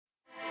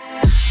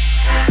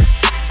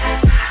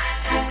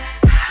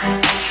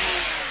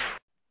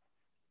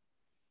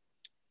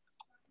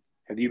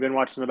Have you been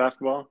watching the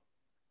basketball?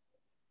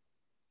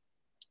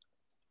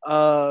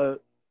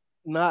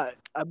 Not.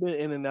 I've been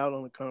in and out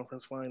on the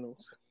conference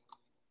finals.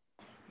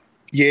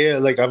 Yeah,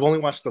 like I've only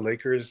watched the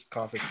Lakers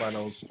conference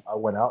finals. I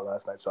went out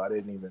last night, so I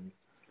didn't even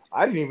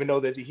know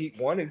that the Heat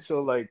won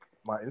until like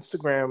my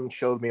Instagram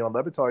showed me on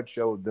Levitard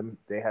showed them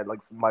they had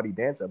like somebody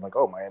dancing. I'm like,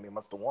 oh, Miami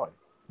must have won.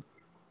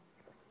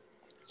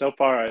 So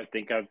far, I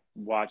think I've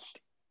watched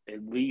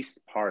at least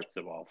parts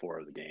of all 4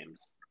 of the games.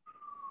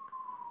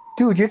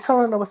 Dude, you're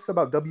telling us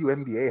about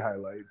WNBA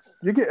highlights.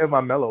 You're getting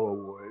my Mellow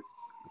Award.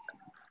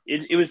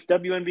 It was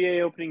WNBA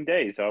opening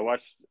day, so I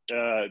watched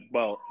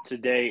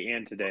today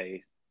and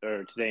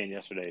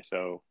yesterday.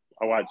 So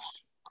I watched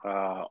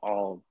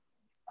all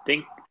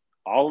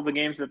of the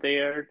games that they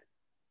aired.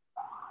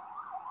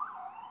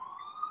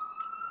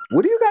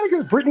 What do you got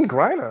against Brittany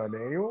Griner,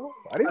 Emmanuel?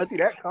 I didn't see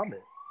that coming.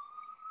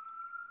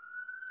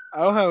 I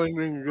don't have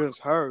anything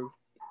against her.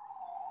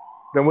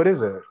 Then what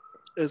is it?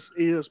 It's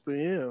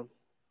ESPN.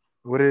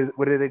 What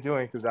are they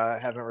doing? Because I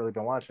haven't really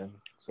been watching.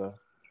 So,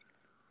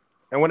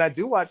 and when I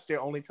do watch, they're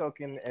only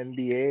talking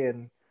NBA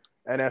and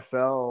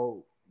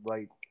NFL.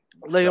 Like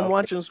I'm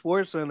watching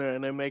SportsCenter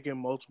and they're making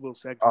multiple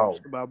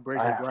segments about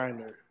Brittany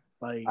Griner.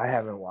 Like I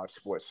haven't watched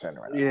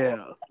SportsCenter.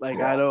 Yeah,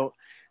 I don't.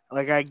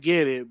 I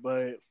get it,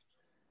 but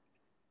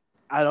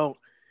I don't.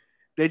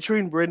 They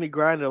treat Brittany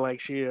Griner like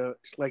she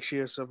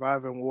a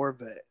surviving war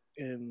vet,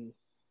 and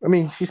I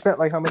mean, she spent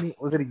like how many?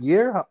 Was it a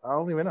year? I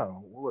don't even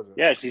know. What was it?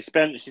 Yeah, she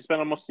spent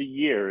almost a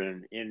year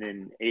in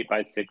an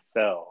 8x6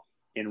 cell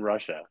in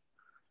Russia.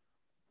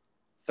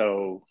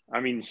 So I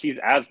mean, she's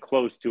as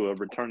close to a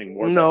returning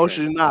war. No,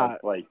 she's not.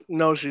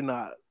 No, she's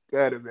not.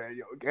 Got it, man.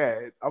 Yo, go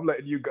ahead. I'm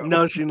letting you go.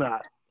 No, she's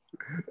not.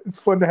 It's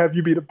fun to have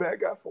you be the bad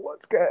guy for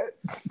once, guy.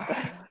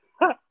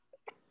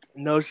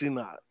 No, she's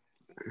not.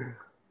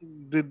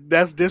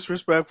 That's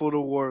disrespectful to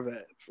war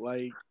vets,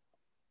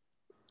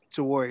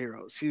 to war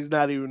heroes. She's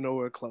not even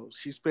nowhere close.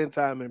 She spent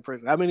time in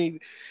prison.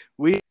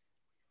 We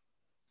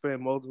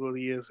spent multiple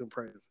years in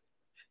prison.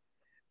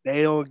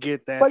 They don't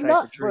get that type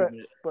of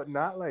treatment. But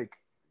not like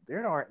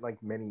there aren't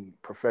like many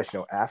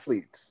professional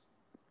athletes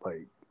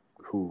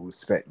who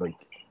spent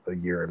like a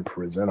year in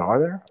prison, are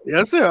there?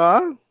 Yes, there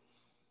are.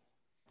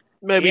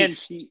 Maybe, and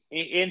she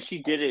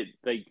did it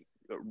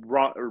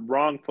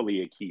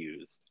wrongfully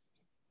accused.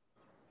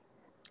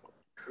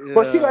 Yeah.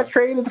 Well, she got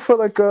traded for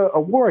like a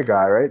war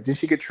guy, right? Did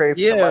she get traded?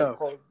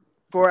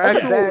 For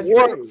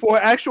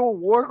actual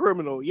war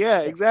criminal. Yeah,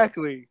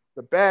 exactly.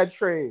 The bad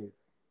trade.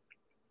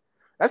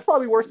 That's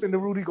probably worse than the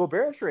Rudy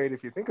Gobert trade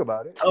if you think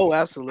about it. Oh,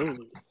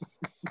 absolutely.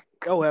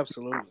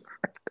 Absolutely.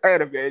 Go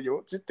ahead,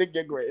 Emmanuel. Just think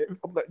you're great.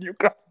 I'm letting you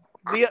go.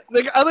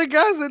 The other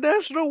guy's a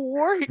national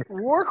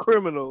war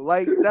criminal.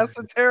 That's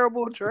a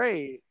terrible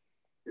trade.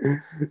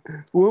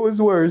 What was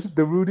worse,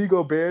 the Rudy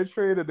Gobert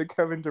trade or the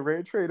Kevin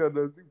Durant trade or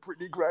the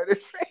Brittany Griner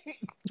trade?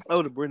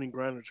 Oh, the Brittany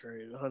Griner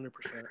trade, 100%.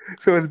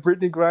 So it's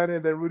Brittany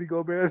Griner, then Rudy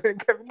Gobert, then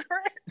Kevin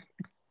Durant?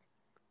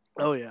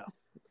 Oh, yeah.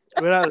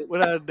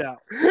 Without a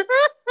doubt.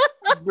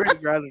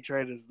 Brittany Griner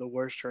trade is the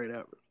worst trade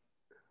ever.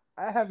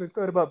 I haven't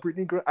thought about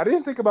Brittany Griner. I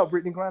didn't think about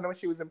Brittany Griner when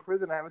she was in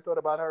prison. I haven't thought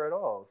about her at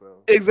all.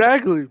 So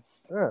exactly.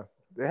 Yeah.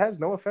 It has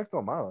no effect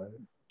on my life.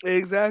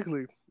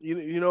 Exactly.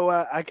 You know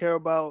what? I care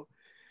about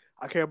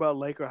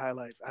Laker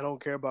highlights. I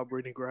don't care about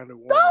Brittany Griner.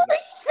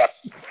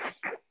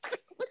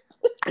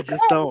 I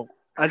just don't.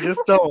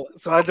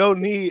 So I don't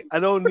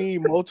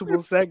need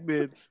multiple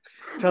segments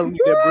telling me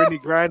that Brittany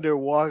Griner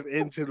walked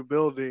into the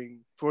building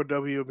for a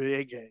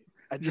WNBA game.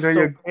 I just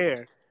don't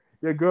care.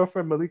 Your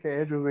girlfriend Malika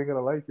Andrews ain't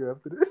gonna like you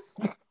after this.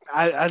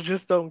 I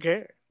just don't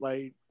care.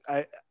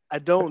 I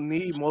don't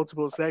need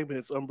multiple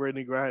segments on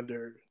Brittany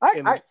Griner. I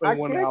can't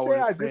say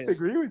I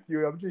disagree with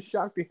you. I'm just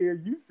shocked to hear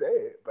you say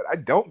it, but I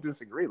don't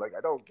disagree. I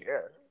don't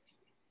care.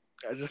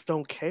 I just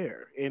don't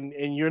care. And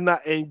you're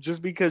not. And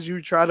just because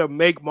you try to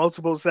make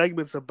multiple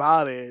segments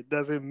about it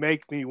doesn't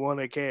make me want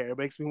to care. It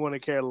makes me want to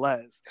care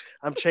less.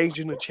 I'm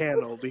changing the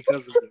channel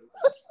because of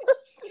this.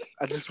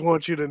 I just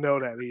want you to know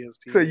that,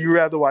 ESPN. So you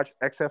rather watch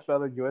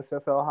XFL and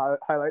USFL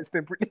highlights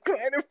than Brittany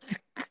Griner?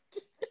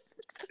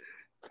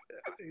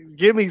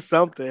 Give me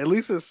something. At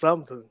least it's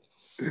something.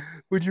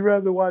 Would you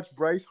rather watch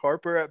Bryce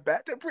Harper at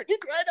bat than Brittany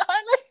Griner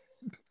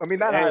highlights? I mean,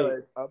 not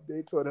highlights.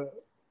 Updates on her.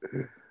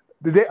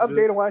 Did they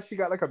update on why she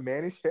got like a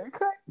mannish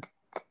haircut?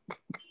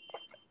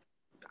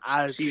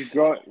 She's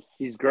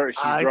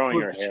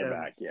growing her hair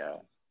back. Yeah.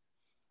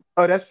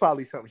 Oh, that's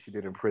probably something she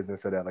did in prison,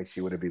 so that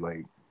she wouldn't be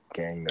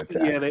gang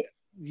attacked.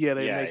 They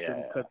make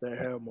them cut their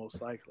hair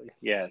most likely.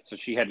 Yeah, so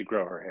she had to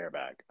grow her hair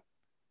back.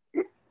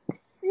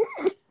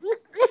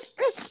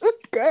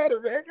 Go ahead,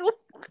 Emmanuel.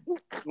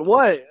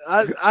 What?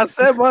 I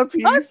said my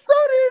piece. I didn't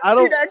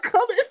see that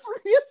coming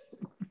from you.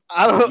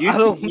 I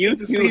don't need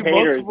to see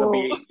multiple. Will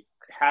be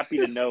happy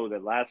to know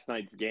that last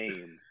night's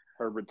game,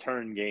 her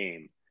return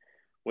game,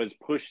 was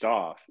pushed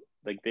off.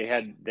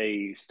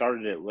 They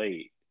started it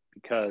late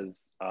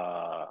because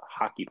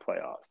hockey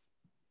playoffs.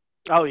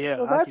 Oh yeah,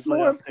 well, that's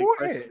more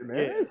important,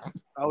 man. Yeah,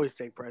 I always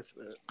take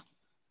precedent.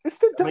 It's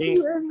the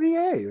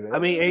WNBA. I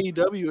mean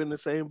AEW in the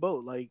same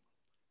boat.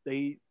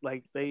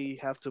 they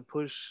have to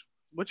push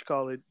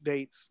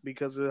dates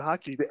because of the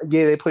hockey.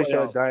 Yeah, they pushed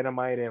out playoff.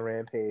 Dynamite and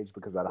Rampage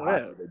because of the Yeah.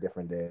 hockey, the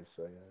different days.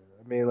 So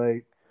yeah, I mean,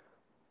 like,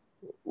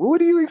 what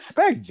do you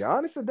expect,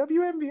 John? It's the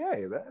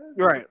WNBA, man.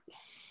 Right.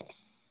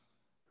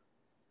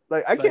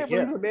 Like, I can't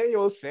yeah. believe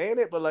Emmanuel was saying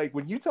it, but like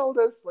when you told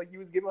us like you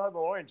was giving her the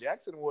Lauren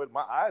Jackson award,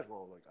 my eyes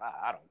rolled. Like,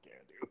 I don't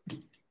care,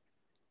 dude.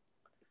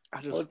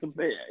 Well,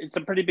 it's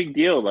a pretty big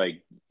deal.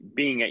 Like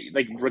being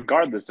like,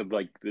 regardless of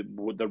like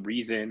the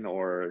reason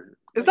or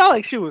it's like, not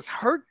like she was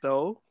hurt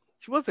though.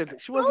 She wasn't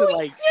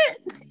like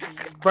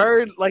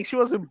burned. Like she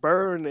wasn't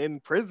burned in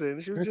prison.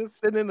 She was just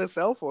sitting in a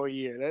cell for a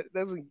year. That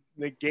doesn't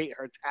negate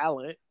her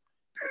talent.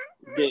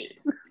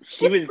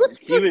 She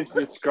was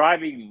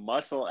describing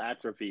muscle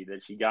atrophy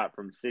that she got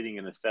from sitting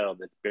in a cell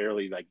that's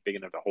barely like big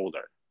enough to hold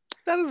her.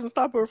 That doesn't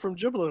stop her from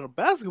dribbling a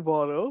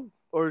basketball though,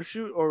 or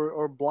shoot,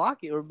 or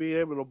blocking, or being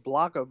able to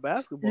block a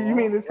basketball. You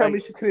mean to tell me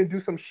she couldn't do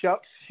some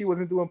shups? She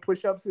wasn't doing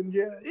push-ups in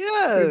jail?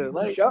 Yeah,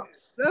 like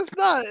shups? That's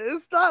not.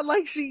 It's not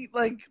like she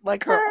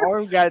like her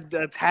arm got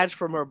attached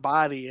from her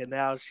body and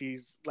now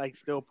she's like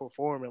still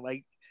performing.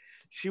 Like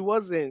she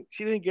wasn't.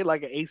 She didn't get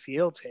like an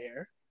ACL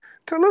tear.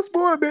 Tell us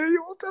more, man.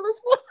 You won't tell us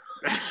more.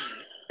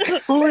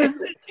 who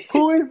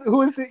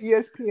is the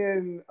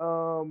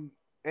ESPN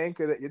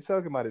anchor that you're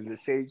talking about? Is it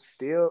Sage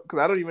Steele? Because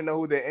I don't even know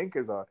who their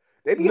anchors are.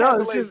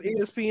 It's just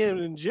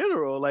ESPN in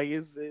general. Like it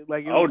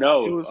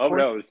was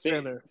Sports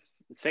Center.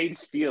 Sage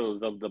Steele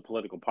is of the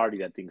political party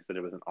that thinks that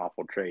it was an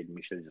awful trade and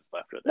we should have just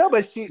left her there.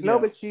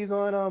 But she's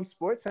on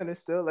Sports Center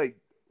still. Like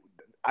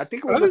I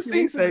think it was I haven't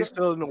seen Sage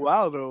Steele in a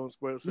while though on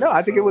Sports Center. No,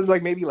 I think it was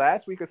like maybe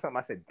last week or something.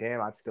 I said,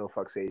 damn, I'd still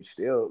fuck Sage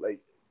Steele. Like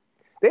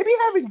they be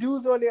having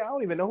dudes on there. I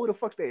don't even know who the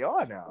fuck they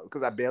are now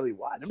because I barely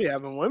watch. They be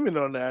having women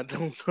on there. I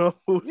don't know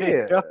who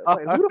they are.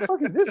 Like, who the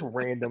fuck is this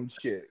random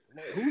shit?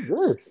 Like, who's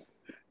this?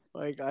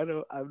 Like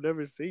I've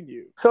never seen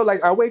you. So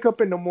like I wake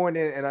up in the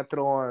morning and I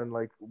throw on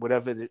like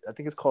whatever I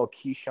think it's called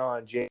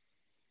Keyshawn J.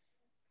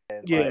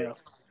 And, yeah.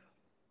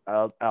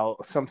 Like,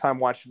 I'll sometime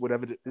watch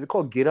whatever is it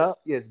called Get Up?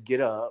 Yes, Get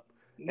Up.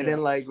 And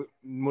then like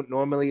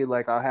normally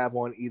like I'll have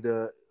on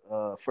either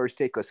First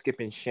Take or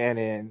Skipping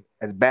Shannon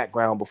as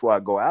background before I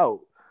go out.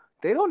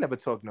 They don't ever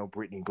talk no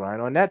Brittany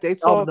Griner on that. They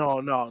talk. Oh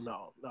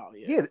no.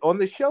 Yeah, on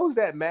the shows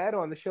that matter,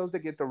 on the shows that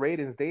get the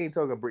ratings, they ain't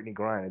talking Brittany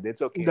Griner. They're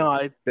talking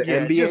the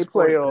NBA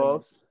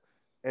playoffs,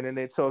 and then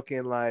they're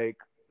talking like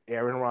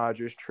Aaron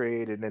Rodgers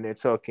trade, and then they're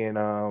talking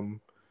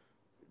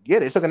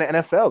they're talking the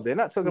NFL. They're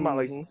not talking about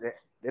like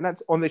they're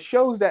not on the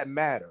shows that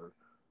matter.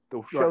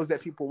 The shows that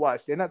people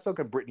watch, they're not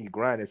talking Brittany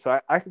Griner. So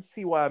I can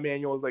see why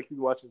Emmanuel's like he's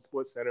watching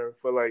Sports Center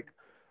for like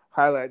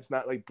highlights,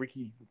 not like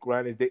Brittany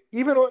Griner's.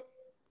 Even on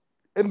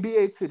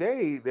NBA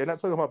Today, they're not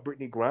talking about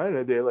Brittany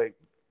Griner. They're like,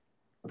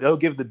 they'll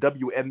give the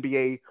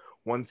WNBA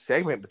one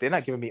segment, but they're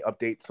not giving me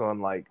updates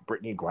on like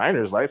Brittany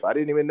Griner's life. I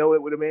didn't even know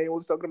what Emmanuel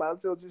was talking about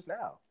until just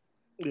now.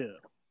 Yeah.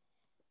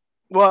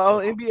 Well,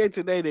 on NBA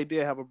Today, they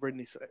did have a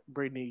Brittany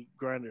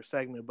Griner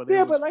segment, but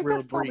but like real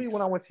that's brief. Probably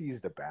when I went to use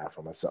the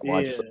bathroom or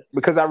something. Yeah.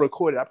 Because I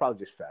recorded, I probably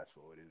just fast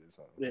forwarded it.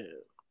 So. Yeah,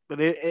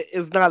 but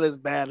it's not as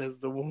bad as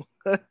the one.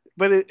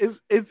 But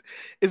it's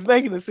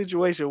making the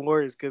situation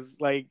worse because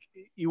like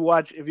if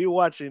you're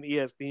watching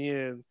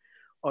ESPN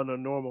on a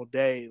normal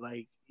day,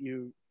 like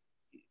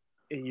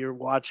you're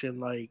watching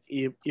like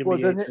NBA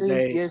doesn't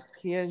Today.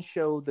 ESPN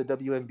show the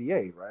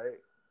WNBA, right?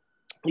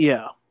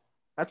 Yeah.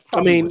 That's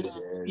probably what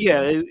it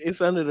is.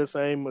 It's under the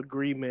same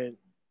agreement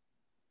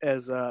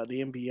as the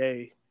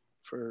NBA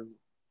for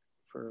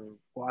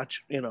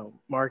marketing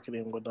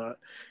and whatnot.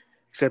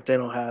 Except they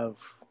don't have.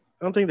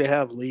 I don't think they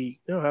have league.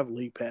 They don't have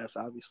league pass,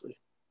 obviously.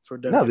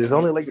 No, there's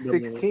only like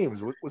 6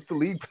 teams. What's the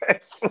league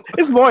pass?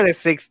 It's more than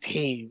 6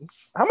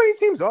 teams. How many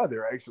teams are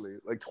there actually?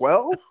 Like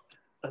 12?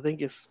 I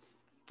think it's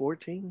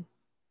 14.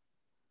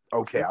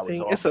 Okay,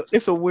 15.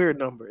 It's a weird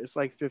number. It's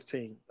like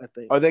 15, I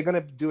think. Are they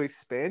gonna do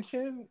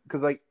expansion?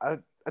 Because like I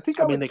think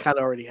they kind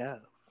of already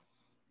have.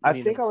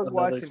 I think I was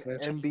watching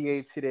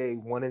NBA Today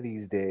one of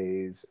these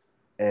days,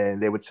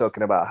 and they were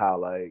talking about how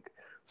like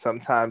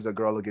sometimes a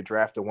girl will get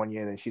drafted one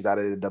year and then she's out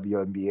of the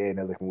WNBA, and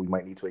they're like, we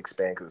might need to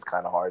expand because it's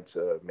kind of hard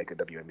to make a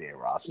WNBA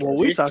roster. Well,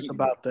 we talked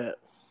about that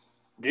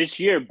this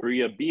year.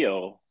 Bria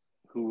Beal,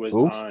 who was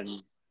on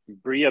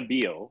Bria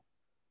Beal,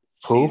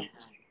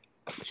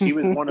 she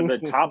was one of the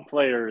top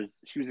players.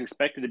 She was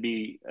expected to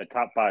be a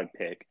top 5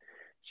 pick.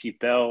 She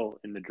fell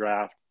in the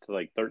draft to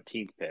like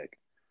 13th pick.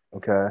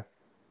 Okay.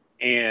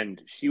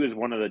 And she was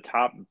one of the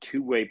top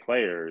 2-way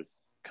players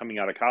coming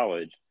out of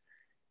college.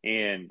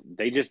 And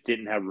they just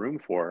didn't have room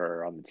for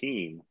her on the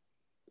team.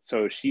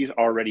 So she's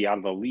already out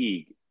of the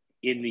league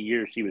in the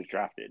year she was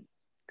drafted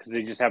because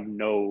they just have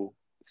no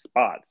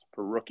spots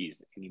for rookies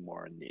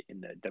anymore in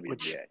the WNBA.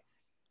 Which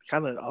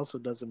kind of also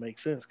doesn't make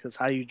sense because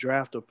how you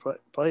draft a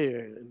player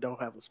and don't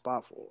have a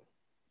spot for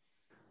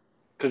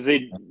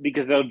them.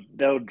 Because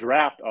they'll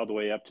draft all the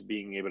way up to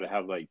being able to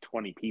have like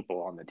 20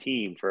 people on the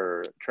team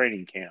for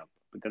training camp,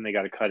 but then they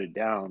got to cut it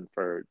down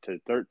to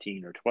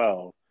 13 or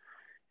 12.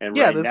 And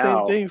Yeah, right the same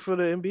now, thing for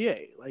the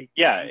NBA. Like,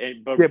 yeah,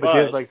 but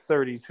there's like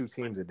 32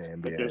 teams in the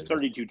NBA. But there's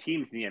 32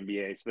 teams in the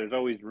NBA, so there's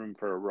always room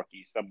for a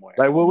rookie somewhere.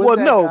 Like, what was well,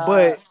 that no,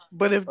 guy?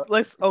 but if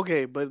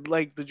but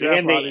like the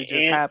draft lottery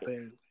just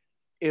happened.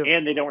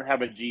 And they don't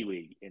have a G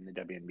League in the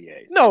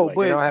WNBA. No, so like,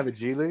 but they don't have a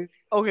G League.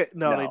 Okay,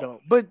 no, No. they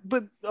don't. But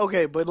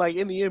okay, but like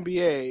in the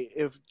NBA,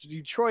 if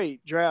Detroit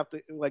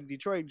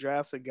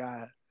drafts a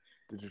guy,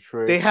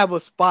 they have a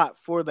spot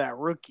for that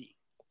rookie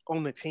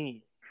on the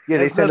team. Yeah,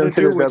 they send them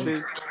to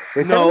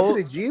they send them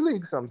to the G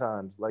League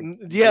sometimes. Like,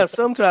 yeah,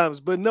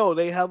 sometimes, but no,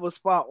 they have a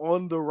spot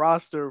on the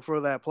roster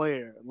for that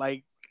player.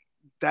 Like,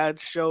 that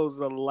shows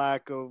a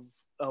lack of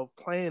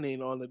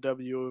planning on the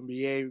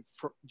WNBA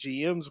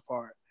GM's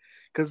part,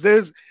 because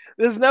there's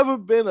never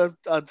been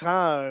a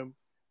time,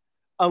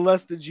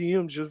 unless the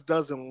GM just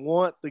doesn't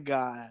want the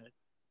guy,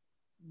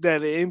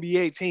 that an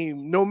NBA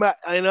team, no matter,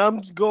 and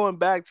I'm going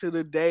back to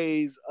the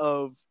days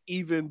of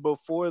even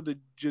before the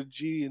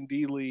G and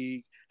D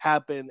League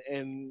happened,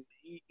 and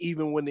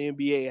even when the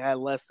NBA had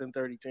less than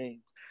 30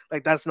 teams.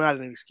 Like, that's not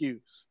an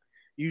excuse.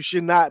 You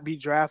should not be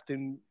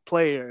drafting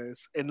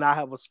players and not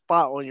have a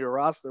spot on your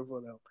roster for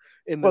them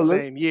in the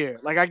same year.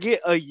 Like, I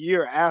get a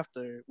year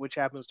after, which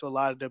happens to a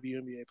lot of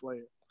WNBA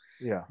players.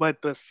 Yeah.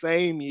 But the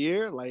same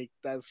year, like,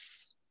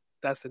 that's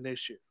an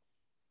issue.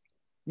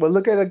 Well,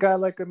 look at a guy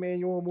like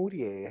Emmanuel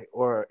Mudiay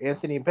or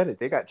Anthony Bennett.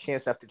 They got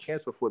chance after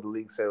chance before the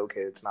league said, okay,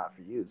 it's not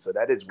for you. So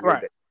that is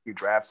weird that you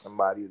draft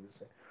somebody the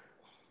same.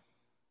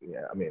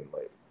 Yeah, I mean,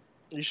 like,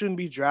 you shouldn't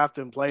be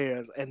drafting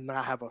players and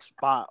not have a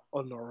spot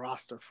on the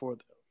roster for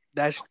them.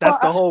 That's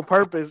the whole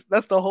purpose.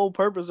 That's the whole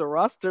purpose of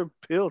roster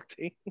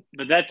building.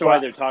 But that's why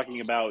they're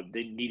talking about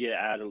they need to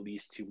add at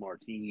least 2 more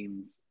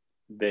teams.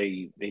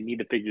 They need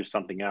to figure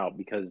something out,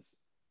 because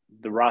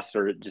the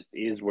roster just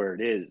is where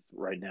it is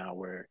right now,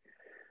 where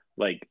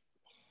like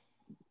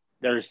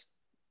there's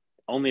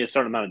only a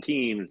certain amount of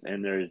teams,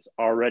 and there's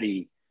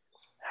already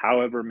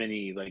however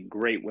many like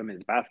great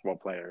women's basketball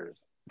players.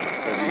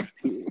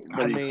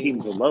 These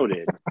teams are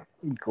loaded.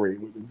 Great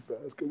women's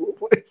basketball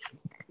players.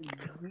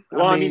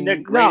 Well, I mean they're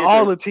great. Not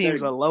all the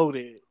teams are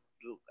loaded.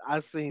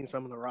 I've seen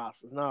some of the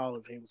rosters. Not all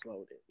the teams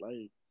loaded.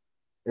 Like,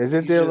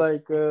 isn't there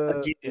like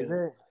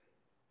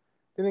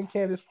didn't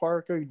Candace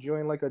Parker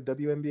join like a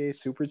WNBA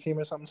super team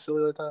or something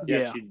silly like that?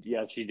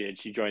 Yeah, she did.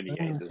 She joined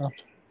the Aces.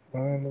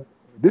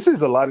 This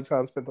is a lot of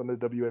time spent on the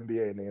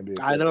WNBA and the NBA.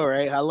 I know,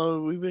 right? How long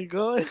have we been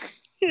going?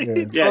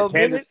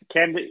 Yeah,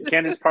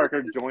 Candace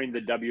Parker joined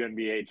the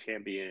WNBA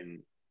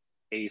champion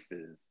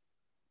Aces.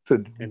 So,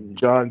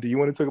 John, do you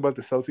want to talk about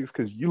the Celtics?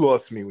 Because you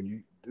lost me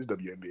when this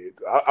WNBA.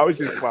 I was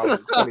just funny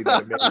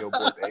that Emmanuel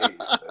bought the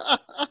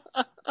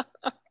A's.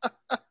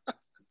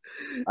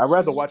 I'd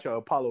rather watch an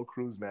Apollo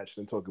Crews match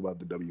than talk about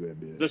the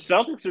WNBA. The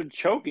Celtics are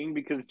choking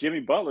because Jimmy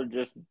Butler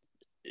just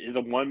is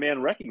a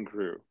one-man wrecking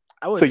crew.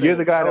 So you're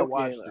the guy that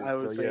watched it. I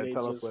would say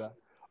tell us what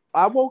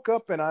I woke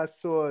up and I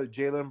saw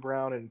Jaylen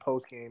Brown in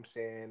post-game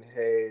saying,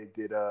 hey,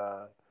 did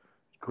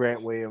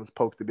Grant Williams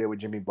poke the bear with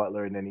Jimmy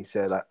Butler? And then he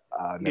said,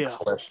 next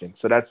question.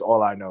 So that's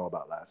all I know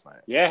about last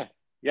night. Yeah,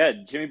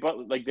 Jimmy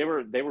Butler, like they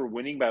were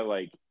winning by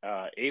like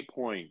 8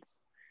 points,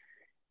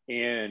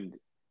 and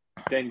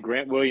then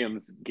Grant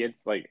Williams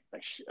gets like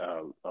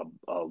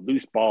a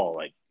loose ball,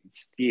 like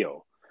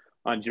steal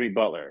on Jimmy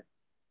Butler,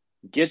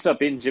 gets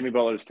up in Jimmy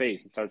Butler's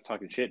face and starts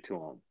talking shit to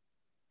him,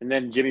 and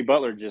then Jimmy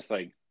Butler just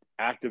like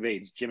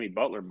activates Jimmy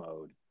Butler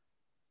mode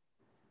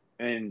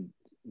and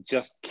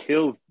just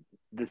kills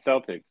the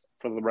Celtics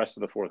for the rest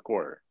of the fourth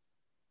quarter.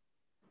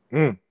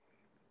 And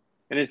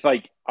it's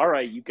like, all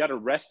right, you got a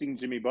resting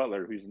Jimmy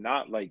Butler who's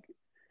not like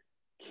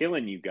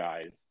killing you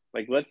guys.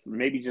 Like, let's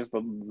maybe just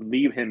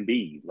leave him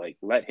be. Like,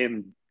 let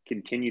him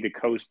continue to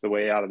coast the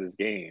way out of this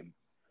game.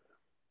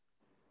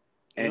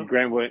 And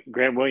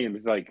Grant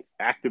Williams like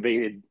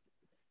activated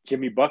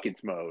Jimmy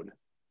Buckets mode,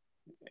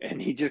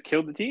 and he just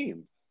killed the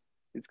team.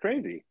 It's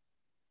crazy.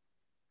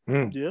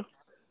 Yeah.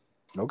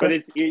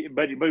 Okay.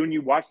 But when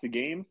you watch the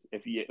games,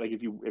 if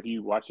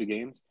you watch the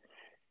games,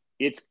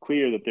 it's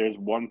clear that there's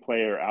one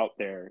player out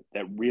there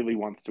that really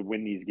wants to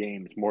win these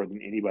games more than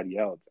anybody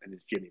else, and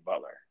it's Jimmy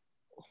Butler.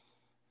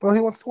 Well, he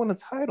wants to win a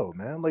title,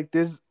 man. Like,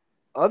 there's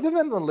other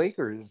than the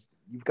Lakers,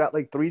 you've got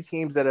like 3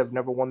 teams that have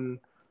never won.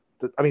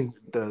 The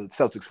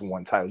Celtics won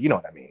one title. You know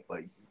what I mean?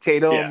 Like,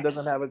 Tatum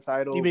doesn't have a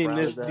title. You mean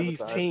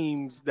these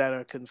teams that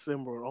are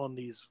consumer on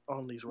these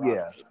rosters?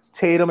 Yeah,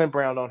 Tatum and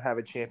Brown don't have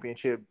a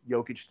championship.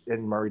 Jokic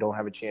and Murray don't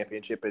have a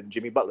championship, and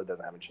Jimmy Butler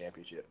doesn't have a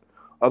championship.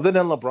 Other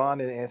than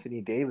LeBron and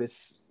Anthony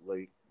Davis,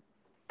 like,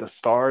 the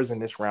stars in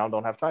this round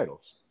don't have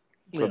titles.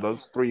 So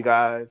those 3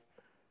 guys.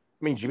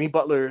 I mean, Jimmy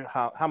Butler,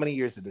 how many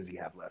years does he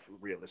have left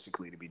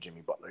realistically to be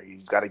Jimmy Butler?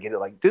 He's got to get it.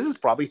 Like, this is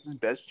probably his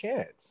best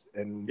chance.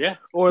 And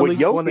or at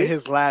least one of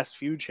his last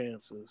few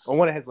chances. Or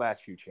one of his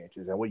last few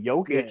chances. And with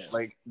Jokic,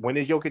 like, when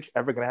is Jokic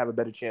ever going to have a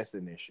better chance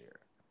than this year?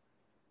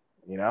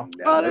 You know?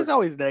 Oh, there's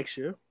always next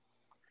year.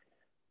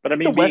 But I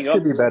mean, being up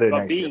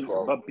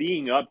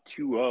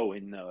 2-0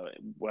 in the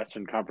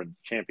Western Conference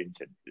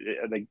Championship,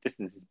 like this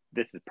is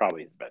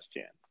probably his best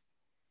chance.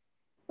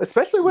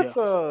 Especially with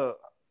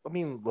I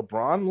mean,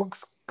 LeBron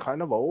looks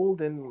kind of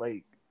old, and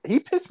like he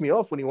pissed me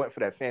off when he went for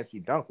that fancy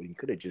dunk when he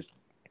could have just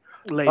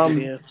laid it um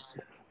in.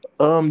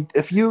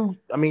 if you,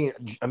 I mean,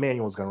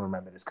 Emmanuel's gonna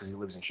remember this because he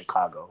lives in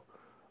Chicago.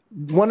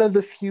 One of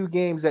the few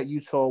games that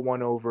Utah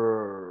won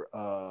over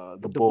the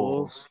The Bulls.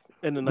 Bulls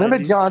in the Remember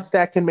 90s. John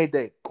Stockton made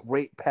that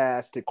great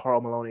pass to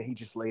Karl Malone and he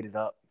just laid it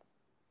up.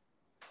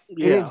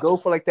 He Yeah. didn't go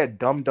for like that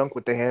dumb dunk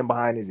with the hand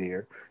behind his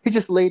ear. He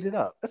just laid it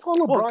up. That's all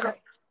LeBron had.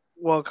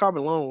 Well,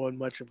 Carmelo wasn't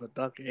much of a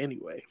dunker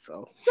anyway,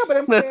 so. Yeah, but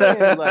I'm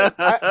saying like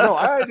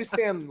I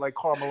understand like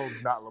Carmelo's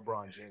not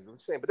LeBron James. I'm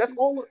saying, but that's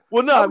all.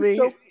 Well, no, I I was mean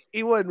so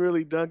he wasn't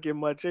really dunking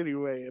much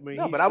anyway. I mean,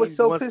 no, he, but I was he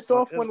so wants pissed to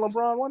off when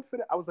LeBron won for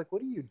that. I was like,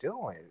 "What are you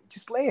doing?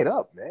 Just lay it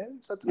up,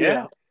 man."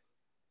 Yeah.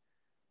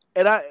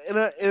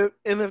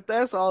 And if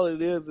that's all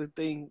it is, I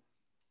think,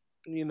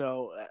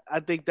 I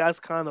think that's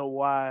kind of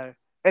why.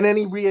 And then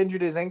he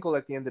re-injured his ankle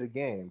at the end of the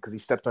game because he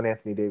stepped on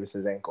Anthony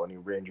Davis's ankle and he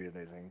re-injured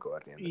his ankle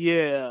at the end.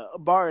 Yeah,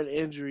 barring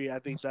injury, I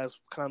think that's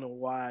kind of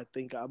why I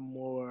think I'm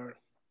more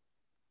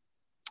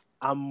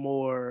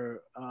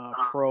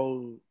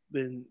pro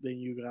than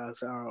you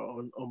guys are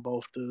on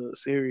both the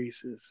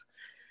series,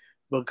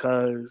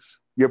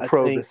 because you're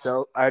pro think,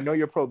 I know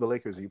you're pro the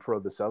Lakers. Are you pro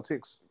the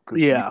Celtics?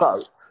 Yeah,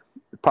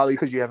 probably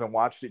because you haven't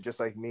watched it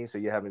just like me, so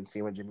you haven't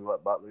seen what Jimmy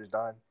Butler's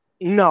done.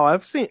 No,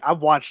 I've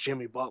watched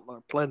Jimmy Butler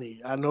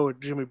plenty. I know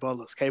what Jimmy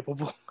Butler's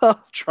capable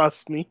of.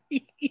 Trust me.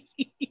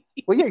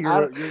 Well,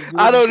 yeah,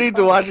 I don't need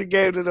to watch a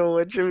game to know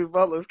what Jimmy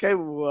Butler's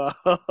capable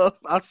of.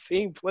 I've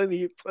seen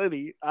plenty.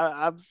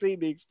 I've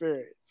seen the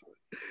experience.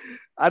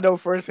 I know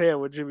firsthand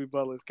what Jimmy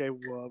Butler's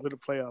capable of in a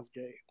playoff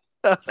game.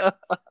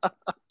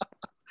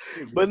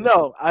 But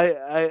no,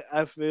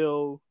 I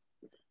feel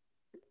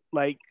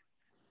like,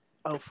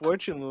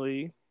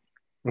 unfortunately,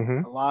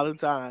 a lot of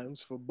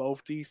times for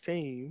both these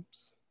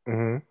teams,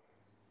 they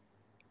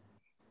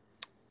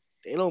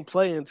don't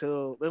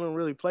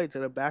really play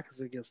till their back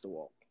is against the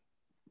wall.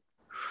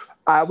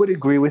 I would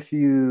agree with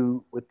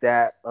you with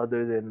that,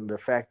 other than the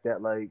fact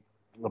that like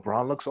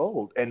LeBron looks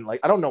old, and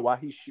like I don't know why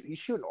he's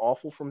shooting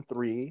awful from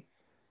three,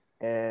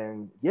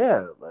 and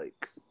yeah,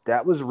 like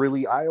that was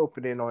really eye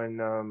opening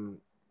on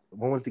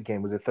when was the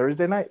game? Was it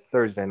Thursday night?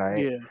 Thursday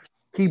night. Yeah,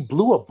 he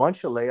blew a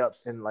bunch of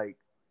layups, and like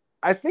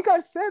I think I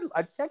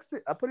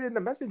texted, I put it in the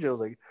messenger. I was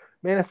like,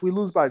 man, if we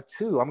lose by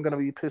 2, I'm gonna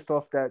be pissed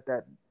off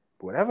that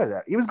whatever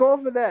that he was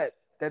going for that.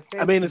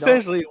 I mean,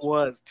 essentially it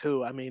was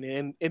 2. I mean,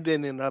 and it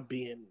didn't end up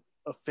being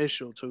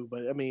official 2,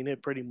 but I mean,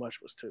 it pretty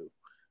much was 2.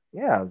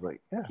 Yeah, I was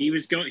like, yeah. He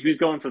was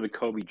going for the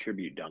Kobe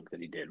tribute dunk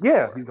that he did.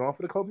 Yeah, he's going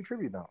for the Kobe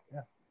tribute dunk.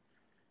 Yeah.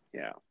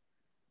 Yeah.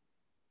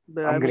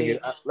 But I'm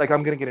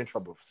gonna get in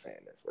trouble for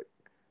saying this. Like,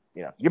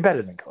 you're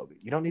better than Kobe.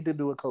 You don't need to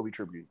do a Kobe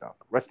tribute dunk.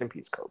 Rest in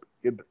peace, Kobe.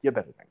 You're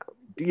better than Kobe.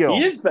 He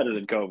is better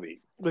than Kobe.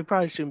 We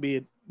probably shouldn't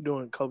be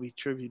doing Kobe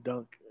tribute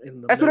dunk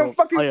in the. That's what I'm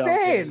fucking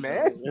saying,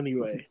 man.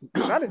 Anyway,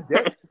 not in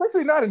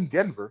especially not in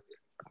Denver.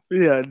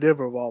 Yeah,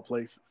 Denver of all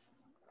places.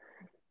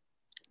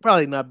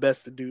 Probably not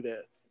best to do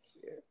that.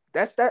 Yeah.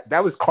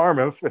 That was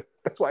karma.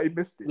 That's why he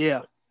missed it.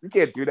 Yeah, you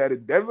can't do that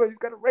in Denver. He's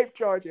got a rape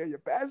charge here. You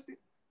bastard.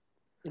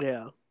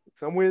 Yeah.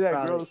 Somewhere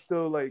that girl's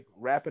still like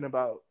rapping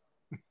about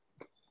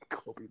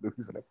Kobe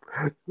losing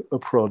a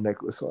pearl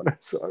necklace on her.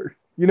 Sorry.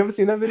 You never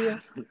seen that video?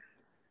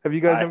 Have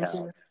you guys never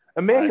seen it?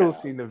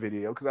 Emmanuel's seen the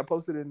video because I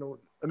posted it in the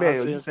Emmanuel. I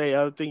was going to say,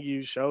 I think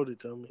you showed it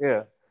to me.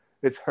 Yeah.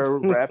 It's her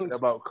rapping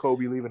about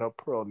Kobe leaving a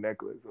pearl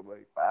necklace. I'm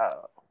like,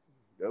 wow.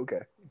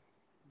 Okay.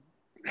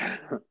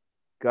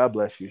 God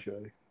bless you,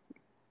 Shirley.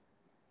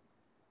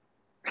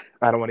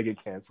 I don't want to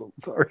get canceled.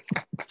 Sorry.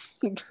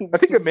 I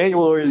think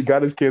Emmanuel already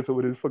got us canceled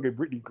with his fucking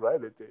Brittany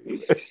Griner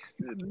thing.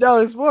 No,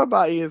 it's more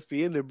about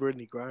ESPN than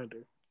Brittany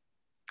Griner.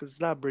 Because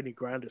it's not Brittany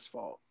Griner's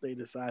fault. They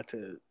decided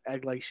to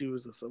act like she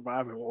was a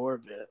surviving war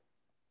vet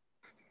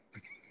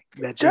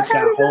that just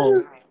got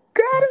home.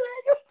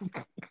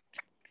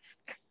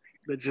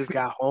 That just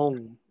got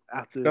home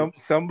after.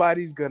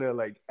 Somebody's gonna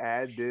like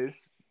add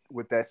this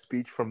with that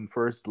speech from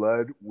First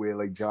Blood where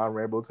like John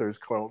Rambo turns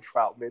Colonel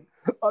Troutman.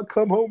 I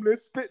come home and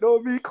spitting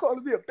on me,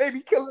 calling me a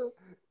baby killer.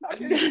 I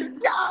did a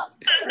good job.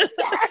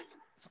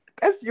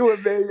 That's you,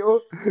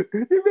 Emmanuel.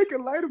 You're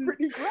making light of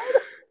Brittany Griner.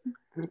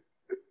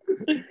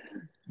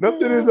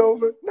 Nothing is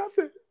over.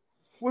 Nothing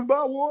was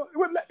my war. It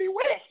wouldn't let me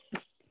win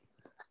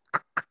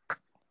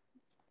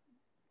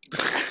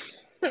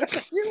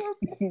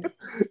it.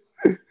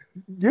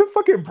 You're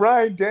fucking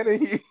Brian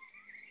Dennehy.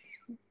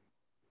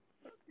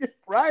 You're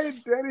Brian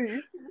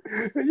Dennehy.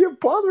 And you're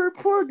bothering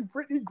poor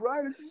Brittany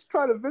Griner. She's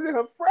trying to visit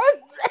her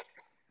friends.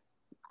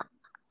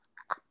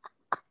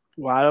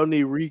 Well, I don't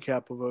need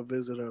recap of her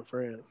visit her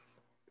friends.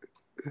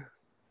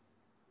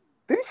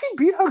 Didn't she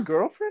beat her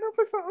girlfriend up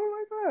or something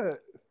like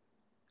that?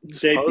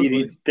 They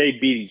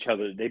beat each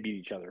other. They beat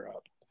each other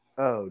up.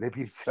 Oh, they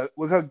beat each other.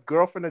 Was her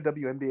girlfriend a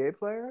WNBA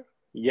player?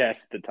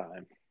 Yes, at the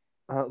time.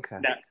 Oh, okay.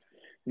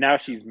 Now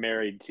she's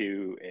married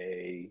to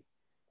a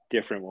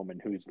different woman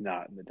who's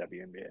not in the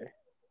WNBA.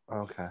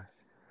 Okay.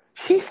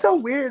 She's so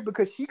weird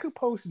because she could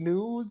post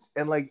nudes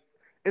and like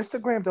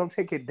Instagram don't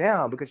take it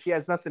down because she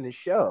has nothing to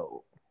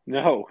show.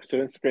 No, so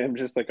Instagram's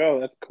just like, oh,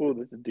 that's cool.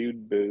 That's a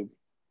dude boob.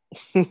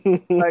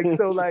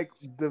 Like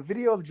the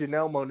video of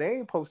Janelle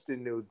Monáe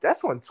posting nudes,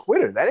 that's on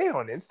Twitter. That ain't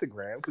on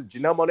Instagram because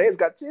Janelle Monáe's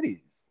got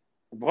titties.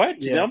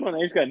 What? Yeah. Janelle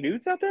Monáe's got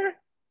nudes out there?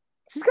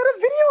 She's got a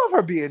video of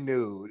her being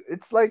nude.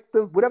 It's like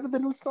whatever the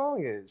new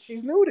song is.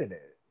 She's nude in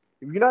it.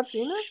 Have you not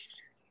seen this?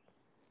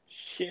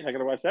 Shit, I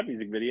gotta watch that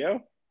music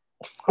video.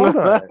 Hold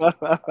on.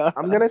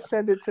 I'm gonna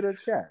send it to the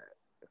chat.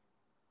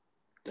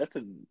 That's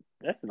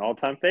an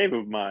all-time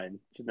favorite of mine,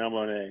 Janelle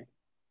Monáe.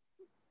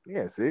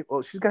 Yeah, see?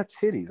 Well, she's got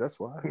titties, that's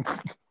why.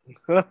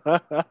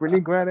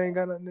 Brittany Grant ain't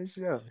got nothing to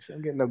show. She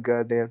ain't getting no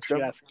goddamn She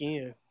trouble. got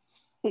skin.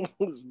 Yeah,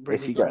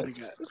 she got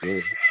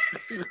skin.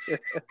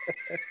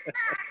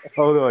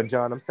 Hold on,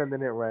 John. I'm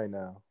sending it right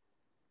now.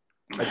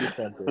 I just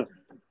sent it.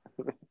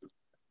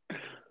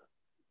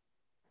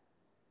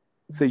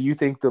 So you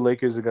think the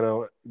Lakers are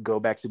gonna go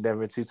back to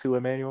Denver 2-2,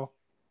 Emmanuel?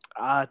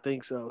 I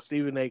think so.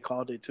 Stephen A.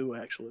 called it too,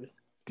 actually.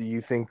 Do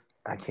you think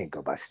I can't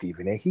go by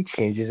Stephen A? He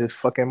changes his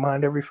fucking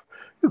mind every.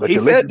 He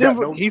said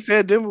Denver. He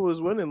said Denver was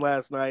winning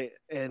last night,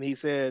 and he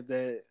said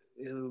that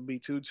it'll be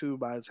 2-2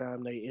 by the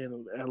time they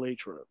end the LA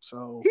trip.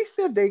 So he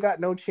said they got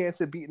no chance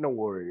of beating the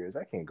Warriors.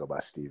 I can't go by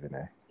Stephen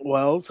A.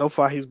 Well, so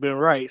far he's been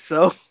right.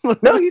 So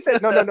no, he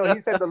said no. He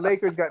said the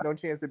Lakers got no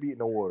chance of beating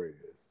the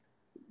Warriors.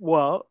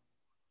 Well,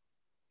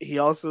 he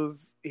also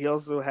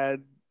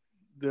had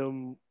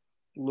them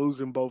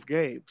losing both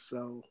games.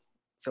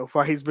 So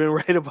far he's been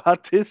right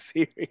about this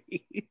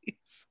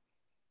series.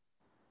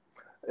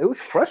 It was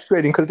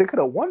frustrating because they could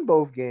have won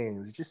both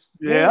games.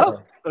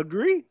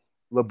 Agree.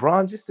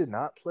 LeBron just did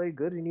not play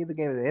good in either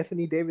game. And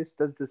Anthony Davis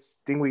does this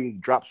thing where he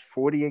drops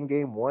 40 in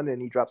game one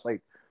and he drops I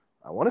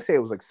want to say it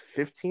was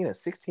 15 or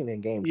 16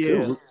 in game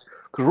two.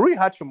 Because Rui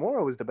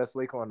Hachimura was the best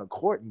Laker on the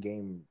court in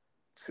game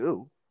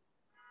two.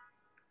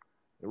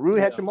 Rui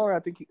Hachimura, I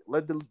think he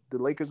led the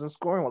Lakers in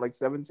scoring with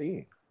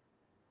 17.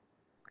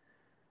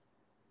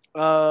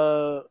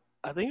 I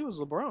think it was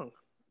LeBron.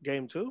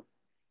 Game two.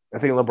 I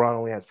think LeBron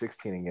only had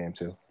 16 in game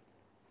two.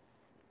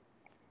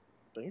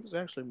 I think it was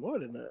actually more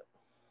than that.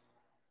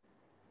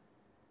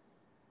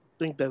 I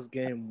think that's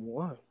game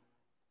one.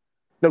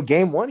 No,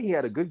 game one, he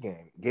had a good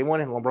game. Game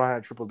one, and LeBron had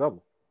a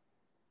triple-double.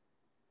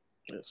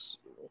 Yes.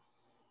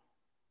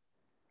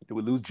 Did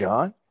we lose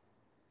John?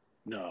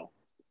 No.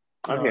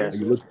 I'm here.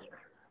 You're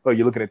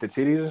looking at the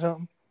titties or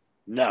something?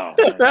 No.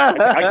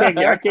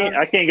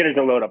 I can't get it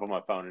to load up on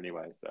my phone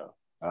anyway, so.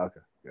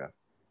 Okay, yeah.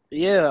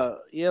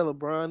 Yeah,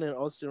 LeBron and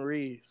Austin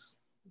Reeves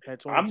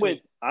had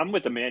 22. I'm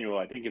with Emmanuel.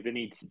 I think if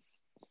any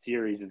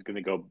series is going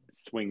to go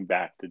swing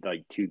back to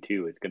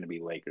 2-2, it's going to be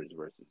Lakers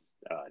versus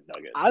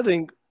Nuggets. I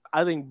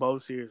think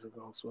both series are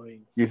going to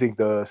swing. You think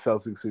the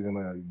Celtics are going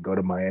to go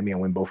to Miami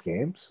and win both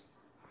games?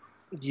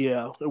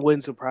 Yeah, it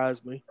wouldn't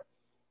surprise me.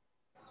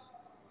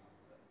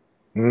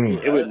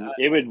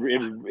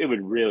 It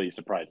would really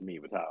surprise me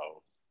with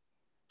how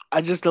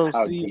I just don't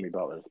how see Jimmy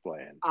Butler's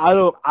playing. I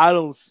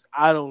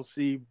don't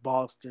see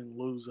Boston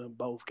losing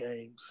both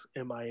games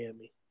in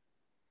Miami.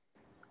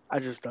 I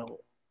just don't.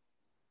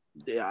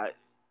 Yeah,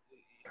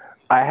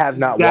 I have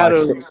not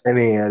watched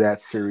any of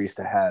that series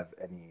to have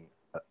any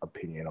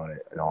opinion on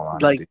it. In all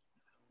honesty,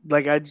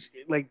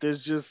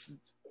 there's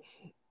just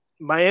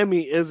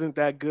Miami isn't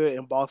that good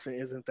and Boston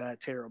isn't that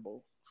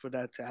terrible for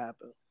that to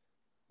happen.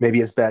 Maybe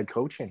it's bad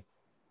coaching.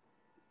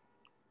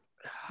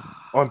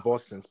 On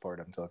Boston's part,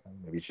 I'm talking.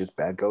 Maybe it's just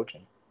bad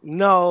coaching.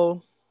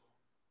 No.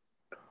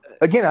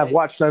 Again, I've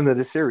watched none of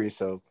the series,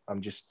 so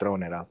I'm just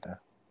throwing it out there.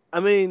 I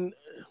mean,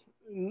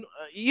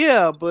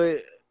 yeah, but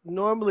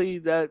normally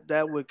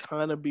that would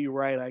kind of be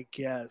right, I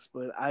guess.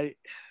 But I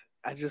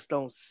just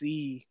don't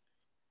see,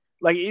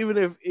 even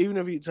if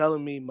you're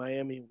telling me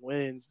Miami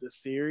wins the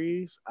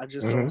series, I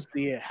just don't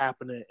see it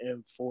happening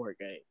in 4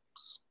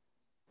 games.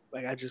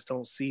 I just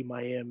don't see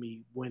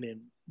Miami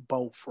winning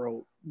both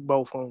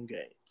home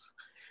games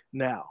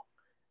now,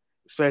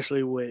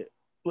 especially with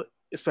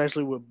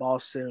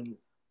Boston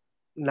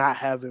not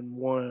having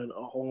won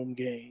a home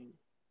game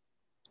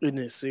in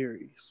this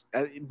series.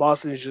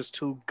 Boston is just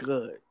too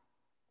good.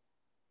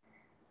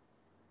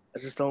 I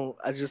just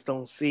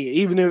don't see it.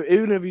 Even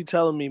if you're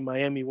telling me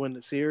Miami win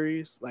the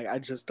series, I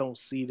just don't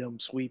see them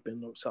sweeping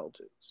the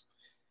Celtics.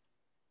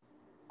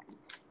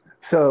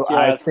 So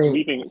yeah, I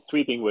think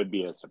sweeping would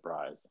be a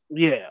surprise.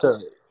 Yeah. So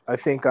I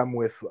think I'm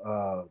with.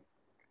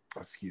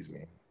 Excuse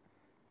me.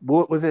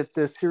 What was it?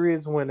 The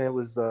series when it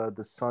was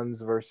the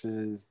Suns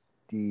versus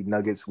the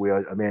Nuggets?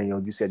 Where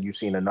Emmanuel, you said you've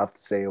seen enough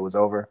to say it was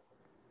over.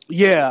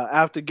 Yeah.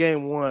 After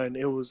game 1,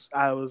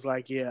 I was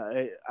like,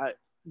 yeah,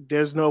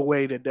 there's no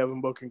way that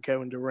Devin Booker and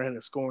Kevin Durant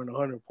are scoring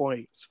 100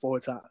 points 4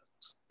 times.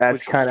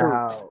 That's kind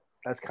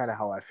of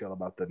how I feel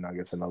about the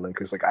Nuggets and the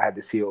Lakers. I had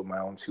to see it with my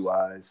own 2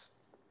 eyes.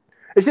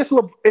 It's just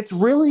it's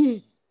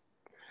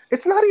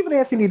not even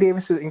Anthony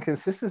Davis'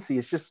 inconsistency.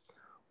 It's just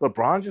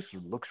LeBron just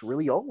looks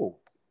really old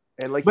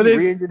and he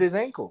re-injured his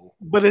ankle.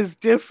 But it's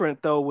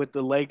different though with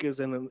the Lakers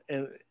and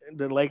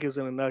the Lakers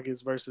and the Nuggets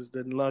versus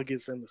the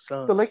Nuggets and the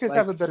Suns. The Lakers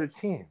have a better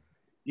team.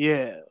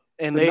 Yeah,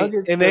 And The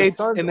Nuggets, the Suns,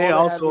 they all they had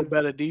also a was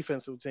better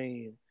defensive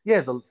team.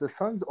 yeah. The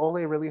Suns, all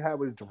they really had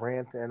was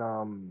Durant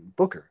and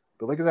Booker.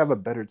 The Lakers have a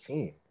better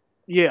team.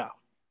 Yeah.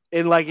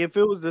 And like if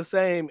it was the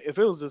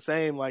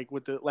same like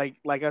with the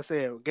like I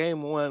said,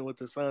 game 1 with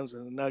the Suns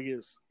and the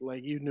Nuggets,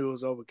 like you knew it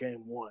was over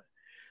game 1.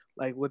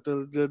 Like with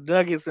the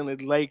Nuggets and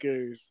the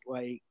Lakers,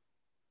 like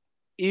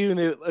even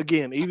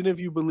if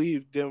you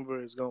believe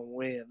Denver is gonna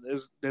win,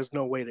 there's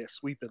no way they're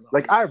sweeping them.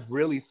 Like I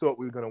really thought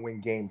we were gonna win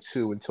game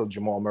 2 until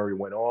Jamal Murray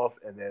went off,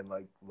 and then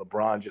like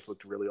LeBron just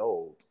looked really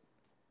old.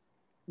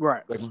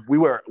 Right. Like we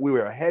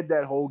were ahead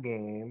that whole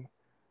game,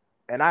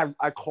 and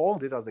I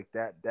called it. I was like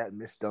that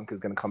missed dunk is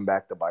gonna come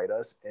back to bite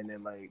us, and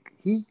then like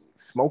he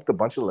smoked a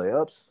bunch of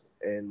layups,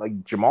 and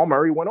like Jamal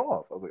Murray went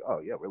off. I was like, oh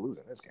yeah, we're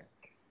losing this game.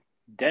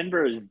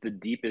 Denver is the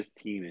deepest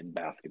team in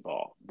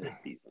basketball this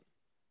season.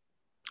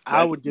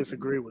 I would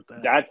disagree with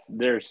that. That's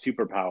their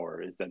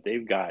superpower, is that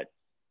they've got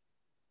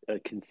a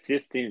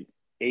consistent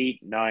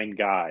 8-9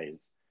 guys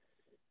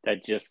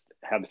that just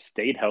have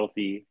stayed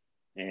healthy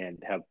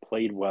and have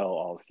played well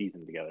all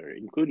season together,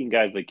 including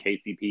guys like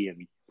KCP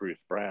and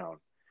Bruce Brown.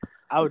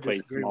 I would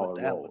disagree with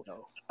that one,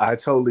 though. I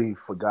totally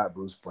forgot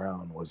Bruce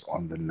Brown was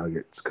on the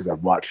Nuggets because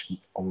I've watched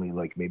only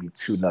like maybe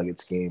 2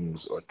 Nuggets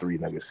games or 3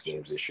 Nuggets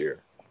games this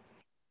year.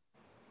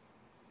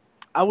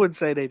 I would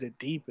say they're the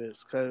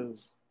deepest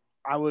because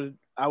I would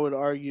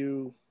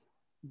argue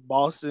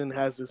Boston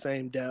has the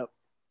same depth,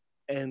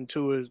 and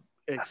to an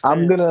extent,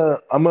 I'm gonna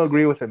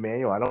agree with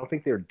Emmanuel. I don't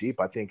think they're deep.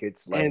 I think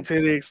it's like, and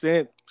to the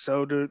extent,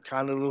 so do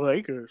kind of the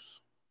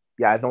Lakers.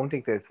 Yeah, I don't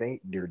think they're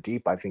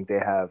deep. I think they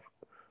have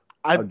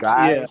a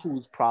guy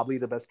who's probably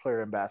the best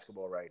player in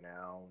basketball right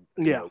now.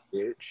 Yeah,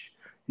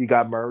 you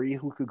got Murray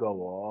who could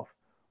go off.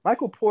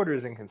 Michael Porter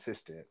is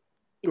inconsistent.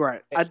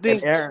 Right. I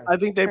think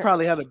they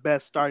probably have the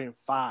best starting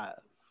 5.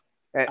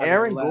 And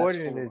Aaron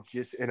Gordon is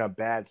just in a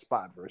bad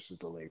spot versus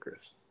the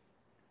Lakers.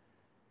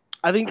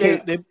 I think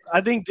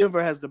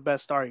Denver has the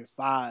best starting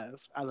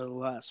 5 out of the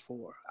last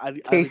 4.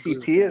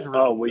 KCP is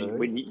really good.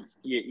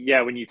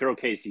 when you throw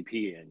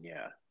KCP in,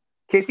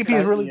 KCP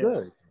is really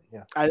good.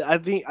 Yeah. I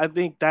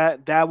think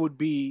that would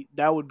be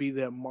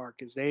their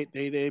mark, is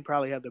they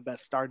probably have the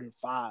best starting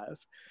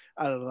 5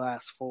 out of the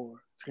last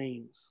 4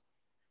 teams.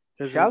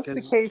 Shouts to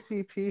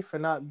KCP for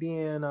not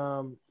being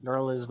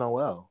Nerlens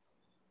Noel.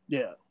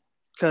 Yeah,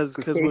 because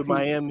with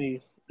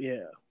Miami,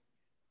 yeah.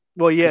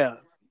 Well, yeah.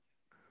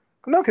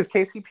 No, because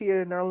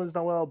KCP and Nerlens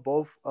Noel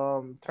both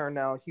turned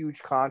down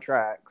huge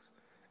contracts,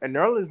 and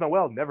Nerlens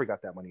Noel never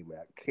got that money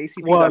back.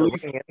 KCP got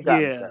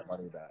that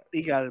money back.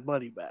 He got his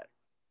money back.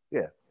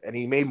 Yeah, and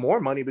he made more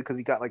money because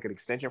he got like an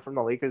extension from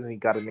the Lakers and he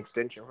got an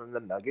extension from the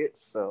Nuggets.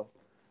 So,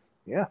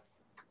 yeah,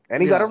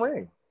 and he got a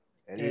ring.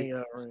 And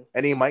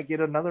he might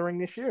get another ring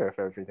this year if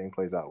everything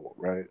plays out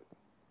right.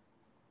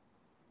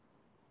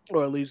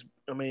 Or at least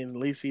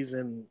he's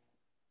in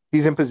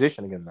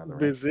position to get another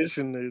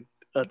position ring.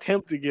 To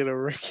attempt to get a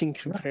ring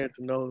compared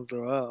to Nerlens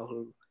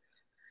Noel.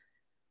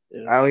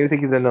 I don't even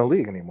think he's in the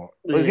league anymore.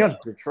 Was he on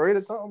Detroit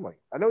or something? Like,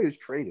 I know he was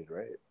traded,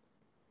 right?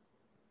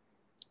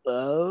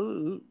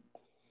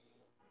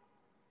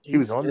 He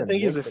was on the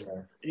Knicks.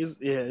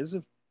 He's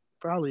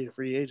probably a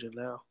free agent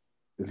now.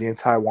 Is he in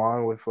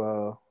Taiwan with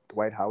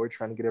Dwight Howard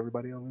trying to get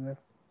everybody over there?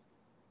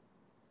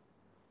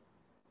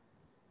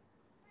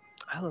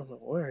 I don't know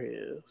where he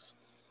is.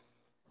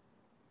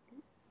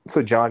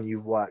 So, John,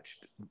 you've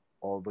watched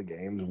all the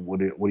games.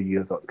 What are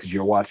your thoughts? Because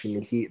you're watching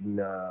the Heat and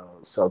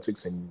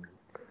Celtics, and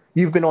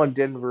you've been on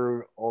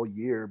Denver all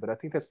year, but I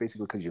think that's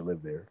basically because you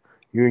live there.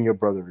 You and your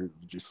brother,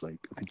 just like,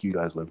 I think you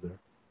guys live there.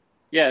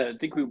 Yeah, I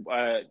think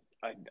I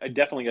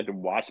definitely got to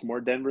watch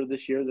more Denver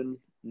this year than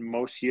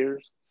most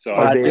years. So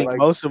I think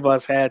most of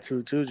us had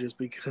to too, just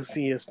because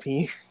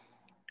ESPN.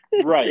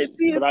 Right.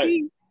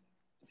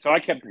 So I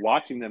kept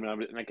watching them,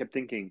 and I kept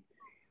thinking,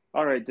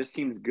 all right, this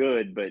seems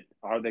good, but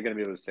are they going to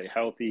be able to stay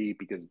healthy?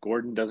 Because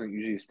Gordon doesn't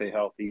usually stay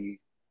healthy.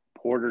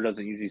 Porter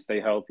doesn't usually stay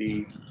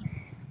healthy.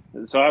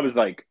 And so I was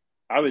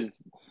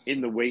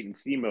in the wait and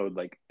see mode.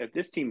 Like, if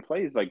this team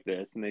plays like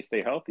this and they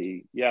stay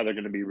healthy, yeah, they're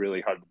going to be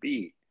really hard to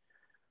beat.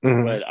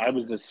 Mm-hmm. But I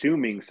was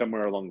assuming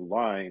somewhere along the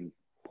line,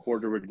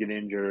 Porter would get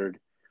injured,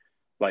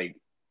 like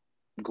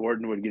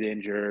Gordon would get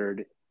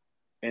injured,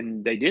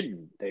 and they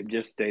didn't. They've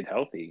just stayed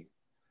healthy.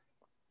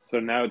 So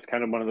now it's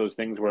kind of one of those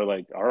things where,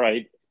 like, all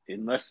right,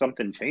 unless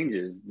something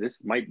changes, this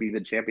might be the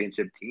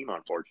championship team,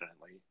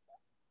 unfortunately.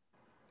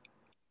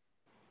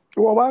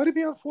 Well, why would it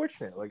be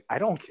unfortunate? Like, I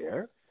don't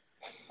care.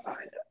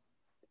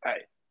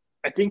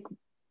 I think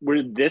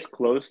we're this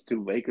close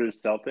to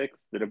Lakers Celtics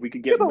that if we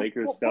could get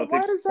Lakers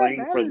Celtics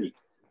playing for the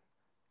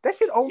that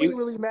should only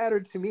really matter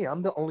to me.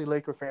 I'm the only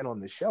Laker fan on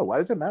the show. Why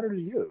does it matter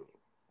to you?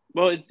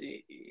 Well, it's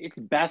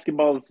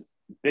basketball's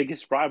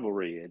biggest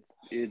rivalry.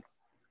 It's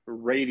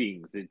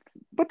ratings.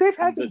 But they've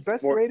had the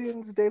best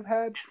ratings they've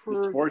had for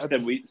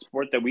the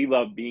sport that we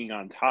love being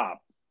on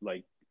top.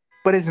 Like,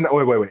 but it's not.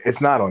 Wait.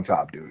 It's not on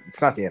top, dude.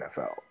 It's not the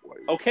NFL. Like,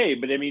 okay,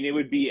 but I mean, it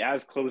would be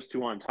as close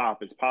to on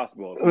top as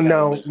possible.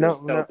 No,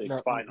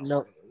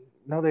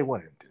 they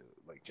wouldn't, dude.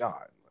 Like, John.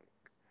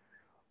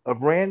 A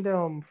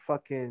random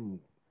fucking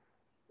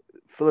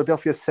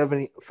Philadelphia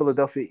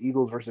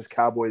Eagles versus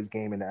Cowboys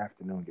game in the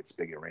afternoon gets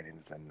bigger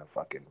ratings than the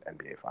fucking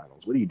NBA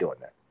Finals. What are you doing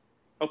there?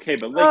 Okay,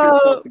 but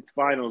Lakers Celtics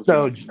finals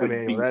No, would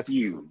Emmanuel, be that's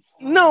huge.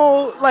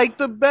 No, like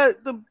the best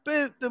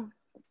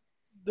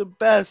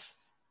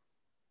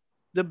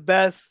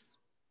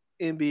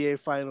NBA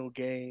final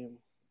game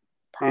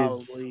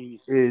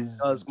probably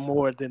does is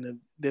more than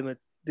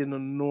a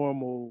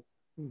normal.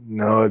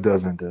 no, it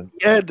doesn't, dude.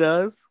 Yeah, it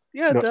does.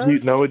 Yeah, it No,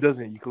 does. no, it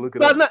doesn't. You can look it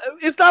But up.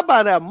 it's not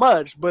by that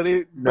much, but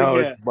No,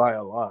 yeah. it's by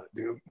a lot,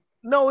 dude.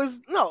 No, it's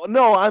no.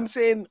 I'm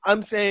saying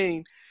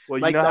Well,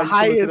 you like know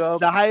how you can look it up?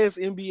 the highest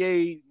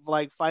NBA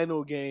like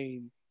final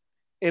game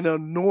in a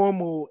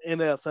normal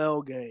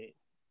NFL game,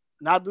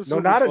 not the No,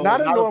 Super Bowl, not a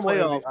not a normal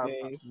playoff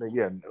NBA. game.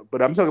 Yeah,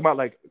 but I'm talking about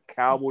like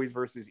Cowboys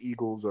versus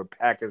Eagles or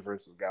Packers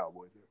versus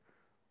Cowboys.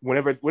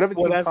 Whatever Well,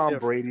 team that's Tom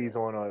different. Brady's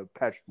on,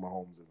 Patrick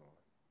Mahomes is on.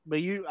 But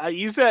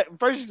you said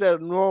first you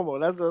said normal.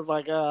 That's what's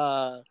like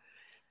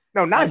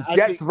No, not I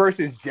Jets think,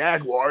 versus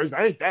Jaguars.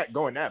 I ain't that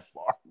going that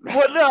far.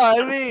 well, no,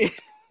 I mean,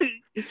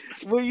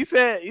 well, you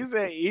said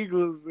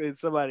Eagles and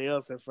somebody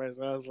else at first.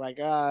 I was like,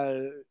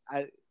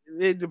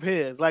 it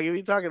depends. Like if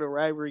you're talking a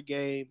rivalry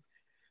game,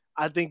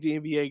 I think the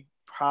NBA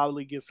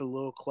probably gets a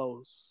little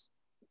close.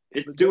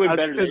 It's doing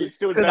better. It's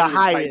doing better than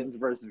Titans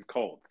versus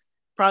Colts.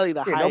 Probably the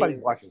Yeah, highest.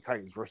 nobody's watching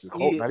Titans versus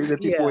Colts. Not even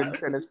people in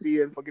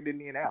Tennessee and fucking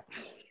Indianapolis.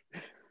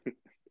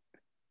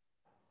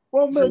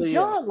 Well, but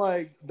John,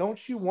 like,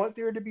 don't you want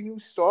there to be new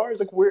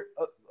stars? Like, where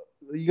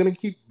are you gonna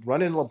keep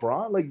running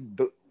LeBron? Like,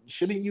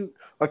 shouldn't you?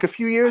 Like a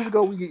few years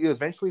ago, we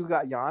eventually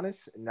got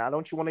Giannis. Now,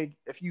 don't you want to?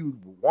 If you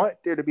want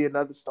there to be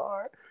another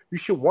star, you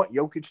should want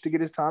Jokic to get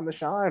his time to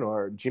shine,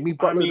 or Jimmy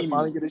Butler to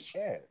finally get his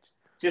chance.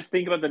 Just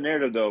think about the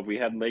narrative, though. If we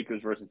had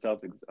Lakers versus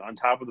Celtics, on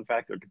top of the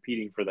fact they're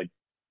competing for like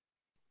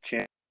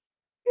chance.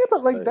 Yeah,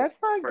 but like that's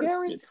not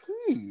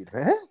guaranteed,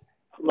 man.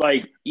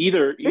 Like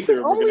either it can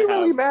only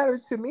really matter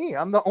to me.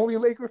 I'm the only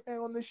Laker fan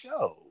on the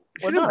show.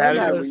 Well, no,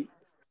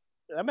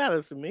 that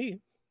matters to me.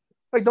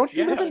 Like, don't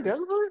you live in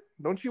Denver?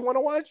 Don't you want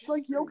to watch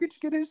like Jokic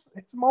get his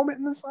moment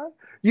in the sun?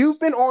 You've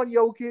been on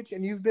Jokic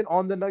and you've been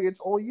on the Nuggets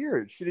all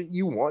year. Shouldn't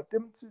you want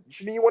them to?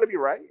 Shouldn't you want to be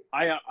right?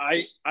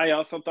 I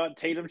also thought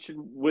Tatum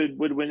would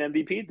win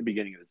MVP at the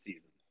beginning of the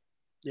season.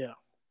 Yeah,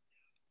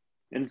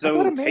 and so I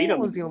thought Emmanuel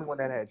was the only one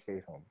that had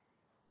Tatum.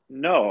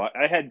 No,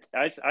 I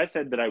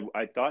said that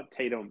I thought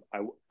Tatum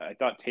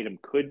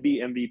could be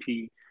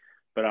MVP,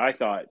 but I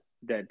thought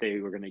that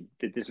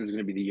this was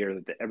gonna be the year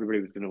that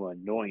everybody was gonna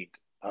anoint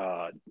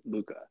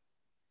Luka.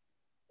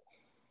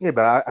 Yeah,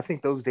 but I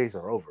think those days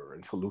are over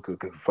until Luka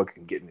could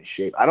fucking get into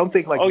shape. I don't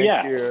think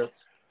next year.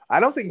 I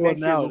don't think next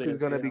year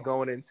Luka's gonna be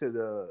going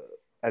into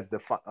as the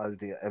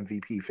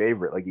MVP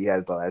favorite like he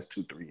has the last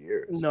 2-3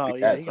 years. No,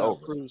 yeah, he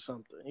got to prove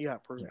something.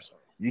 Something.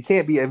 You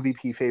can't be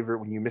MVP favorite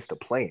when you missed the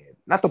play-in,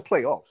 not the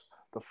playoffs,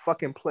 the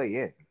fucking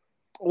play-in.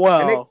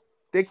 Well,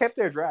 they kept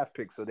their draft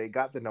pick, so they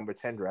got the number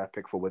 10 draft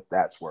pick for what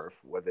that's worth,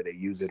 whether they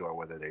use it or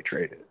whether they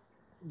trade it.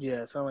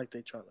 Yeah, it sounds like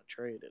they're trying to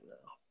trade it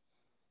now.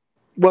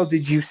 Well,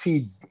 did you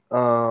see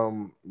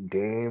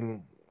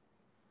Dame?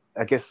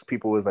 I guess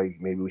people was like,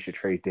 maybe we should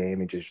trade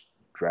Dame and just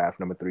draft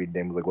number 3.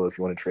 Dame was like, well, if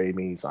you want to trade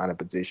me, sign a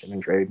petition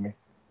and trade me.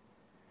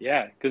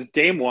 Yeah, because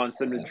Dame wants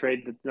them to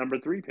trade the number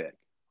 3 pick.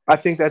 I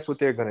think that's what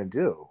they're going to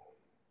do.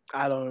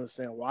 I don't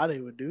understand why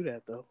they would do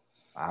that, though.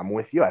 I'm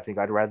with you. I think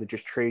I'd rather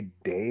just trade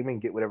Dame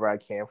and get whatever I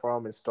can for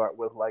him and start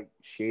with like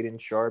Shaedon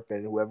Sharpe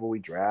and whoever we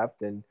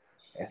draft and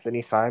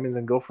Anthony Simons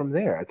and go from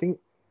there. I think,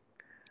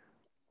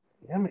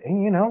 I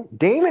mean,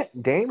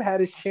 Dame had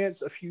his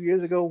chance a few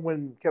years ago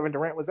when Kevin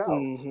Durant was out.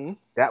 Mm-hmm.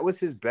 That was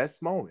his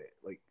best moment.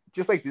 Like,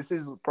 just like this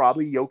is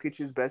probably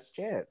Jokic's best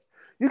chance.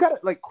 You got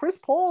it. Like Chris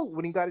Paul,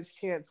 when he got his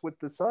chance with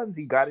the Suns,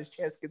 he got his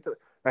chance to get to.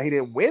 Now he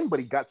didn't win, but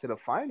he got to the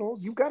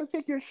finals. You got to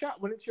take your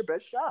shot when it's your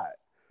best shot.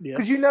 Yeah.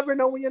 Because you never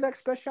know when your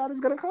next best shot is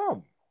gonna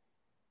come.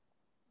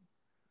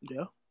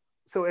 Yeah.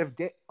 So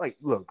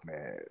look,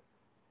 man,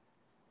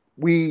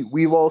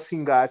 we've all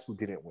seen guys who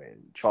didn't win: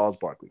 Charles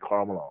Barkley,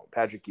 Karl Malone,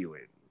 Patrick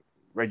Ewing,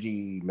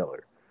 Reggie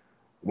Miller.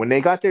 When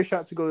they got their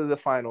shot to go to the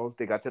finals,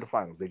 they got to the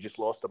finals. They just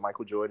lost to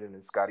Michael Jordan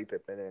and Scottie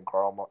Pippen and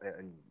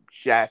and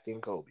Shaq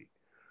and Kobe.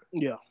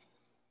 Yeah.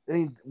 I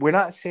mean, we're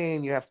not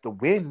saying you have to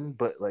win,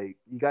 but like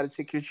you got to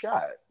take your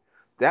shot.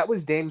 That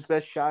was Dame's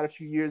best shot a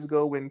few years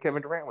ago when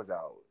Kevin Durant was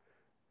out.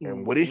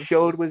 And what it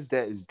showed was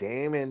that is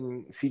Dame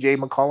and CJ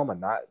McCollum are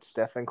not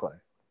Steph and Clay.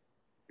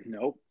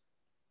 Nope.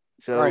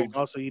 So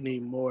also you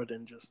need more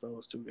than just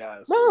those two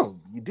guys. No,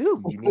 you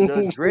do. You need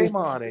a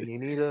Draymond and you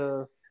need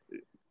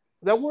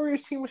that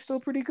Warriors team was still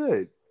pretty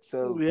good.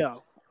 So yeah.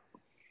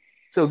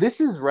 So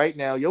this is right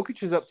now.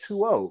 Jokic is up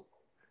 2-0.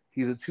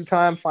 He's a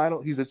two-time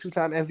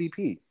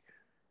MVP.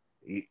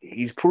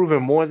 He's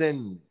proven more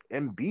than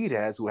Embiid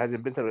has, who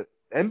hasn't been to the.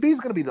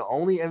 Embiid's going to be the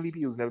only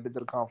MVP who's never been to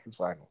the conference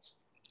finals.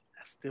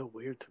 That's still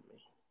weird to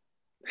me.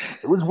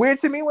 It was weird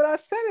to me when I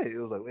said it. It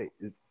was like, wait,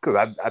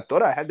 because I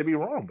thought I had to be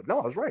wrong, but no,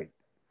 I was right.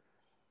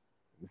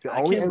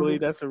 I can't believe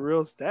that's a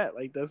real stat.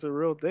 Like, that's a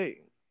real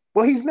thing.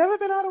 Well, he's never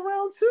been out of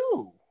round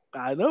 2.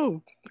 I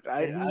know.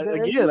 And he's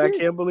an Again, I MVP.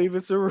 can't believe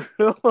it's a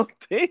real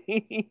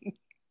thing.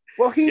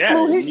 Well, he Yeah,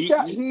 blew his and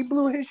shot. He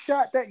blew his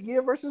shot that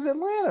year versus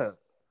Atlanta.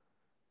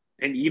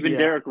 and even Yeah.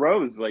 Derrick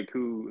Rose, like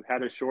who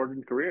had a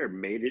shortened career,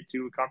 made it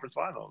to a conference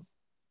finals.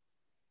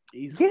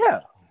 Yeah,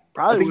 I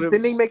Probably think would have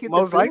didn't they make it?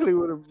 most likely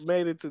would have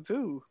made it to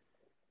 2.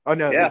 Oh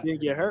no, Yeah. If he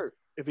didn't get hurt.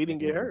 If he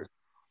didn't get hurt.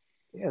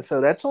 Yeah,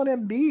 so that's on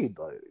Embiid.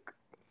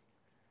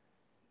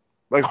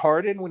 Like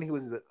Harden when he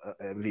was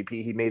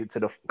MVP, he made it to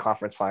the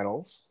conference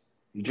finals.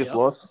 He just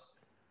lost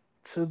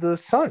to the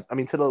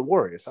to the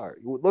Warriors. Sorry,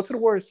 he lost to the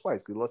Warriors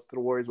twice. He lost to the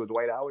Warriors with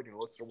Dwight Howard. And he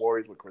lost to the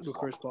Warriors with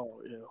Chris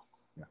Paul. Yeah.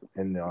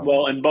 And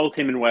and both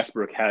him and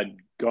Westbrook had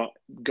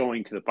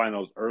going to the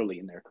finals early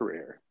in their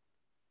career.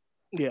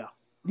 Yeah.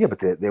 Yeah, but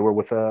they were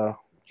with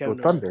Kevin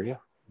Thunder. Yeah,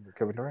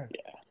 Kevin Durant.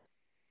 Yeah.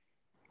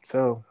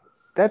 So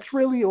that's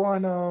really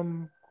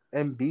on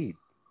Embiid.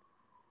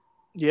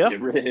 Yeah,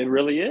 it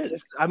really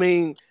is. I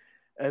mean,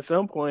 at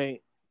some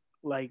point,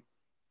 like,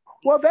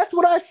 well, that's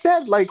what I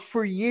said. Like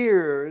for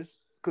years,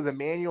 because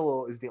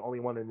Emmanuel is the only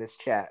one in this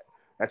chat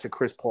that's a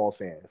Chris Paul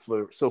fan.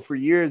 So for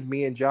years,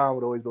 me and John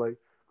would always be like,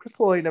 Chris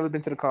Paul ain't never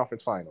been to the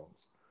conference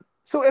finals.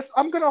 So if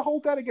I'm gonna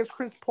hold that against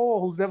Chris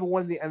Paul, who's never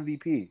won the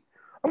MVP,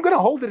 I'm gonna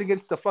hold it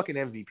against the fucking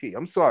MVP.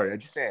 I'm sorry, I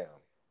just am.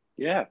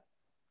 Yeah,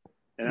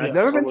 and he's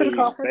never been to the totally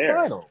conference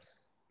finals.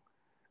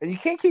 And you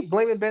can't keep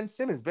blaming Ben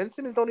Simmons. Ben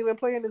Simmons don't even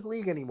play in this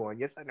league anymore. And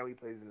yes, I know he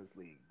plays in this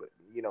league, but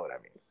you know what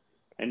I mean.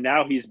 And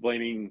now he's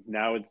blaming.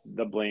 Now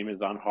the blame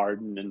is on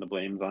Harden, and the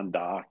blame's on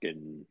Doc.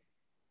 And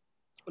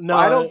no,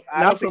 I don't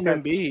not from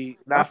think Embiid.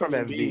 Not from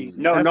Embiid.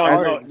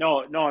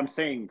 No. I'm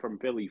saying from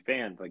Philly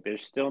fans, like they're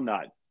still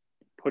not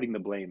putting the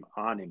blame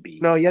on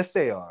Embiid. No, yes,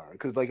 they are.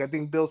 Because I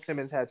think Bill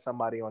Simmons had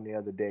somebody on the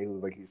other day who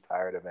was like he's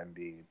tired of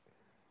Embiid,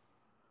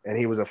 and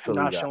he was a Philly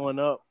not guy. showing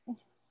up.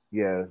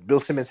 Yeah, Bill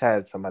Simmons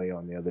had somebody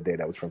on the other day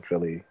that was from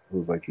Philly who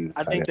was like he was.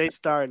 I think they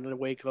starting to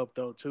wake up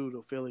though too.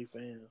 The Philly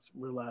fans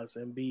realize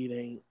Embiid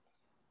ain't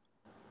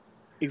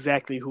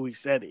exactly who he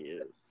said he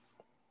is,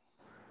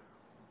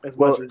 as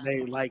much as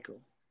they like him.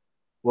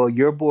 Well,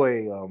 your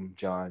boy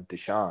John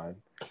Deshaun,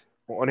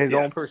 on his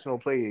own personal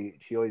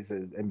page, he always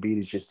says Embiid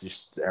is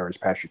just the average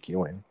Patrick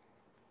Ewing.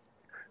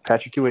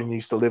 Patrick Ewing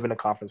used to live in the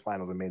conference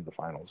finals and made the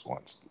finals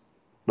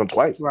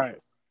twice. Right.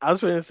 I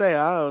was going to say,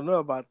 I don't know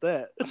about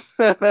that.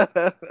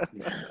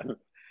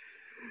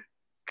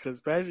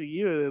 Because Patrick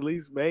Ewing at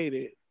least made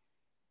it.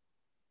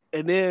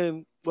 And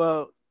then,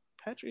 well,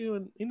 Patrick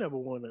Ewing, he never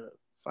won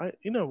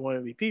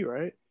MVP,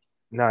 right?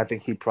 No, I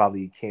think he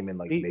probably came in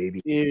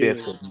maybe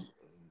fifth, or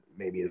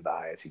maybe is the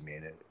highest he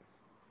made it.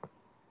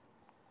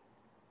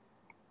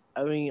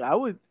 I mean, I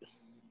would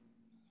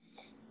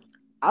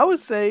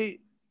say,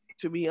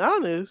 to be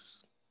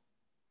honest,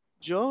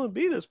 Joel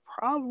Embiid is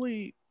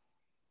probably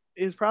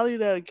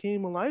that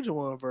Akeem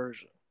Olajuwon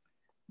version.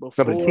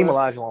 Before... No, but Akeem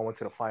Olajuwon went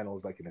to the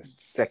finals in his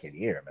second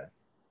year, man.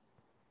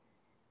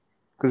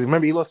 Because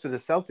remember, he lost to the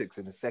Celtics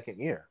in his second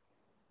year.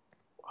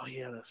 Oh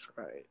yeah, that's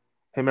right.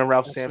 Him and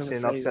Ralph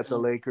Sampson upset the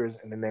Lakers,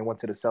 and then they went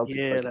to the Celtics.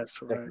 Yeah,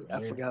 that's right.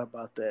 I forgot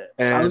about that.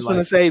 And I was going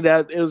to say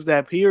that it was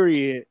that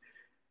period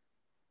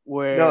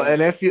where. No,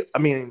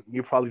 and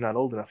you're probably not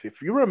old enough.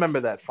 If you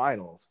remember that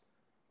finals,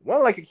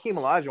 one like Akeem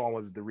Olajuwon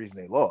was the reason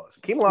they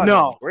lost. Akeem Olajuwon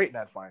was great in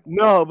that final.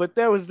 No, but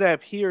there was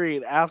that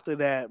period after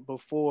that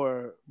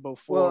before.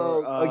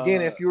 Well,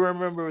 again, if you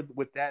remember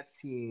with that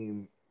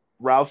team,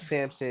 Ralph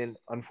Sampson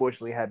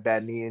unfortunately had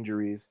bad knee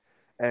injuries,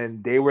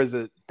 and that was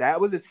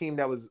a team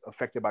that was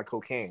affected by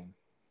cocaine.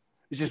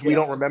 It's just we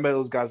don't remember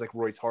those guys like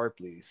Roy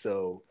Tarpley.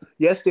 So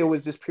yes, there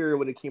was this period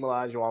when Akeem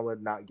Olajuwon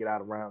would not get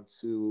out of round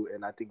 2,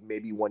 and I think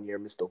maybe one year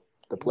missed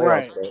the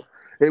playoffs. Right. But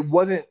it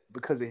wasn't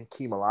because of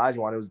Akeem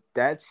Olajuwon. It was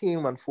that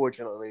team.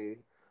 Unfortunately,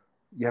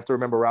 you have to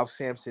remember Ralph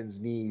Sampson's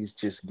knees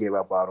just gave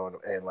up out on him,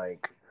 and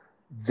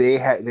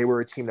they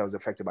were a team that was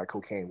affected by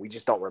cocaine. We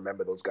just don't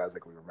remember those guys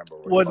like we remember.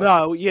 What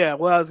I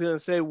was gonna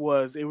say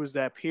was it was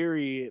that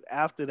period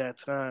after that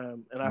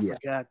time, and I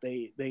forgot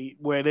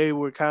they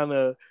were kind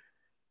of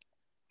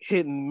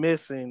hit and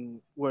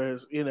missing,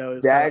 whereas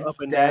it's that up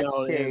and that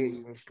down.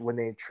 Changed when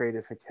they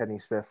traded for Kenny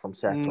Smith from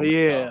Sacramento.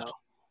 Yeah,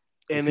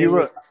 and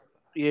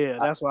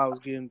that's what I was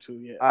getting to.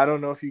 Yeah, I don't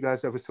know if you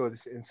guys ever saw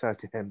this Inside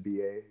the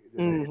NBA.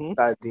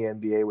 Inside the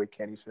NBA, where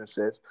Kenny Smith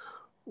says,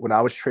 "When I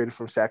was traded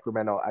from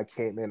Sacramento, I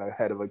came in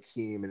ahead of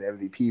Akeem in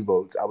MVP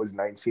votes. I was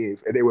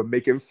 19th, and they were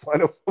making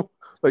fun of him."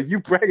 Like,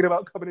 you bragging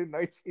about coming in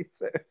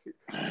 19th.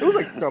 It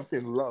was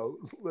something low.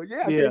 I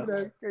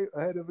came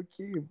ahead of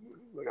Akeem.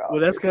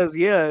 That's because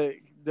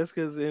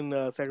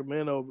in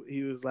Sacramento,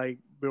 he was like,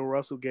 Bill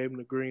Russell gave him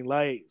the green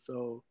light.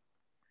 So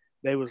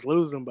they was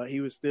losing, but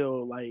he was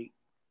still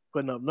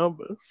putting up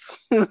numbers.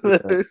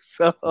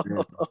 So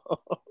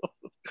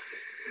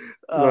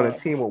on a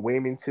team with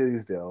Wayman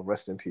Tisdale,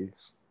 rest in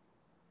peace.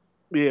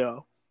 Yeah.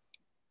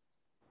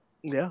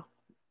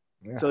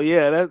 So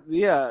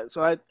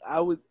So I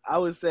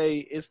would say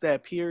it's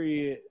that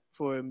period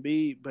for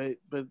Embiid, but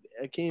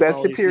Akeem that's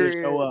the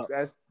period. Show up.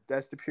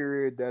 That's the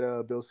period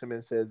that Bill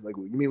Simmons says,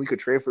 you mean we could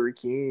trade for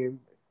Akeem?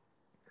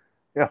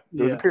 Yeah,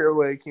 there was a period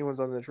where Akeem was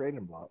on the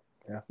trading block.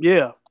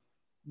 Yeah.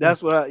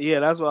 That's what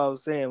I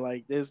was saying.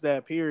 Like, there's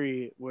that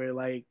period where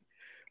like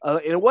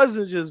it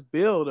wasn't just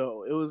Bill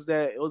though. It was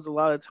a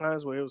lot of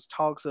times where it was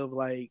talks of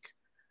like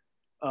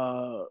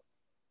Well,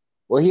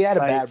 he had a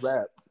like, bad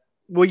rep.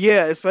 well,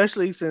 yeah,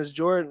 especially once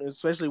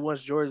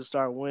Jordan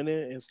started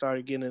winning and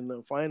started getting in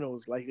the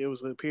finals, like it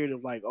was a period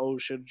of like, oh,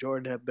 should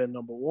Jordan have been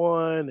number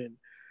one, and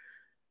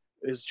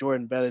is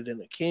Jordan better than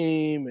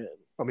Akeem? And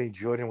I mean,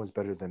 Jordan was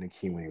better than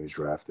Akeem when he was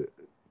drafted.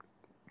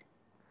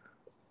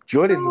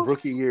 Jordan's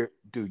rookie year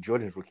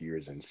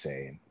is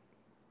insane.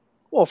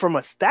 Well, from a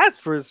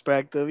stats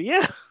perspective,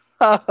 yeah.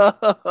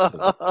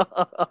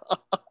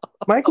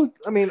 Michael,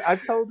 I mean, I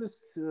told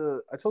this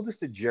to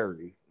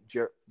Jerry.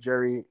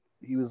 Jerry,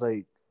 he was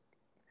like,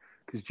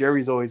 because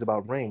Jerry's always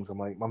about rings. I'm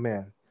like, my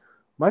man,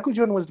 Michael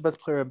Jordan was the best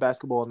player in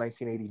basketball in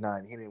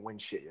 1989. He didn't win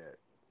shit yet.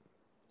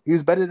 He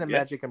was better than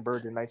Magic and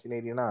Bird in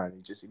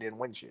 1989. He didn't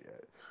win shit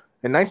yet.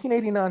 In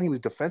 1989, he was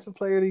Defensive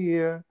Player of the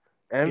Year,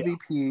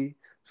 MVP,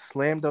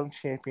 Slam Dunk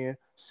champion,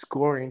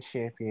 scoring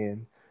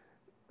champion.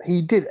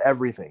 He did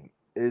everything.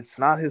 It's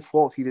not his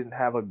fault he didn't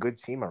have a good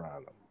team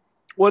around him.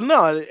 Well,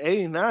 no, at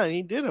 89,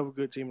 he did have a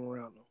good team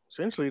around him.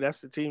 Essentially,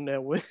 that's the team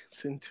that wins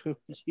in 2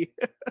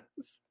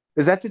 years.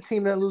 Is that the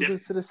team that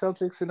loses to the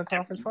Celtics in the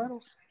conference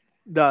finals?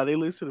 No, they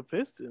lose to the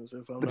Pistons.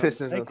 If I'm The not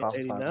Pistons in the mistaken,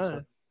 conference 89.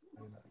 finals.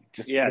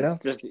 Just,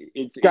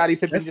 it's Scottie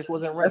Pippen just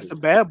wasn't ready. That's the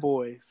bad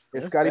boys.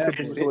 Yeah, Scottie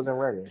Pippen just wasn't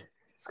ready.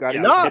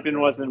 Pippen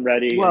wasn't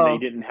ready, and they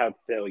didn't have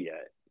Phil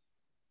yet.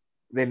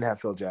 They didn't have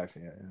Phil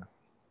Jackson yet. Yeah.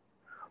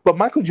 But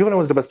Michael Jordan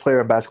was the best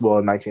player in basketball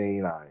in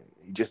 1989.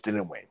 He just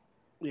didn't win.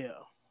 Yeah.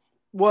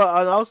 Well,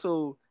 and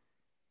also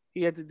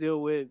he had to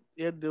deal with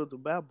the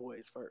bad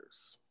boys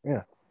first.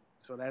 Yeah.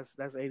 So that's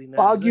 89.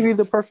 Well, I'll give you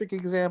the perfect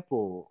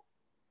example.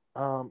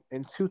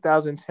 In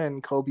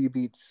 2010, Kobe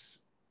beats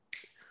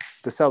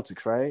the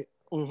Celtics, right?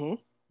 Mm-hmm.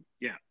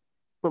 Yeah.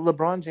 But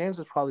LeBron James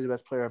was probably the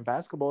best player in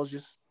basketball. It's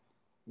just,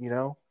 he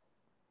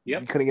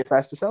couldn't get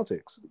past the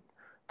Celtics.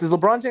 Does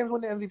LeBron James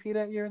win the MVP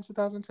that year in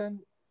 2010?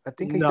 I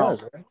think he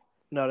does, right?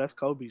 No, that's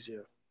Kobe's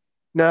year.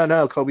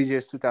 No. Kobe's year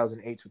is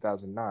 2008,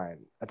 2009.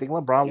 I think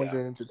LeBron wins it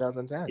in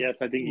 2010. Yes,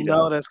 I think he does.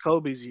 No, that's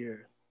Kobe's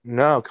year.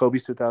 No,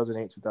 Kobe's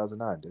 2008,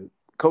 2009, dude.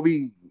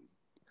 Kobe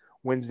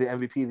wins the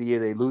MVP the year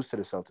they lose to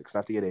the Celtics,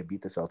 not the year they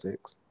beat the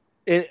Celtics.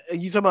 And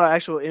you talking about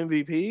actual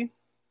MVP?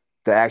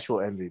 The actual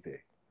MVP.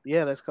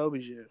 Yeah, that's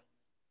Kobe's year.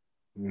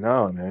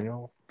 No,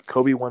 Emmanuel.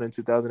 Kobe won in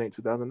 2008,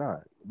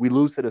 2009. We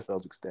lose to the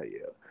Celtics that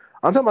year.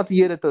 I'm talking about the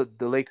year that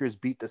the Lakers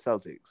beat the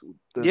Celtics.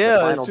 The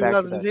it's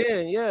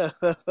 2010. Yeah.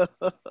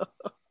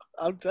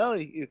 I'm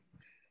telling you.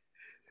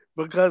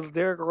 Because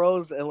Derrick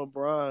Rose and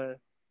LeBron,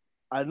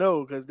 I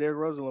know because Derrick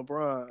Rose and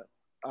LeBron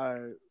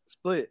are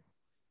split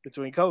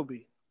between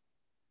Kobe.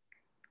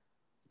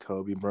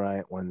 Kobe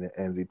Bryant won the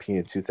MVP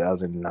in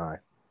 2009.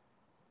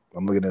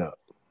 I'm looking it up.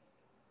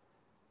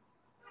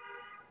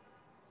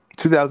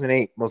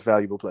 2008, most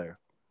valuable player.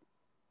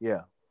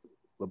 Yeah.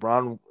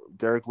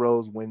 Derrick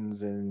Rose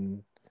wins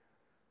in.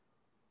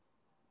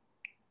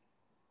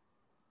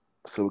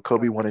 So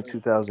Kobe won in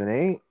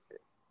 2008.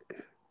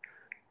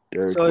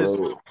 Derrick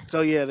Rose.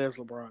 So yeah, there's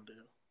LeBron, dude.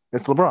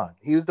 It's LeBron.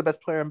 He was the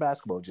best player in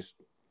basketball. Just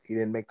he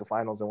didn't make the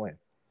finals and win.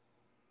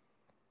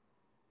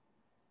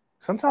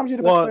 Sometimes you're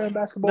the best player in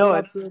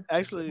basketball.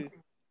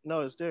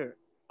 No, it's Derrick.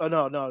 Oh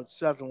no, it's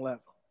 2011.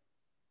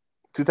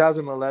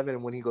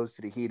 2011, when he goes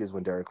to the Heat, is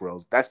when Derrick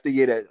Rose. That's the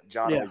year that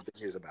John always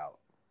bitches about.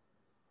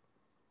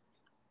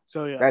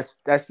 So yeah,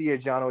 that's the year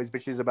John always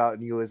bitches about,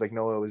 and you always like,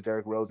 no, it was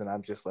Derrick Rose, and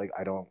I'm just like,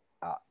 I don't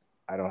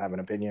have an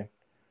opinion.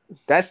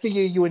 That's the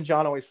year you and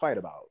John always fight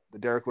about, the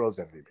Derrick Rose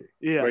MVP.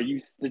 Yeah, where you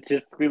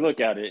statistically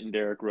look at it, and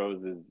Derrick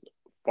Rose is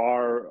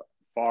far,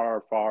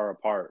 far, far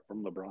apart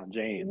from LeBron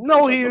James.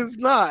 No, he is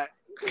not.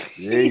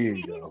 There you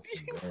go.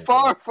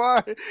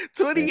 Far.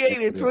 28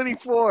 and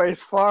 24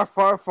 is far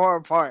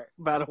apart,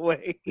 by the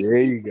way. There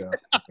you go.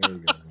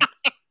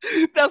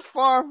 That's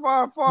far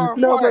apart.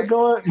 No, but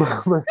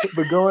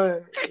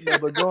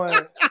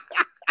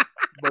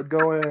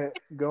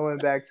going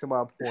back to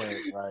my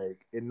point,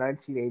 like in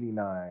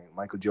 1989,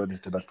 Michael Jordan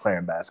is the best player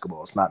in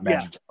basketball. It's not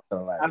Magic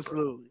Johnson.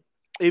 Absolutely.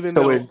 Even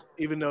though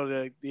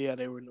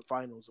they were in the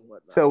finals and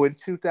whatnot. So in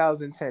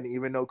 2010,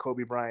 even though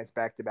Kobe Bryant's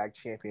back-to-back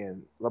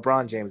champion,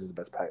 LeBron James is the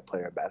best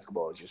player in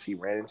basketball. It's just he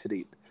ran into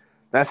the.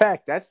 Matter of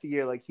fact, that's the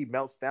year like he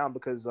melts down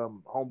because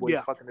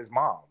homeboy's fucking his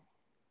mom.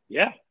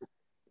 Yeah,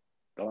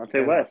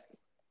 Delonte West.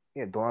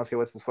 Yeah, Delonte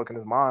West is fucking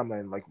his mom,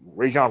 and like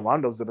Rajon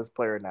Rondo's the best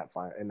player in that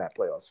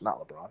playoffs, not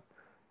LeBron.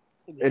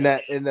 Yeah.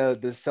 In the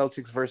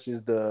Celtics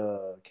versus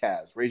the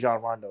Cavs, Rajon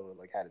Rondo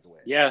like had his way.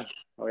 Yeah.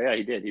 Oh yeah,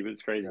 he did. He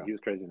was crazy. Yeah. He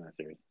was crazy in that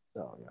series.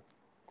 Oh yeah.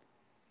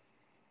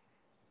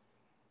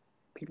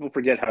 People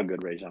forget how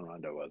good Rajon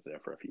Rondo was there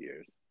for a few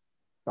years.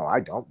 No, I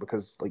don't,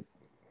 because like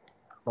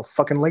I'm a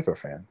fucking Laker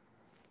fan.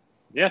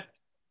 Yeah.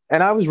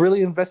 And I was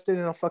really invested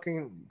in a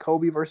fucking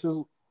Kobe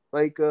versus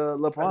like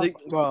LeBron.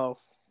 Well,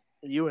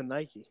 you and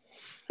Nike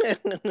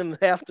and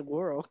half the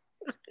world.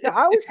 Yeah,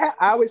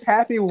 I was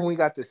happy when we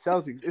got the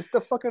Celtics. It's the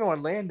fucking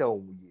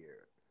Orlando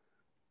year.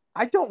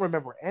 I don't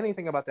remember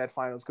anything about that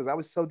finals because I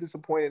was so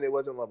disappointed it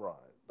wasn't LeBron.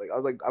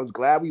 I was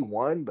glad we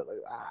won, but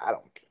I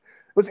don't care.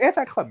 It was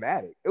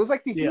anticlimactic. It was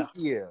like the Yeah.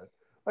 Heat year.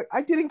 Like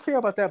I didn't care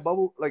about that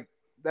bubble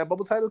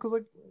title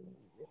because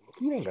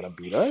he ain't gonna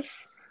beat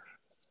us.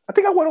 I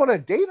think I went on a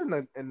date on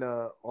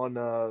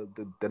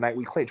the night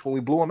we clinched when we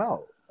blew him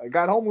out. I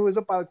got home, we was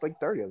up by like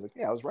 30. I was like,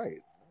 yeah, I was right.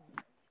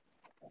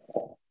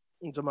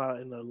 You're talking about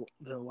in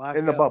the lockout?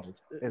 In the bubble.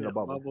 In Yeah, the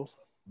bubble.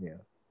 Yeah.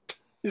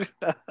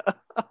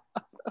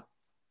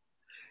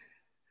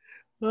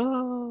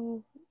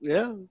 Oh,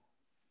 yeah.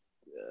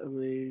 I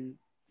mean,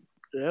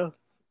 yeah.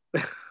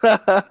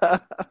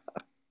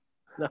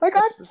 Like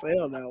to say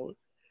on that one.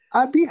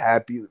 I'd be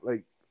happy.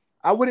 Like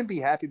I wouldn't be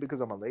happy because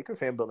I'm a Laker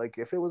fan, but like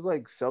if it was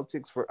like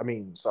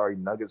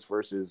Nuggets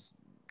versus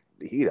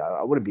the Heat,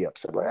 I wouldn't be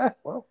upset. Like,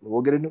 well,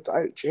 we'll get a new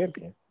title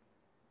champion.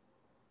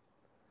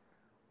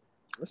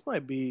 This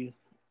might be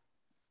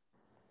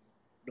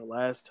the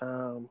last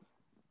time.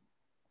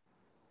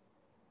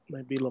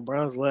 Might be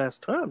LeBron's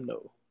last time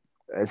though.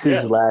 That's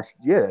his last.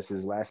 Yeah, that's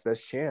his last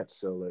best chance.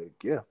 So like,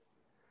 yeah.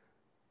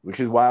 Which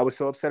is why I was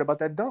so upset about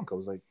that dunk. I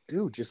was like,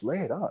 dude, just lay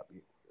it up.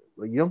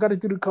 Like you don't got to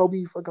do the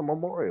Kobe fucking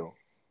memorial.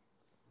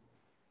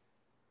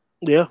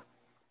 Yeah,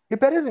 you're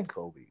better than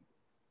Kobe.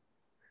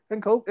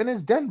 And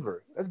it's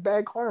Denver. That's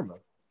bad karma.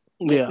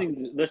 Yeah.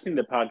 Listening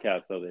to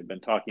podcasts though, they've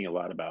been talking a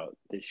lot about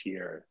this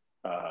year,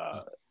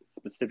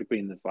 specifically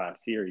in this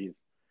last series,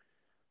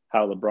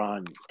 how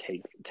LeBron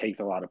takes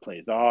a lot of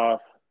plays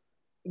off.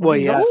 Well,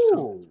 he has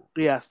to.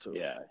 He has to.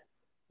 Yeah.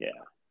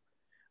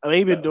 I mean,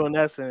 he's been doing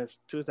that since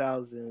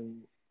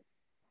 2000.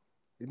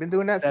 He's been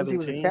doing that 17.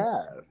 Since he was a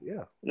Cav.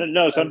 Yeah.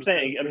 No. So I'm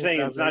saying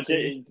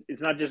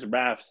it's not just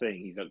Raf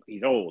saying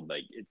he's old.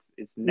 Like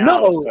it's now.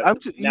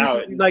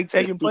 No, he's like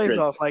taking plays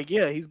off. Like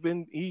he's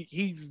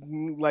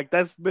like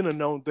that's been a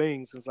known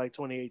thing since like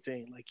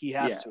 2018. Like he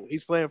has to.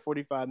 He's playing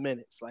 45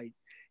 minutes. Like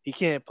he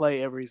can't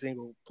play every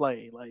single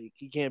play. Like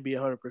he can't be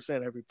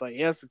 100% every play.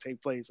 He has to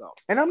take plays off.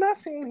 And I'm not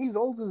saying he's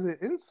old as an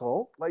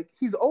insult. Like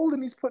he's old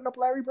and he's putting up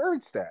Larry Bird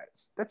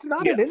stats. That's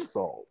not an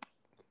insult.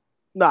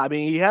 No, I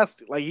mean he has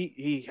to. Like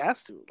he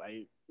has to.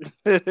 Like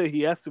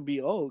he has to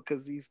be old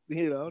because he's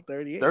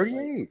 38. 38.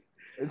 Like,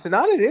 it's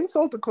not an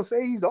insult to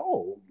say he's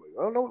old. Like,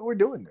 I don't know what we're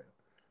doing there.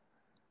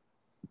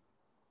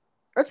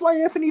 That's why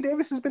Anthony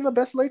Davis has been the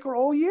best Laker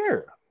all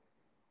year.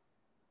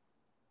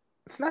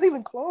 It's not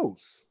even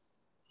close.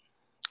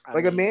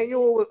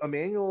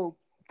 Emmanuel.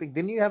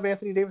 Didn't you have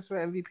Anthony Davis for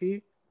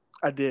MVP?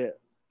 I did.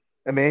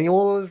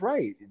 Emmanuel is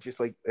right. It's just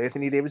like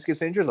Anthony Davis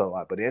gets injured a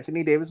lot, but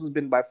Anthony Davis has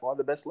been by far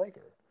the best Laker.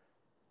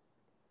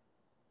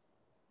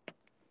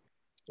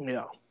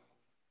 Yeah.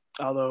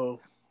 Although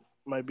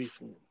might be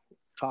some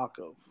talk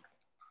of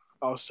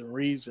Austin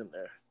Reeves in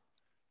there.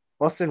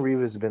 Austin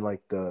Reeves has been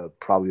like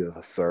probably the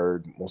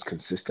third most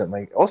consistent.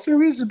 Like Austin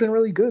Reeves has been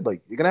really good.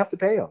 Like you're gonna have to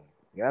pay him.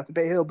 You're gonna have to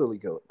pay Hillbilly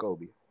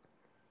Kobe.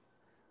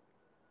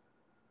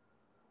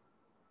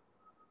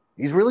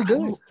 He's really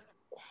good.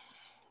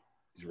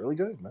 He's really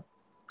good, man.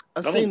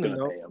 I've seen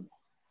him.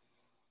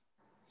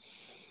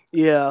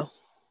 Yeah.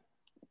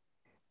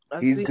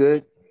 He's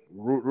good.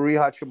 Rui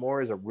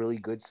Hachimura is a really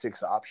good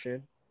 6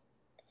 option.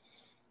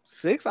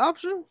 6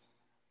 option?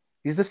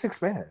 He's the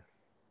 6th man.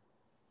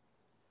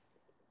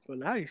 Well,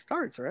 now he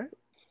starts, right?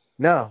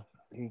 No,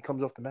 he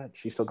comes off the bench.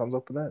 He still comes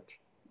off the bench.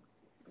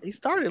 He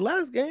started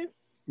last game.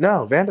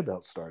 No,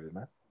 Vanderbilt started,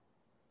 man.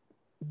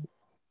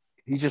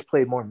 He just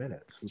played more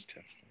minutes. Who's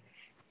texting?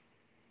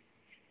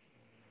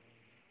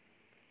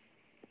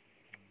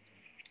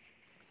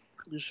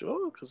 You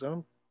sure? Because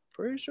I'm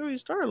pretty sure he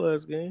started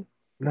last game.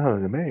 No,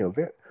 Emmanuel.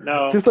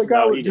 No, just like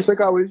I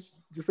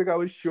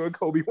was sure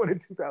Kobe won in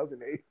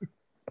 2008.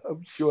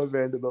 I'm sure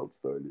Vanderbilt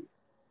started.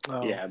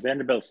 Oh. Yeah,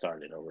 Vanderbilt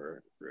started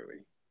over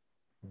Rui.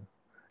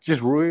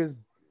 Just Rui is.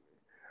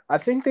 I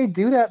think they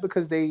do that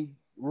because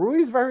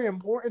Rui is very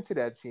important to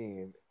that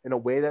team in a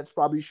way that's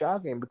probably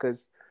shocking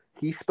because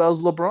he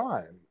spells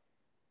LeBron,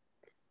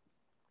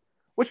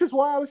 which is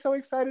why I was so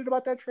excited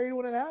about that trade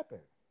when it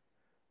happened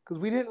because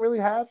we didn't really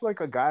have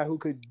like a guy who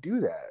could do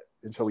that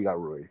until we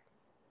got Rui.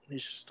 He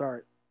should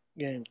start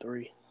game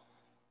 3.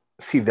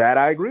 See, that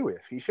I agree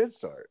with. He should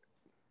start.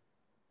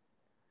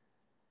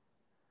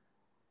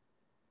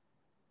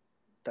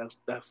 That's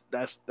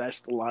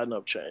the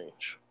lineup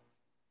change.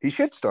 He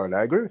should start.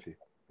 I agree with you.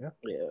 Yeah.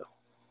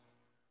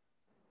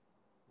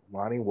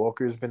 Lonnie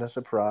Walker's been a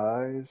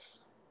surprise.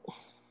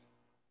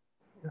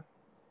 Yeah.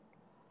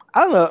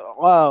 I don't know.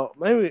 Wow,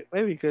 maybe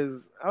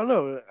because I don't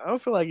know. I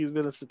don't feel like he's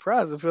been a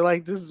surprise. I feel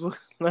like this is what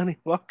Lonnie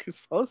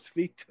Walker's supposed to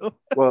be doing.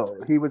 Well,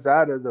 he was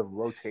out of the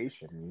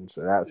rotation,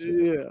 so that's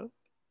He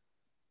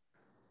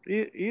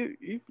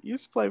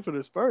used to play for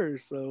the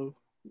Spurs, so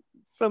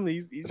something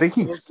he's I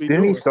think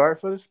didn't he start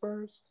for the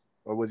Spurs,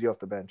 or was he off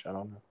the bench? I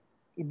don't know.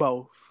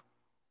 Both.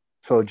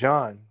 So,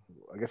 John,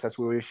 I guess that's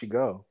where we should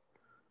go.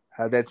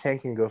 How'd that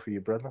tanking go for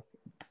you, brother?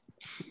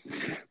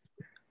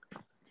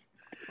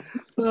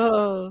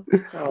 I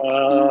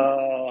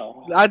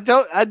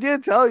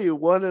did tell you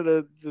one of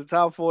the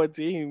top 4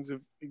 teams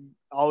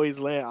always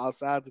land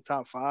outside the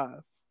top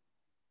 5.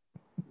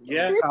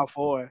 Yeah, top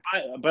four.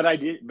 but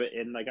like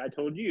I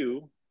told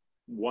you,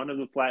 one of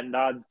the flattened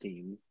odds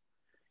teams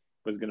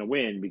was going to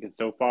win because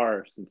so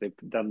far since they've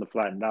done the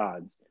flattened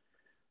odds,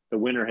 the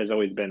winner has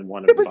always been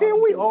one of Yeah, the but then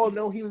bottom we two. all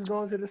know he was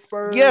going to the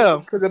Spurs. Yeah.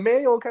 Because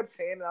Emmanuel kept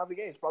saying that I was like,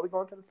 he's probably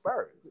going to the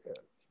Spurs. Yeah.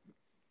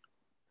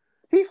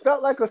 He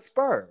felt like a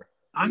Spur.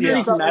 I'm He not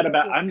even felt mad like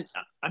about. I'm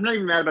not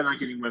even mad about not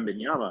getting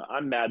Wembanyama.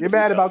 I'm mad. You're that we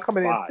mad fell about to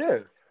coming in 5.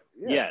 fifth.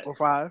 Yeah. Yes. Or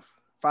five,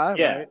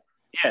 Yeah. right?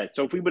 Yeah.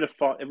 So if we would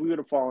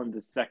have fallen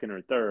to second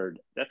or third,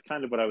 that's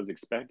kind of what I was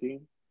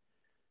expecting.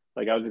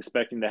 Like I was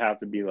expecting to have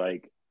to be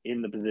like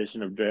in the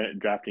position of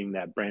drafting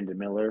that Brandon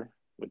Miller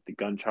with the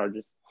gun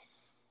charges.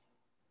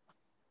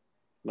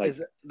 Like,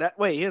 Is that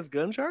wait? He has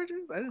gun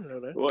charges? I didn't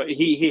know that. well,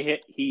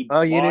 he.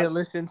 Oh, you didn't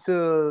listen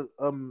to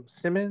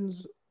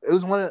Simmons?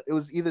 It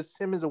was either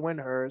Simmons or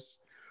Windhurst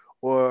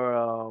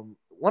or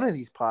one of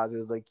these pods. It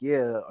was like,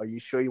 yeah, are you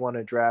sure you want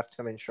to draft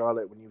him in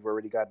Charlotte when you've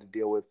already got to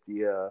deal with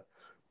the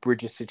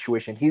Bridges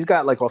situation? He's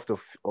got like off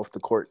the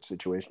court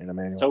situation,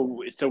 Emmanuel.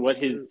 So what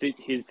his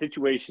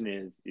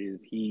situation is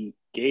he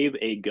gave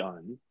a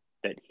gun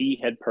that he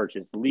had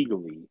purchased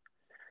legally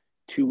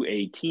to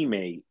a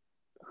teammate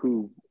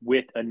who,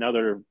 with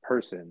another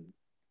person,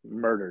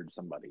 murdered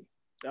somebody.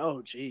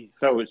 Oh, geez.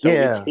 So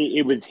Yeah.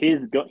 it was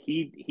his gun.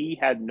 He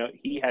had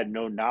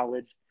no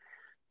knowledge.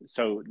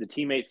 So the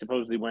teammate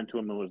supposedly went to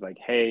him and was like,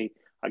 "Hey,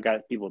 I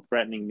got people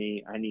threatening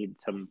me. I need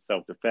some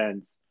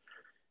self-defense,"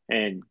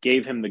 and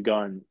gave him the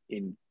gun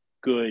in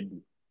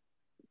good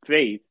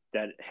faith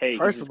that, hey,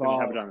 First he's of just going to all,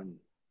 have it on.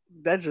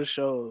 that just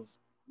shows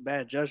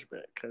bad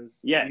judgment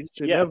because Yeah, you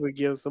should never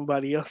give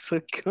somebody else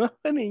a gun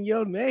in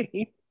your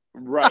name.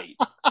 Right.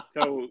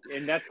 So,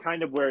 and that's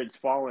kind of where it's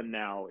fallen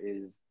now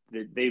is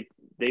that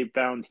they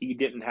found he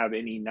didn't have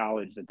any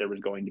knowledge that there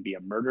was going to be a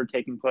murder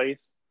taking place.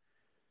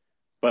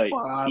 But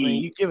Well, I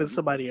mean, you giving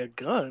somebody a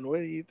gun. What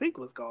do you think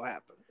was going to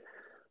happen?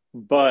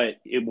 But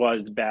it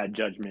was bad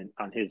judgment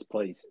on his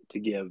place to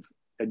give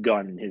a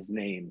gun in his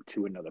name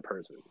to another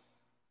person.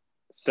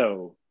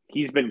 So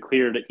he's been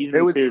cleared. He's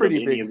been cleared of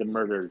any of the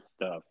murder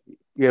stuff.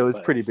 Yeah, it was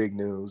pretty big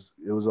news.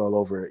 It was all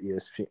over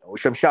ESPN,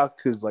 which I'm shocked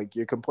because like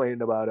you're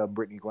complaining about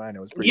Brittany Griner.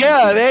 It was pretty.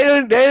 Yeah, they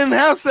didn't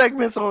have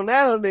segments on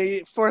that on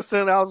the Sports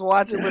Center I was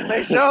watching, but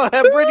they showed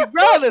had Brittany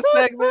Griner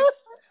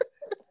segments.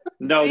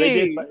 No,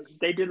 they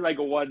did like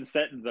a one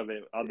sentence of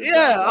it.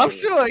 I'm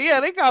sure. Yeah,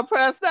 they got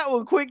past that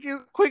one quick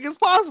as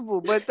possible,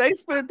 but they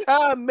spent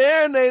time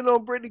marinating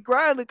on Brittany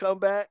Griner come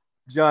back.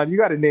 John, you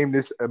got to name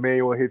this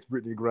Emmanuel Hits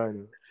Brittany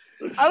Griner.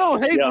 I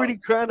don't hate Brittany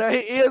Griner. I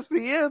hate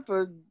ESPN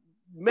for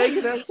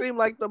making that seem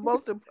like the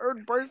most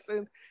important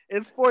person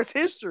in sports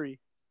history.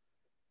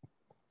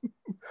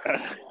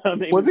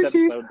 Wasn't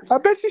she? I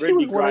bet she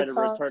was one of the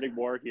returning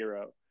war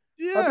hero.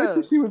 Yeah, I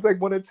bet she was like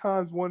one of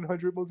Time's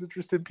 100 most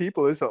interesting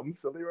people or something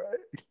silly, right?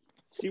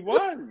 She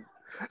was. See,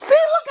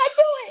 look, I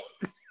knew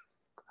it.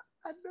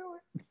 I knew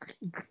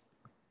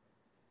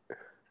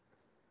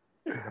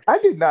it. I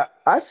did not.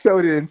 I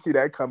so didn't see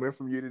that coming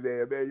from you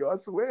today, Emmanuel. I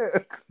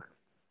swear.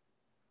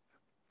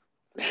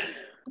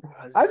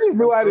 I just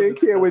knew I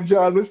didn't care when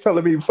John was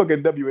telling me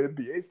fucking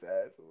WNBA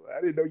stats. I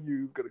didn't know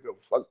you was gonna go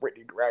fuck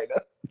Brittany Griner.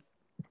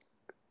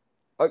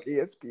 Fuck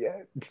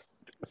ESPN.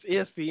 It's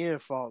ESPN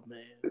fault,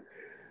 man.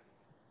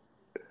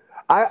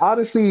 I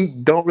honestly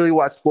don't really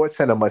watch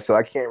SportsCenter much, so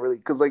I can't really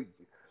because like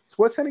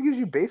SportsCenter gives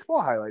you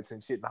baseball highlights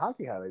and shit and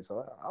hockey highlights.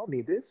 So I don't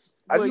need this.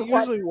 I just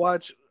usually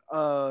watch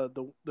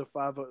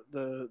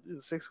the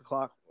 6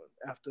 o'clock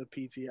after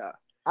PTI.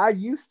 I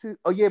used to.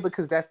 Oh yeah,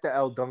 because that's the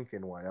L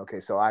Duncan one. Okay,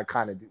 so I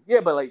kind of do.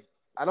 Yeah, but like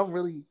I don't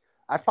really.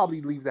 I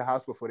probably leave the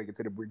house before they get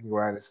to the Brittany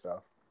Griner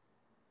stuff.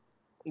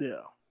 Yeah,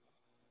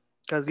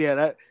 because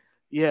the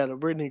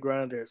Brittany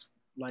Griner is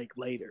like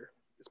later.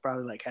 It's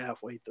probably like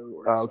halfway through.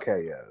 Or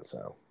okay, yeah.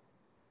 So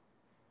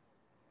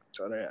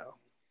yeah.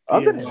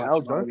 Other than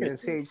L Duncan and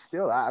Sage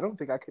Steele, I don't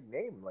think I could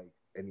name like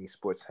any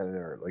SportsCenter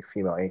or like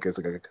female anchors.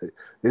 Like I could.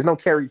 There's no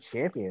Carrie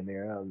Champion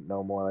there.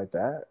 No more like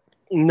that.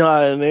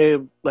 No, and they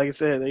like I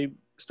said, they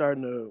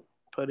starting to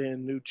put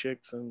in new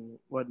chicks and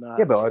whatnot.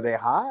 Yeah, but are they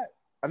hot?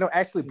 I know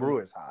Ashley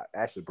Brewer is hot.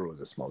 Ashley Brewer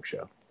is a smoke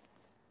show.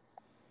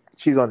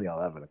 She's on the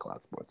 11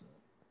 o'clock sports.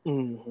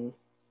 Mm-hmm.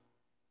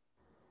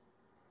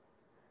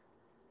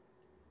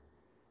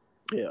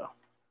 Yeah.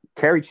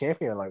 Carrie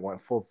Champion like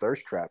went full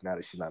thirst trap now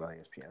that she's not on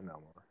ESPN no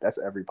more. That's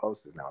every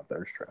post is now a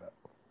thirst trap.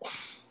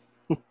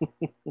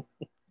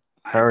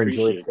 Her and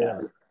Joyce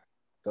Taylor.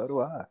 So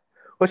do I.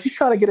 Well, she's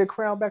trying to get her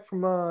crown back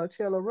from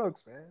Taylor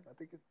Rooks, man. I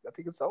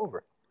think it's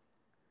over.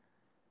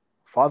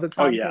 Father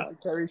Time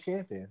Carrie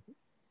Champion.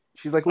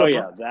 She's like,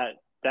 LeBron.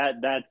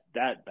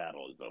 That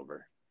battle is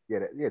over.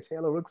 Yeah,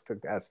 Taylor Rooks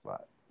took that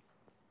spot.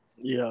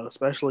 Yeah,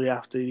 especially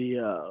after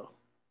the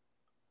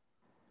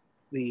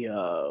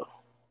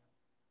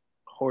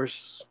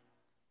horse.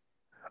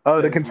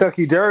 Oh, the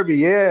Kentucky Derby,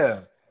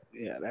 yeah.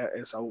 Yeah,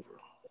 it's over.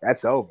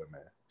 That's over,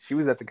 man. She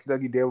was at the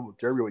Kentucky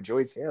Derby with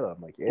Joyce Taylor.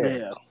 I'm like,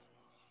 yeah.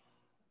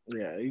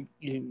 Yeah,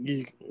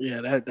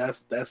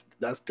 that's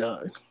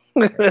done.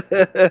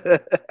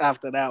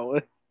 After that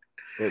one,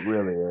 it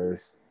really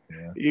is.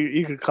 Yeah.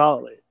 You could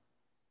call it.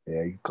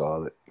 Yeah, you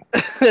call it.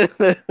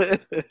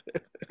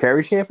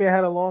 Carrie Champion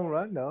had a long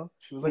run, though.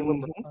 She was like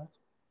LeBron.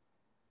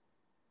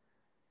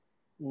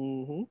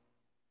 Mm-hmm.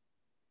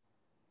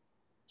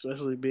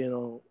 Especially being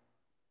on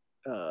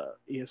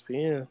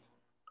ESPN.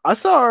 I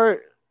saw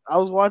her. I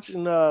was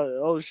watching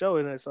old show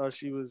and I saw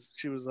she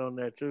was on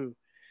there too.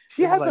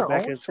 She This is has like her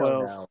back own in show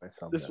 12. now or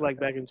something. This was like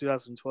back in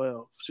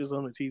 2012. She was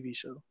on a TV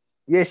show.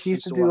 Yeah, she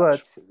used to do.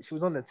 watch. She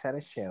was on the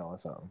tennis channel or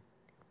something.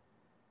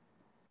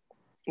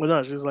 Well,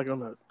 no, she was like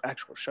on an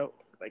actual show,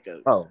 like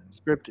a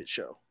scripted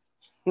show.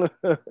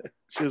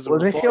 She was.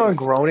 Wasn't she on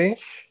Grownish?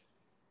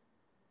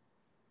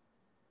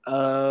 She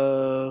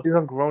was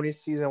on Grownish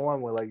season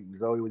 1 where like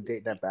Zoe was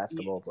dating that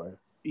basketball player.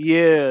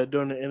 Yeah,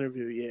 during the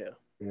interview. Yeah.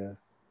 Yeah.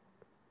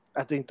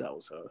 I think that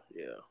was her.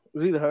 Yeah, it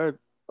was either her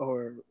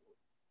or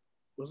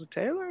was it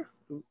Taylor?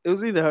 It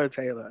was either her or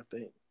Taylor, I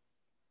think.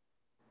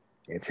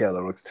 Yeah,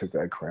 Taylor Rooks took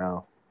that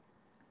crown.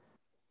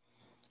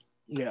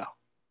 Yeah.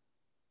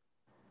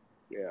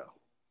 Yeah.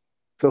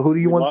 So who do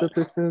you want the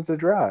Pistons to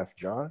draft,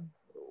 John?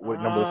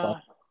 What number 5?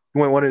 You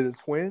want one of the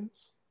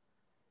twins?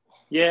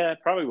 Yeah,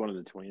 probably one of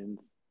the twins.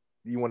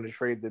 You want to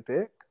trade the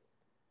pick?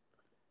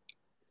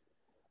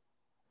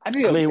 I'd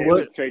be okay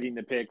with trading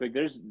the pick. Like,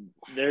 there's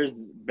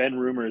been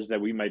rumors that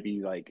we might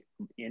be like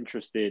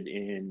interested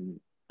in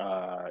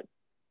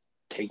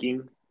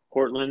taking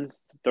Portland's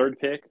 3rd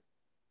pick.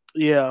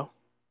 Yeah,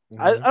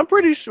 I'm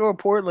pretty sure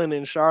Portland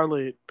and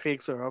Charlotte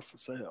picks are up for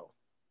sale.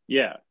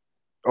 Yeah.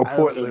 Oh,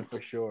 Portland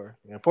for sure.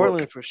 Yeah,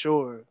 Portland for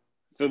sure.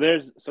 So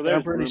there's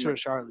I'm pretty sure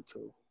Charlotte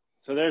too.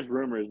 So there's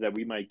rumors that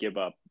we might give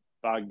up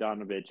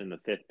Bogdanovich in the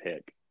 5th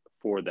pick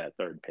for that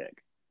 3rd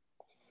pick.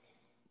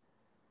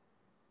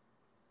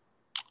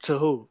 To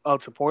who? Oh,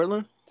 to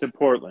Portland? To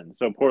Portland.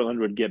 So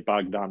Portland would get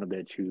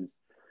Bogdanovich, who's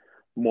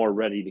more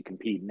ready to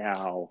compete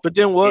now. But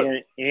then what?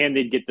 And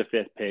they'd get the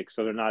 5th pick,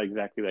 so they're not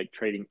exactly like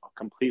trading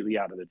completely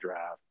out of the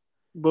draft.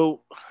 But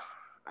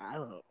I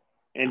don't know.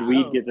 And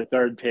we'd get the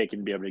 3rd pick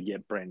and be able to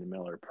get Brandon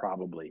Miller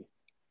probably.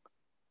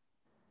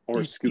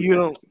 Or Scoot.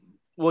 You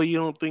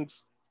don't think?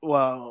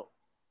 Well,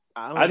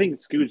 I think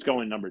Scoot's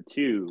going number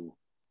 2.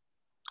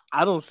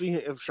 I don't see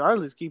if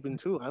Charlotte's keeping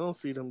 2. I don't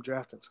see them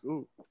drafting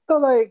Scoot. So,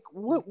 like,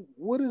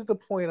 what is the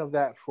point of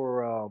that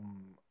for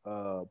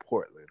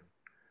Portland?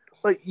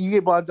 Like, you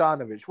get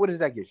Bogdanovich. What does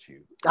that get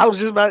you? I was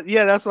just about,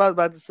 that's what I was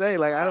about to say.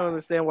 Like, I don't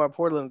understand why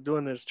Portland's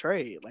doing this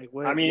trade. Like,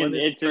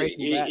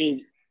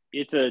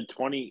 it's a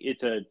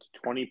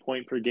 20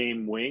 point per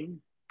game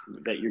wing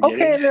that you're getting.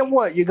 Okay, and then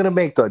what? You're gonna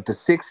make the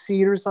 6th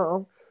seed or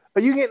something?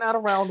 Are you getting out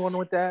of round 1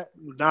 with that?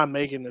 Not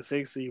making the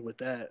 6th seed with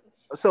that.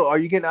 So, are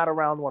you getting out of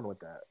round 1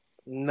 with that?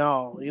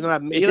 No, you're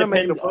not making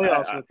the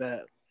playoffs with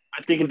that.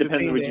 I think it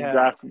depends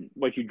on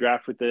what you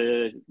draft with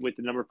the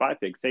number 5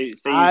 pick.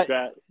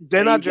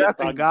 They're not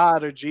drafting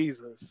God or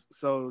Jesus,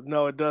 so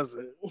no, it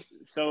doesn't.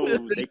 So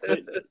they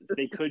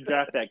could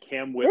draft that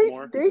Cam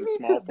Whitmore. They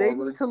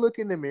need to look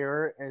in the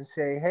mirror and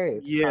say,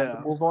 hey, it's time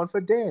to move on for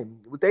Dame.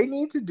 What they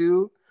need to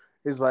do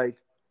is like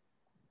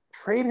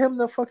trade him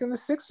the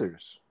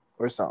Sixers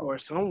or something, or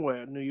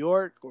somewhere, New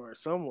York or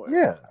somewhere.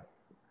 Yeah.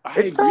 I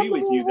agree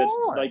with you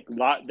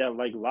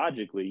that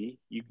logically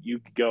you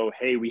could go,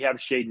 hey, we have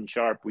Shaden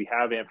Sharp, we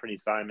have Anthony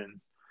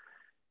Simons,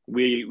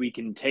 we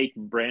can take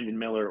Brandon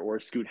Miller or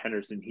Scoot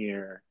Henderson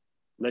here.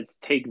 Let's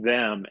take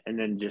them and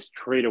then just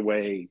trade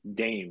away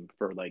Dame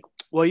for like.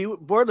 Well,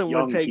 Portland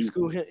wouldn't take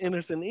Scoot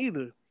Henderson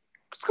either.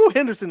 Scoot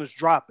Henderson is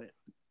dropping.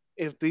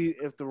 If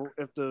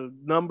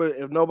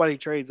nobody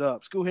trades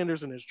up, Scoot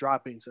Henderson is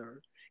dropping,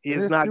 sir. He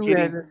is not getting.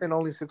 Henderson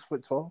only 6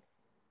 foot tall.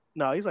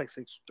 No, he's like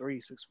 6'3",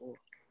 6'4".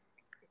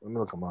 Let me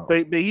look him up.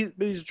 But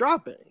he's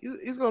dropping.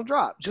 He's gonna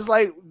drop just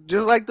like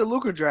the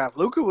Luka draft.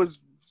 Luka was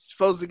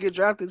supposed to get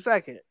drafted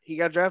 2nd. He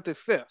got drafted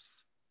 5th.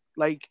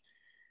 Like,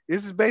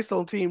 this is based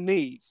on team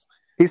needs.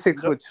 He's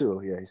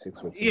 6'2". Yeah, he's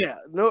 6'2". Yeah,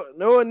 no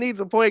one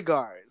needs a point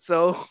guard.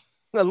 So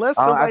unless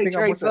somebody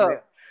trades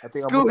up,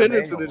 Scoot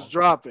Henderson is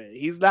dropping.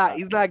 He's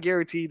not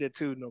guaranteed at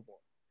 2 no more.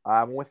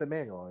 I'm with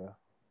Emmanuel. Yeah,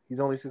 he's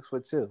only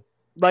 6'2".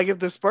 Like, if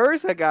the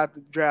Spurs had got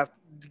the draft,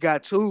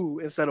 got 2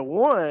 instead of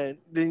 1,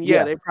 then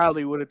they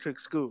probably would have took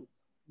Scoot.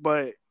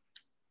 But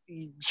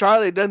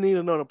Charlotte doesn't need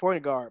another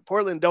point guard.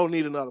 Portland don't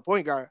need another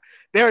point guard.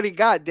 They already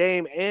got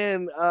Dame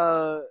and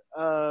what's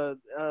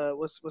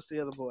the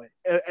other boy?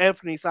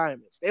 Anthony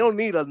Simons. They don't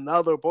need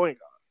another point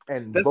guard.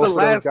 And that's the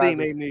last thing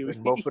they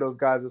need. Both of those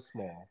guys are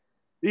small.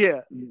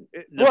 Yeah.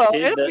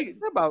 Anthony,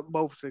 they're about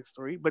both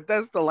 6'3", but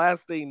that's the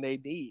last thing they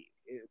need.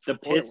 The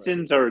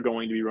Pistons are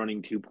going to be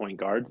running 2-point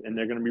guards, and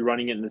they're going to be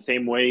running it in the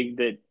same way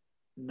that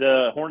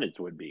the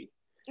Hornets would be.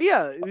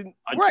 Yeah,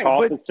 right.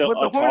 But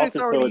the Hornets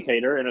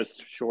facilitator and a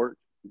short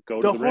go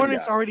to the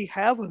Hornets already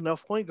have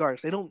enough point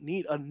guards. They don't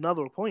need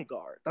another point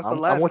guard. That's the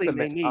last thing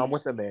they need. I'm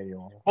with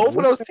Emmanuel. Both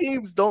of those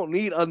teams don't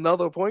need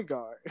another point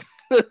guard.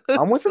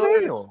 I'm with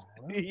Emmanuel.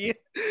 Yeah.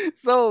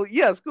 So,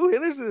 Scoot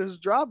Henderson is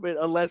dropping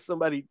unless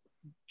somebody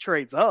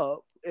trades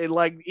up. And,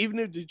 like, even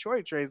if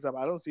Detroit trades up,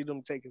 I don't see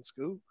them taking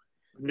Scoot.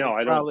 No,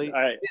 I don't.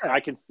 I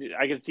can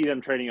see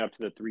them trading up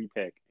to the 3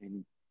 pick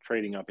and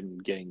trading up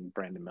and getting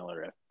Brandon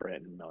Miller if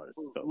Brandon Miller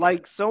is still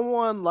like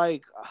someone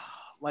like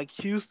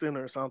Houston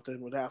or something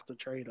would have to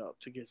trade up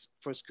to get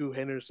for Scoot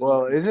Henderson.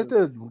 Well, is it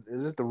the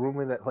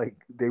rumor that like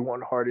they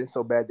want Harden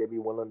so bad they'd be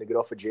willing to get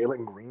off of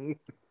Jalen Green?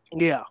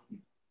 Yeah.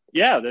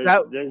 Yeah,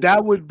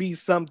 that would be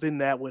something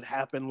that would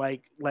happen.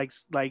 Like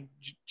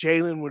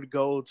Jalen would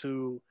go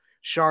to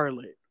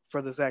Charlotte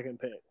for the second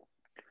pick.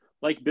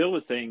 Like Bill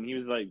was saying, he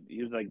was like,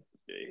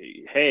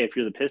 hey, if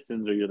you're the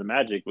Pistons or you're the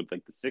Magic with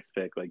like the 6th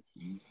pick, like,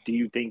 do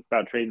you think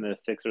about trading the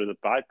 6 or the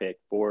 5 pick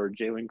for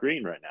Jalen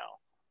Green right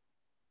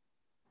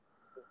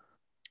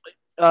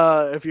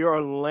now? If you're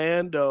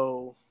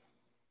Orlando,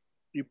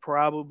 you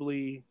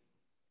probably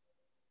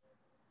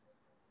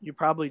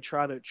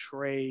try to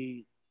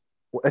trade.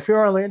 Well, if you're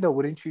Orlando,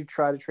 wouldn't you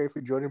try to trade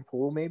for Jordan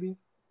Poole maybe?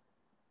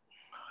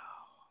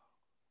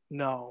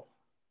 No,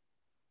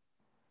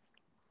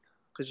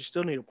 because you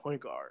still need a point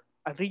guard.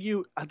 I think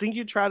you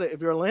try to.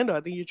 If you're Orlando,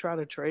 I think you try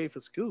to trade for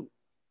Scoot.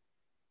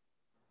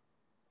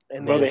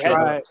 And then if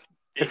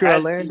you're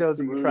Orlando,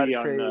 do you try to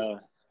trade?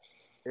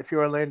 If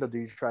you're Orlando, do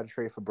you try to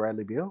trade for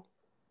Bradley Beal?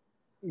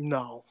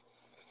 No.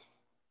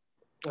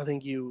 I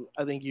think you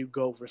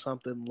go for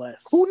something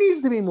less. Who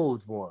needs to be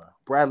moved more,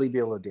 Bradley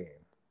Beal or Dame?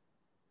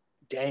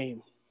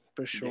 Dame,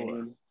 for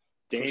sure.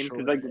 Dame,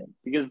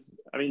 because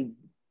I mean,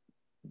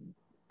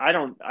 I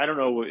don't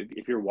know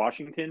if you're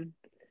Washington,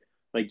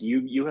 like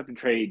you have to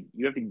trade,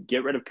 you have to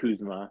get rid of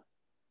Kuzma,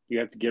 you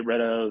have to get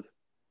rid of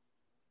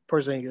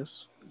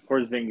Porzingis,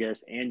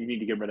 and you need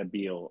to get rid of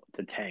Beal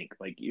to tank.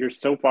 Like you're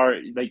so far,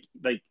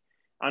 like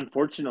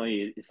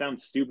unfortunately, it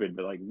sounds stupid,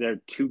 but like they're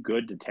too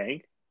good to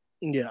tank.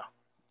 Yeah.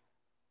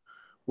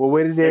 Well,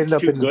 where did they end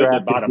up in the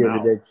draft this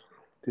year?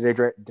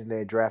 Did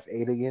they draft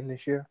 8 again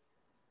this year?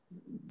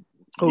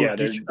 Oh, yeah,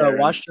 they're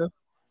Washington.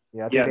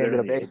 Yeah, I think they ended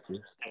up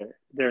 8th.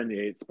 They're in the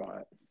 8th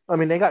spot. I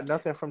mean, they got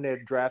nothing from their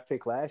draft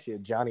pick last year.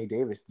 Johnny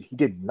Davis, he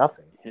did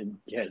nothing.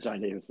 Yeah,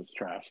 Johnny Davis was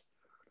trash.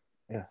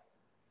 Yeah,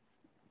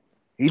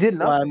 he did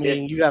nothing. Well, I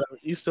mean,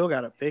 you still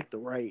gotta pick the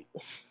right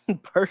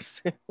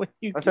person when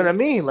you. That's what I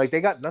mean. Like they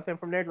got nothing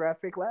from their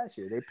draft pick last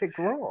year. They picked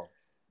wrong.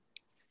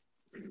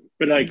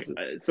 But like,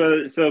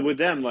 so with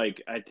them,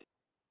 like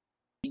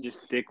you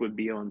just stick with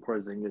Beal and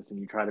Porzingis, and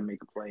you try to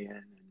make a play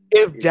in.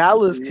 If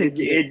Dallas could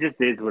get, it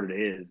just is what it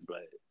is.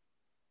 But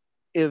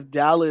if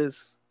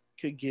Dallas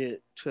could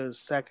get to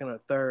 2nd or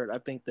 3rd, I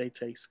think they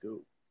take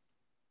Scoot.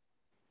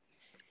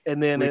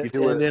 And then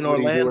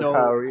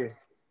Orlando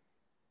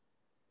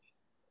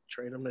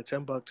trade them to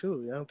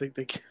 $10 I don't think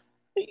they can.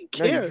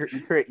 No,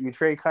 you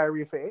trade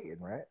Kyrie for Ayton,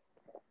 right?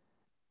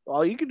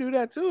 Well, you can do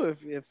that too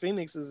if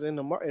Phoenix is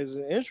is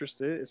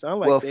interested. It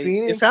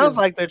sounds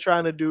like they're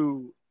trying to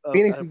do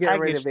Phoenix is getting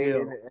rid of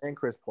Ayton and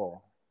Chris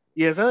Paul.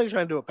 Yeah, it sounds like they're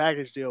trying to do a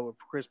package deal with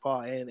Chris Paul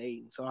and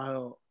Ayton. So I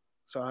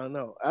don't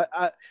know.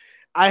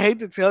 I hate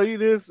to tell you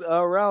this,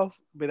 Ralph,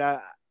 but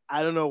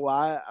I don't know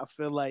why I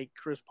feel like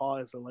Chris Paul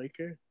is a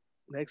Laker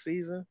next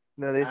season.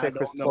 No, they said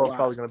Chris Paul is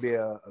probably going to be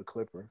a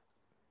Clipper.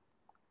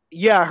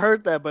 Yeah, I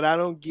heard that, but I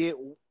don't get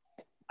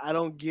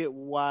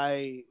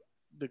why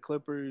the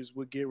Clippers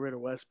would get rid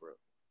of Westbrook.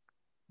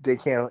 They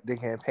can't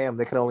pay him.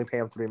 They can only pay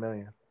him $3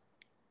 million.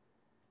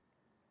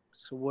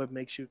 So what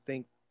makes you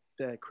think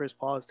that Chris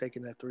Paul is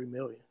taking that $3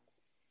 million?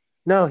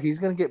 No, he's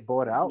gonna get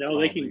bought out.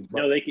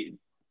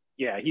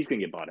 Yeah, he's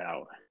gonna get bought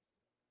out.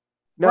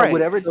 No, right.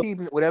 Whatever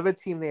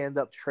team they end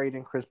up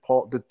trading Chris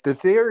Paul, the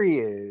theory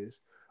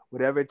is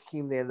whatever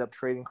team they end up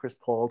trading Chris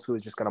Paul to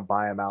is just gonna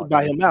buy him out.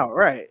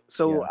 Right.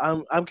 So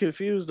yeah. I'm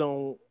confused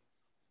on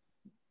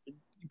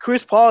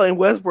Chris Paul and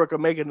Westbrook are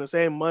making the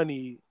same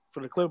money for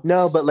the Clippers.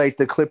 No, but like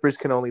the Clippers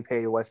can only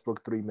pay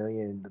Westbrook $3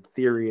 million. The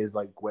theory is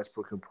like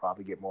Westbrook could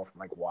probably get more from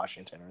like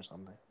Washington or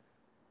something.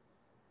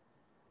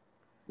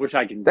 Which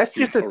I can. That's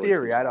just a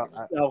theory. I don't.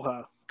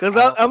 Because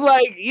I'm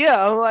like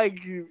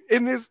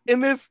in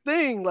this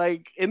thing,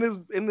 like in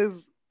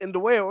the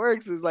way it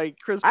works is like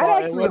Chris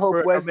Paul and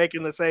Westbrook are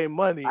making the same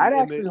money. I'd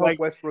actually hope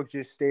Westbrook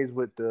just stays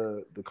with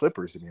the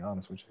Clippers. To be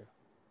honest with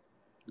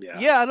you.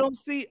 Yeah. I don't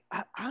see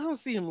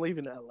him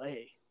leaving LA.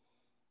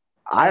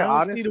 I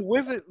honestly,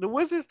 the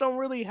Wizards don't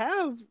really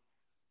have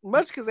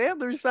much because they have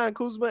to resign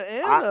Kuzma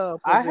and.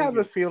 I have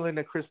a feeling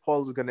that Chris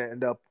Paul is going to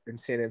end up in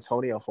San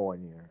Antonio for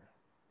 1 year.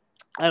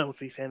 I don't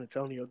see San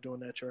Antonio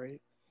doing that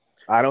trade.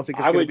 I don't think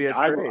it's going to be a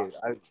trade.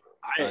 I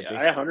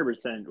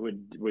 100%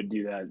 would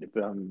do that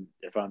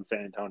if I'm San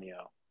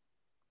Antonio.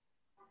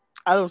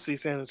 I don't see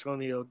San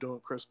Antonio doing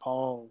Chris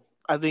Paul.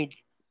 I think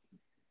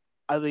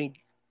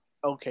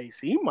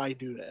OKC might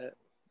do that.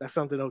 That's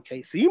something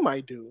OKC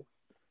might do.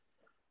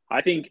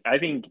 I think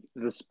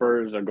the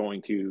Spurs are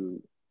going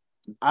to.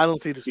 I don't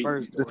see the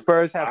Spurs. The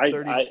Spurs have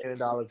 $30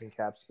 million in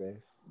cap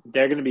space.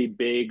 They're going to be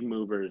big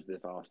movers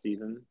this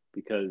offseason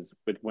because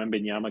with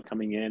Wembanyama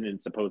coming in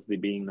and supposedly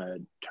being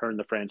the turn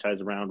the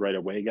franchise around right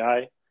away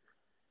guy,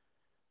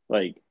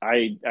 like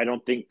I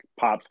don't think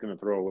Pop's going to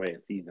throw away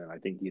a season. I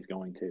think he's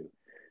going to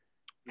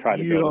try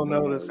to. You don't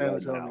know the San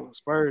Antonio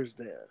Spurs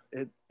there.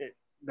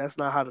 That's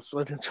not how the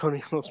San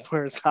Antonio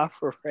Spurs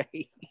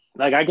operate.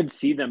 Like I could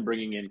see them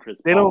bringing in Chris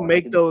Paul. They don't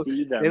make those.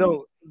 They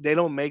don't. They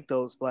don't make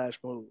those splash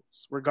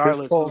moves,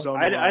 regardless Paul- who's on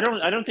the roster.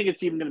 I don't think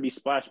it's even going to be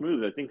splash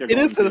moves. I think they're It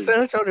going is to the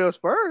San Antonio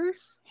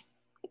Spurs.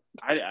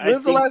 I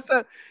When's the think last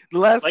time? The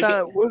last Like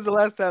time. it- When's the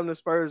last time the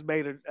Spurs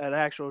made an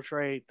actual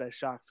trade that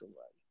shocked somebody?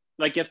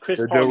 like if Chris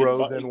The Paul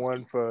DeRozan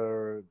one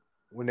for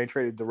when they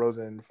traded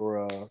DeRozan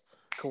for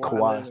Kawhi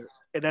Leonard,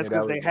 and that's Yeah,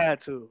 because that they was- had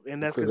to,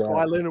 and that's because because they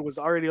had Kawhi to. Leonard was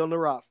already on the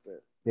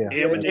roster. Yeah.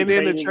 when And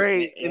then the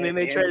trade, and then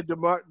they and- traded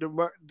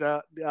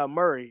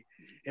Murray,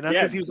 and that's Yeah,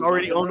 because he was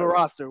already on the Murray.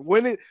 roster.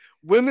 When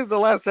is the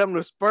last time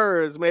the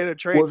Spurs made a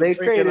trade? Well, they to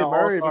bring in traded an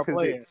Murray all-star because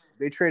player?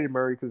 they traded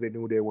Murray because they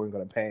knew they weren't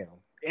going to pay him.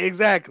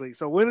 Exactly.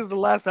 So when is the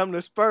last time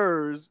the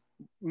Spurs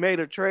made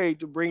a trade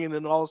to bring in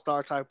an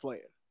all-star type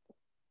player?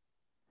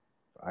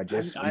 I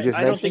just I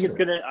don't think it's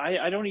gonna.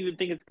 I don't even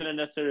think it's gonna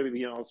necessarily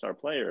be an all-star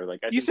player.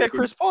 Like You said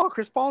Chris Paul.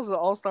 Chris Paul's an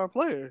all-star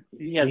player.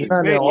 He He's hasn't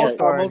not made an all-star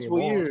all-star multiple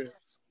anymore.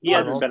 years. He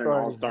hasn't been an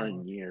all-star all-star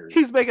anymore. in years.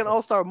 He's making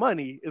all-star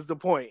money. Is the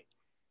point?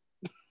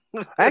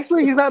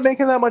 Actually, he's not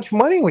making that much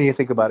money when you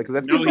think about it.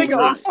 Because No, He's making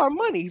not. all-star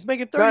money. He's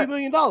making $30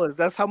 million.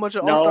 That's how much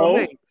an No. all-star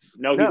makes.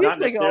 No, he's No. not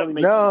necessarily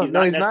making. No, he's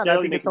no, he's not. I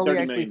necessarily think it's making only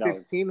 $30 actually million.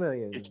 15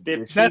 million. It's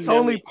 15 That's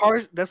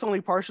million. that's only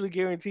partially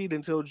guaranteed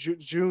until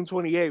June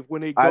 28th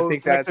when it I goes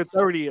think back to that's-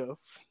 30th.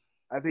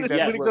 I think Yeah,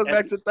 that's when it what, goes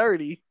back to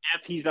 30.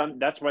 If he's on,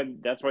 that's why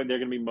they're going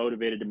to be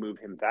motivated to move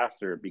him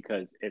faster,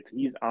 because if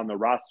he's on the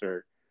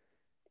roster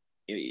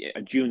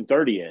June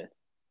 30th,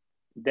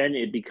 then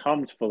it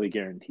becomes fully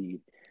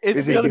guaranteed. It's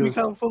Is it going to June-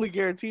 become fully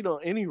guaranteed on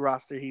any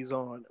roster he's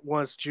on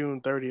once June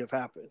 30th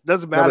happens.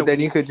 Doesn't No, matter. but then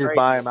when you could just trade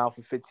buy him. him out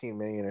for 15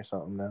 million or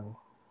something now.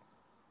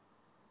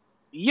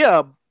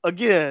 Yeah,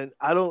 again,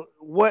 I don't.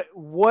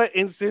 What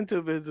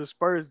incentive is the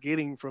Spurs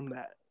getting from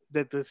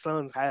that the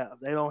Suns have?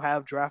 They don't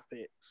have draft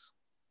picks.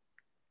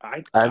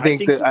 I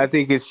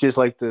think it's just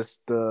like this.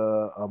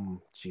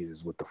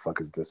 Jesus, what the fuck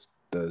is this?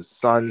 The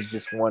Suns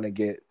just want to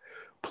get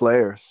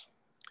players,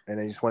 and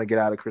they just want to get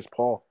out of Chris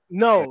Paul.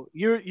 No,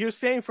 you're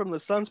saying from the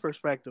Suns'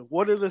 perspective.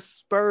 What are the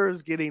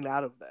Spurs getting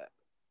out of that?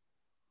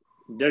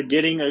 they're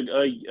getting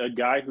a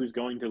guy who's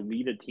going to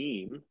lead a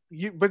team.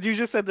 But you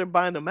just said they're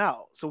buying them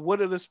out. So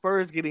what are the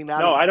Spurs getting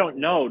out of No, that? I don't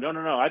know.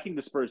 No. I think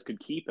the Spurs could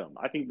keep him.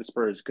 I think the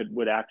Spurs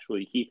would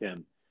actually keep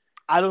him.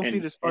 I don't see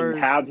the Spurs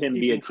have him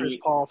be a keeping Chris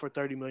team. Paul for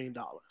 $30 million.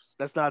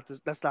 That's not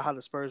how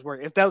the Spurs work.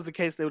 If that was the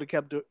case, they would have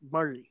kept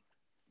Murray.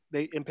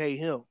 And paid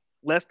him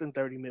less than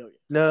 $30 million.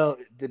 No,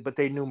 but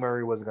they knew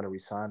Murray wasn't going to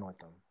resign with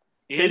them.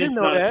 They didn't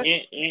know that.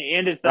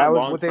 And it's That not was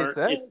long what they term.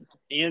 said.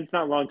 And it's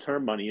not long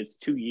term money. It's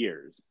 2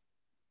 years.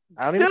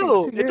 I don't even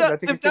Still, think it's 2 years. I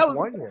think it's just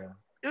 1 year.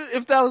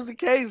 If that was the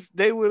case,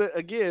 they would have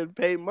again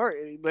paid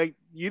Murray. Like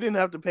you didn't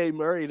have to pay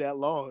Murray that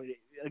long.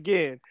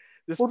 Again,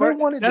 the Spurs, Well, they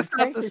wanted that's to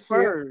not tank the this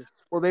Spurs. year.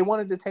 Well, they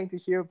wanted to tank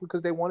this year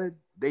because they were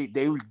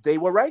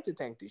right to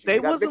tank this year. They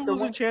got wasn't Victor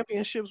losing Wembanyama.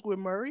 championships with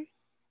Murray.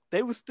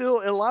 They were still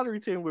in a lottery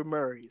team with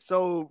Murray.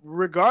 So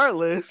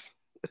regardless,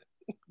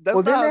 that's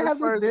Well, not then how the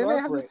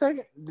Spurs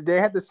operate. They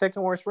had the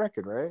second worst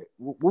record, right?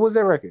 What was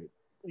their record?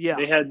 Yeah,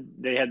 They had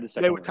the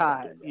second. they were one.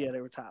 tied. Yeah,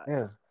 they were tied.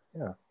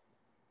 Yeah.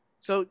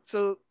 So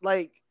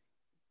like,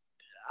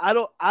 I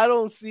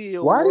don't see.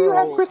 Why do you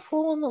have Chris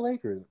Paul in the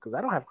Lakers? Because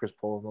I don't have Chris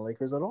Paul in the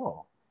Lakers at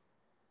all.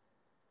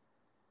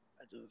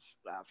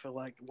 I feel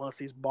like once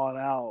he's bought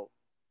out,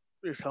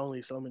 there's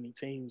only so many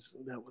teams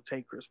that would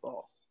take Chris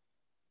Paul.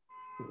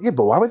 Yeah,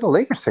 but why would the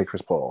Lakers take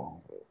Chris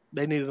Paul?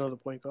 They need another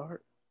point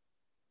guard.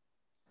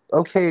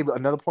 Okay, but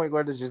another point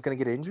guard is just going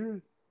to get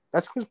injured?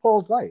 That's Chris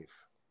Paul's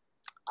life.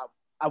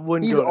 I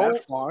wouldn't He's go old.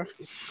 that far.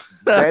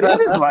 That is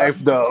his life,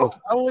 though.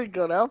 I wouldn't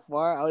go that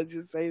far. I would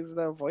just say he's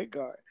not a point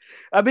guard.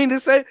 I mean,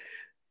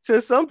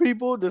 to some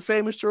people, the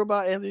same is true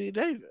about Anthony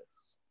Davis.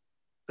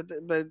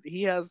 But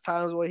he has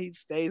times where he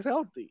stays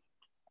healthy.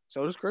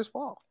 So does Chris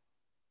Paul.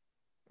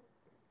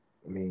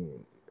 I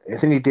mean,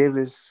 Anthony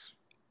Davis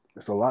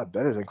is a lot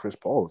better than Chris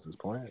Paul at this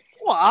point.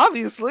 Well,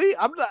 obviously,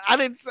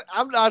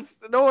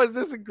 no one's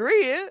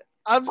disagreeing.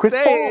 I'm Chris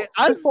saying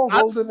Paul's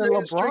I'm older than saying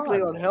LeBron,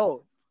 strictly on man.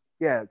 health.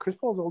 Yeah, Chris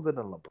Paul's older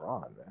than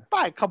LeBron, man.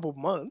 By a couple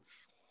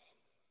months.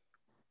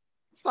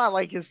 It's not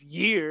like it's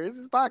years.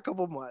 It's by a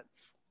couple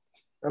months.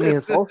 I mean,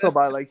 it's also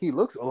by like he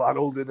looks a lot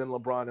older than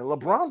LeBron, and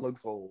LeBron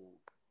looks old.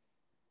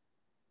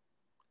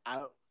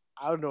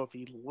 I don't know if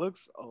he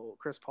looks old.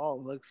 Chris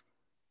Paul looks.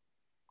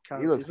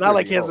 He looks it's not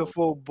like he has old. a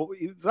full.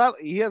 It's not.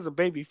 He has a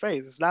baby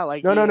face. It's not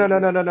like No.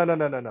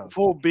 no.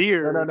 Full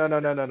beard.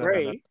 No.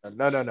 Gray. No.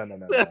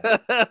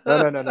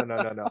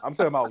 I'm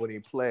talking about when he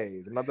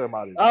plays. I'm not talking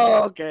about his.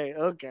 Oh, okay.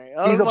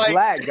 He's a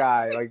black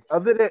guy. Like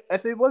other than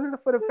if it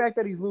wasn't for the fact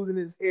that he's losing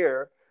his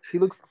hair, he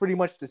looks pretty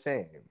much the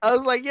same. I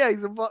was like, yeah,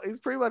 he's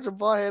pretty much a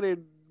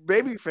bald-headed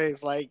baby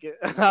face. Like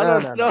I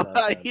don't know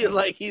how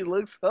he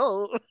looks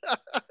old.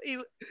 He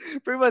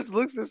pretty much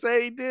looks the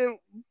same he did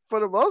for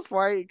the most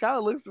part. He kind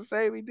of looks the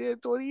same he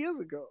did 20 years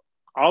ago.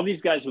 All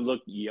these guys who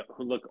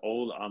look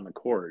old on the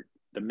court,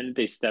 the minute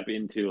they step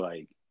into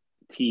like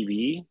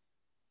TV,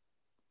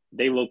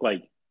 they look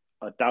like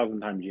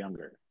 1,000 times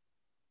younger.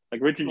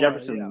 Like Richard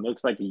Jefferson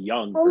looks like a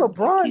young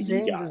LeBron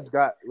TV James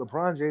guy.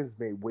 LeBron James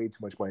made way too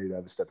much money to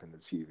ever step into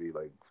TV.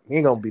 Like he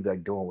ain't gonna be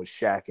like doing what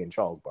Shaq and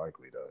Charles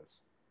Barkley does.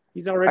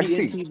 He's already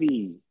in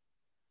TV.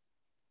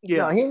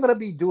 Yeah, no, he ain't gonna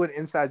be doing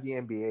inside the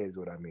NBA. Is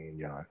what I mean,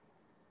 John.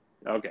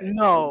 Okay.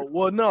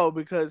 No,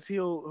 because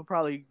he'll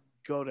probably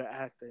go to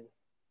acting.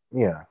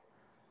 Yeah,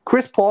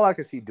 Chris Paul, I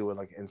could see doing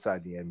like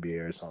inside the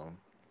NBA or something.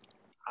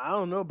 I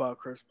don't know about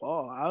Chris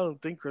Paul. I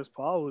don't think Chris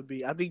Paul would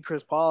be. I think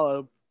Chris Paul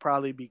would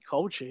probably be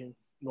coaching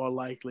more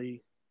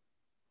likely.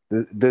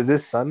 Does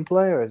his son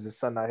play, or is his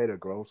son not hit a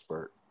growth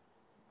spurt?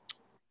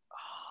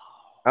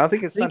 I don't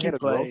think his son hit a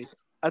growth spurt.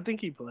 I think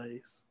he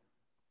plays.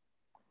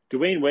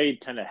 Dwayne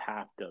Wade kind of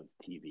half does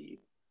TV.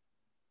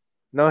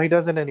 No, he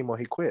doesn't anymore.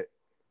 He quit.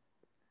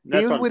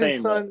 That's he was what with I'm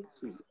his saying, son.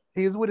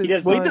 He was with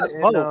his son. He does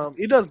both.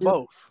 He does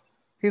both.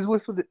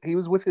 He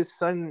was with his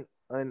son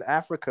in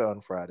Africa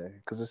on Friday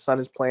because his son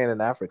is playing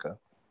in Africa.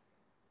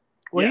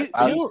 Well, he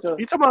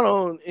talking about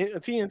on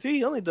TNT.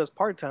 He only does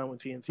part time with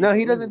TNT. No,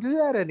 he doesn't do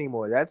that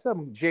anymore. That's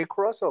Jay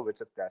Crossover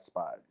took that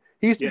spot.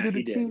 He used to do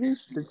the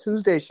the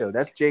Tuesday show.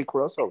 That's Jay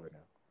Crossover now.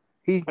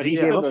 He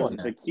gave up on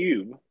the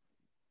Cube.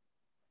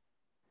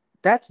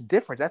 That's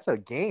different. That's a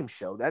game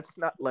show. That's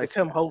not like it's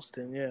him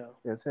hosting. Yeah,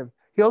 it's him.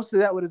 He hosted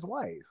that with his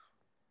wife.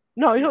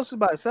 No, he hosted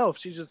by himself.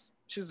 She's is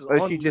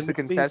she just a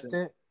contestant?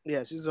 Season.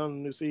 Yeah, she's on the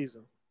new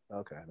season.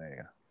 Okay, there you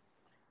go.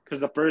 Because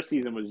the first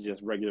season was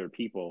just regular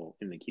people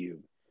in the Cube.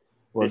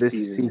 Well, this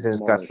season's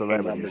got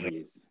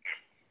celebrities.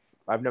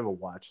 I've never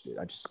watched it.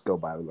 I just go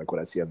by like what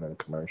I see on the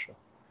commercial.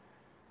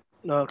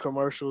 No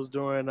commercials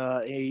during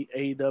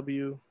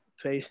AEW.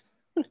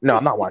 No,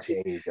 I'm not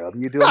watching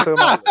AEW. Doing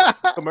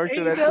a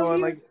commercial that's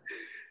going like.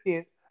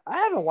 I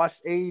haven't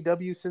watched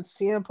AEW since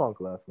CM Punk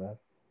left, man.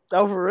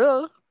 Oh, for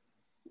real?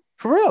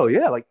 For real,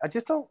 yeah. Like I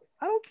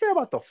don't care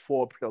about the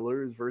Four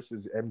Pillars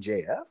versus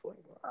MJF. Like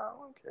I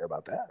don't care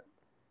about that.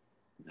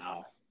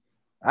 No.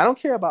 I don't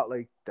care about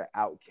like the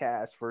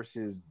Outcast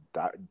versus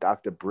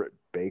Dr. Britt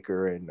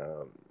Baker and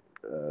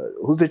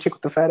who's the chick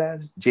with the fat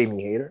ass?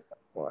 Jamie Hayter.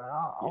 Well,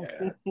 I don't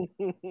care.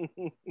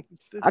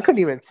 I couldn't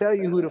even tell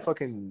you who the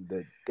fucking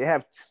they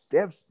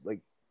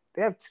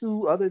have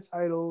two other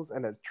titles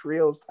and a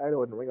trios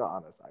title and a Ring of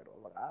Honor title.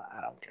 Like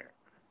I don't care.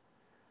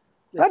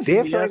 That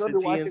damn sure the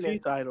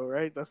TNT title,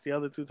 right? That's the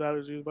other two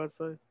titles you was about to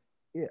say.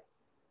 Yeah,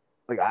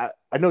 like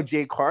I know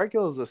Jade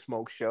Cargill is a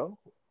smoke show,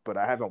 but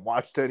I haven't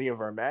watched any of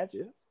her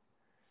matches.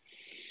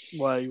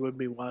 Well, you wouldn't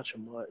be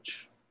watching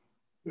much.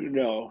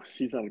 No,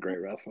 she's not a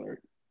great wrestler.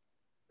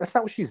 That's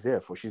not what she's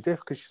there for. She's there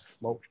because she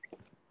smokes.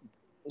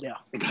 Yeah.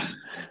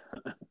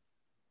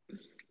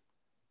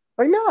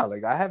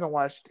 Like I haven't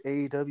watched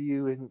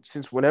AEW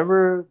since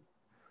ever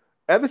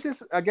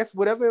since I guess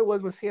whatever it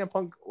was when CM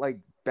Punk like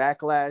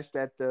backlashed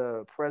at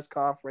the press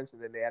conference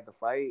and then they had the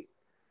fight.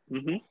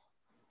 Mm-hmm.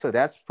 So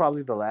that's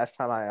probably the last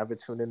time I ever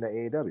tuned into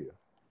AEW.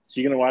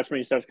 So you're gonna watch when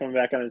he starts coming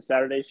back on his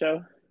Saturday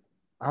show?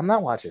 I'm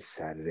not watching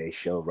Saturday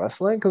show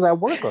wrestling because I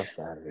work on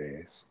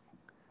Saturdays.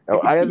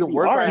 I have to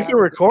work. You can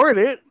record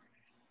it.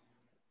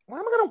 Why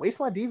am I going to waste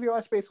my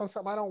DVR space on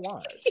something I don't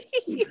watch?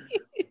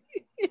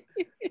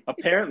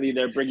 Apparently,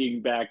 they're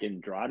bringing back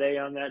Andrade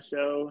on that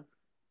show.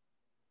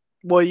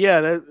 Well,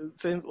 yeah, that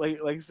seems like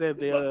I said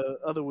the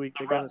other week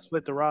they're going to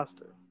split the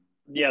roster.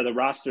 Yeah, the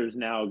roster is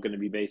now going to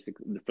be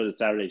basically for the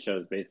Saturday show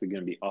is basically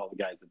going to be all the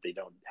guys that they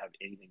don't have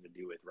anything to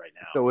do with right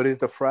now. So what is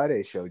the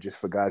Friday show? Just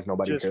for guys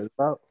nobody cares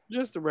about?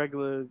 Just the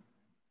regular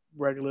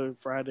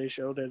Friday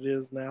show that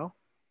is now.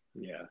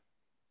 Yeah.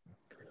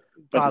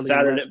 But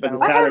the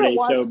Saturday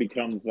show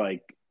becomes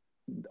like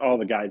all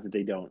the guys that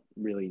they don't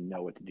really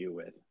know what to do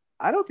with.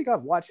 I don't think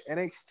I've watched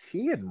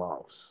NXT in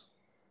months.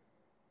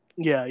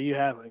 Yeah, you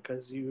haven't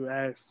because you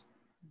asked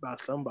about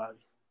somebody.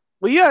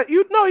 Well, yeah,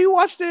 you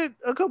watched it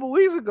a couple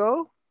weeks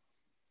ago.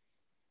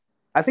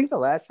 I think the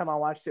last time I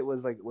watched it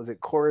was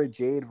it Cora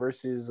Jade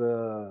versus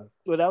well,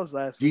 that was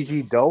last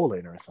Gigi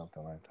Dolan or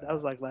something like that. That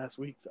was like last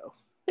week though.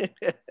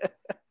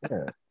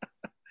 Yeah.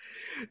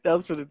 That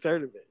was for the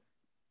tournament.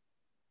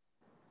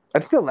 I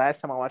think the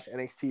last time I watched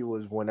NXT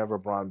was whenever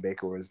Braun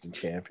Baker was the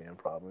champion,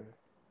 probably.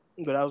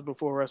 But that was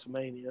before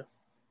WrestleMania.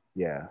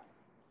 Yeah.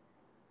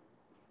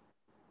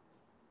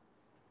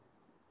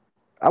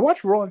 I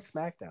watch Raw and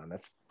SmackDown.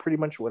 That's pretty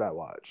much what I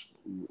watch.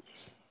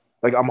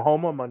 Like, I'm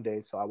home on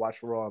Monday, so I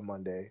watch Raw on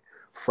Monday.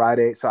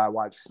 Friday, so I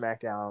watch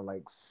SmackDown,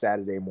 like,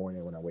 Saturday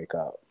morning when I wake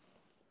up.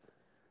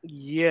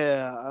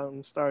 Yeah,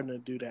 I'm starting to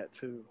do that,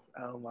 too.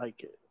 I don't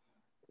like it.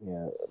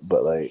 Yeah,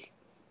 but, like,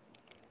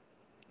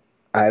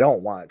 I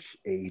don't watch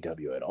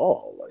AEW at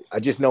all. Like, I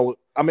just know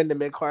I'm in the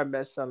mid-card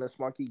mess on the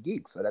Smarky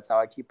Geek, so that's how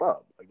I keep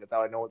up. Like, that's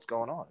how I know what's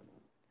going on.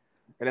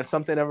 And if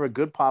something ever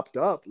good popped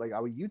up, like, I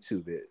would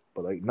YouTube it.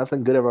 But, like,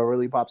 nothing good ever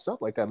really pops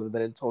up like that other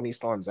than Tony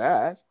Storm's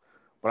ass.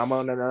 But I'm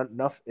on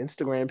enough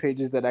Instagram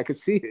pages that I could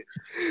see it.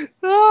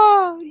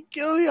 Oh,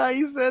 kill me how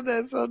you said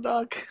that, so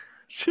Doc.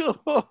 Sure.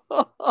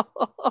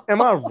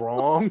 Am I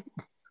wrong?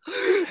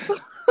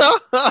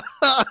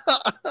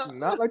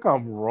 Not like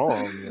I'm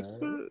wrong,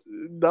 man.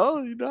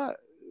 No, you're not.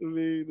 I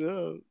mean,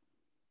 no.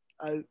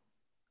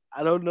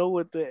 I don't know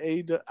what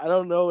the I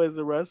don't know as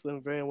a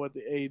wrestling fan what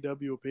the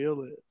AEW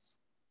appeal is.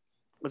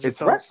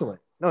 It's wrestling.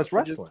 No, it's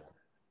wrestling.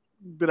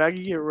 But I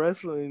can get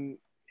wrestling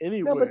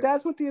anywhere. No, but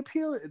that's what the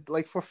appeal is.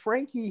 Like for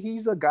Frankie,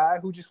 he's a guy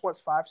who just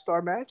wants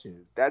 5-star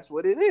matches. That's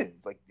what it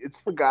is. Like it's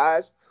for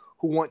guys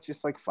who want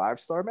just like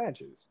 5-star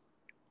matches.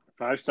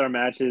 5-star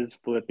matches,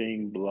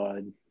 flipping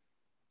blood.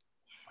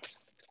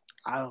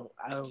 I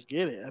don't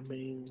get it. I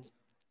mean,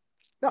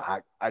 no,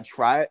 I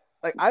try it.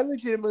 Like I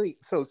legitimately.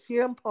 So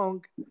CM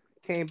Punk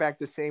came back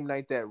the same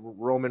night that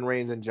Roman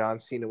Reigns and John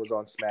Cena was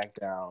on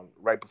SmackDown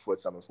right before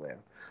SummerSlam.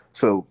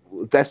 So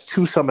that's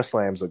 2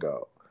 SummerSlams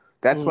ago.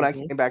 That's when I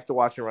came back to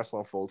watching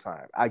wrestling full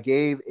time. I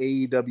gave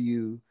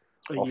AEW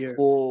a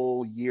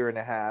full year and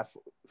a half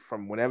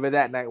from whenever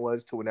that night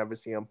was to whenever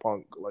CM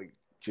Punk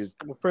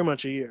pretty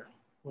much a year.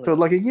 So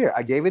like a year.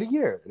 I gave it a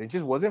year, and it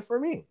just wasn't for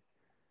me.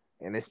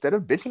 And instead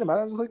of bitching about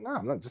it, I was like, "No,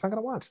 I'm just not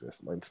gonna watch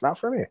this. Like, it's not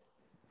for me."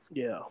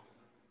 Yeah.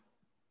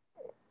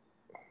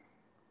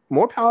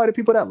 More power to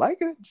people that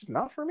like it. Just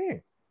not for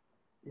me.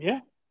 Yeah.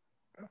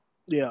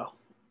 Yeah.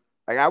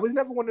 Like I was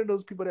never one of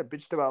those people that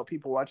bitched about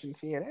people watching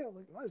TNA. I'm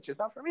like, no, it's just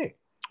not for me.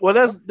 Well,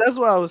 that's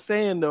what I was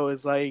saying though.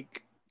 Is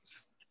like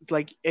it's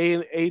like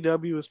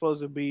AEW is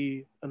supposed to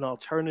be an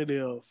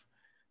alternative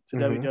to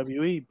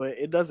WWE, but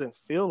it doesn't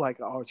feel like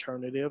an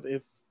alternative.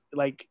 If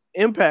like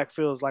Impact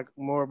feels like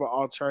more of an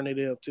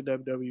alternative to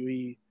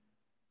WWE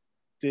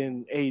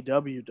than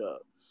AEW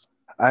does.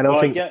 I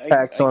don't think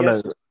Impact's on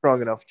a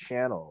strong enough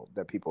channel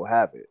that people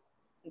have it.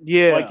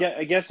 Yeah, well,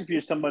 I guess if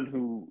you're someone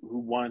who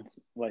wants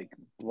like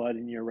blood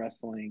in your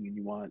wrestling and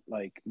you want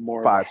like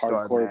more of a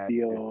hardcore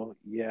feel,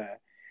 yeah,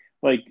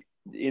 like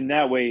in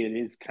that way, it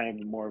is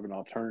kind of more of an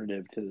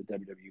alternative to the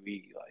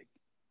WWE. Like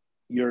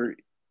you're,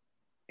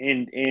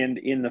 and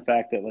in the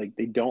fact that like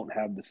they don't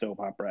have the soap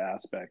opera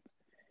aspect,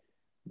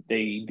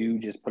 they do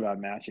just put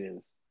on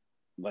matches.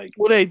 Like,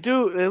 well, they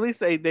do. At least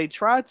they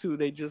try to.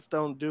 They just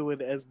don't do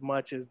it as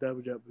much as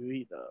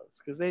WWE does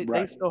because they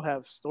still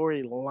have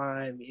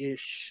storyline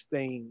ish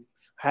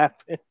things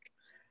happen.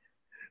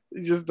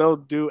 They just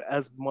don't do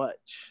as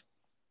much.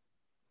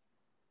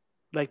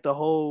 Like the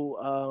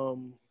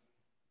whole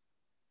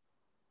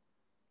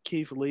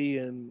Keith Lee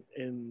and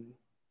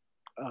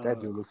that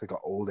dude looks like an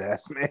old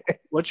ass man.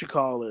 What you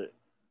call it?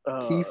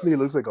 Keith Lee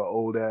looks like an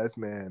old ass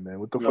man.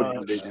 What the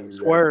fuck did they do?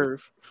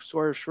 Swerve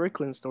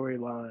Strickland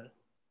storyline.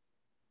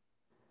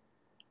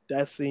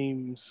 That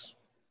seems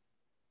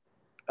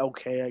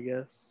okay, I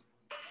guess.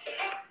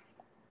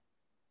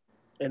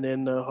 And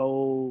then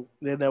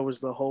there was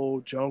the whole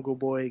Jungle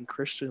Boy and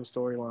Christian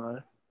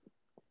storyline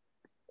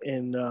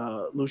in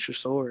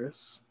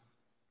Luchasaurus.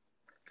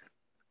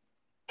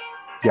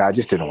 Yeah, I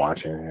just didn't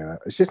watch it. Yeah.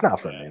 It's just not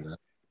for me, man.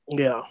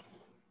 Yeah.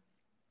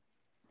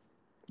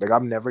 Like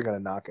I'm never gonna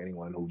knock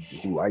anyone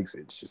who likes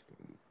it. It's just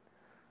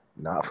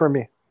not for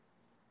me.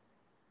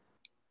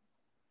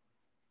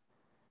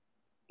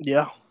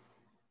 Yeah.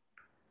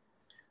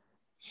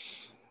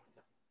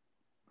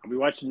 We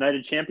watched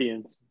United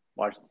Champions.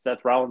 Watch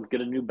Seth Rollins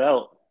get a new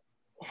belt.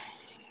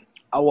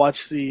 I'll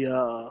watch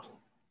I'll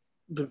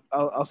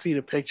see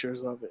the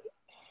pictures of it.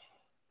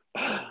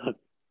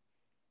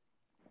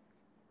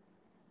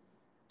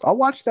 I'll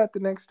watch that the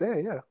next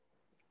day, yeah.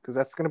 Because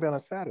that's gonna be on a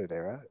Saturday,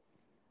 right?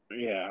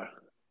 Yeah.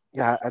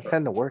 Yeah, I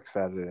tend to work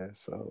Saturday,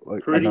 so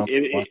like it'll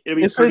be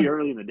pretty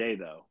early in the day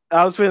though.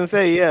 I was gonna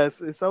say, yes,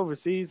 it's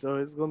overseas, so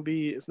it's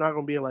not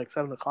gonna be at like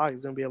 7:00.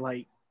 It's gonna be at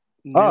like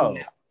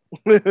noon.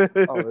 Is it?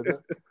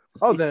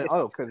 Because then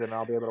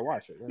I'll be able to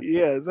watch it.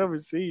 Yeah, it's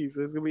overseas,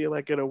 so it's gonna be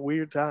like at a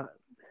weird time.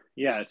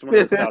 Yeah, it's one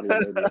of those Saudi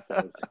Arabia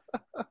shows.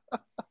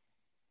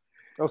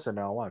 Oh, so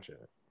now I'll watch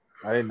it.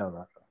 I didn't know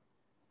that.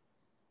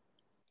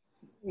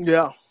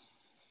 Yeah.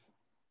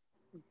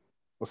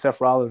 Well,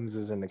 Seth Rollins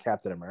is in the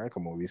Captain America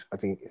movies. I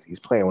think he's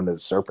playing one of the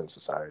Serpent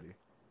Society.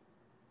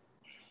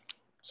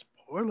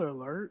 Spoiler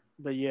alert,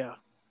 but yeah.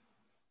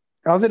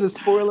 How's it a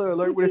spoiler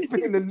alert when it's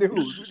been in the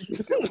news?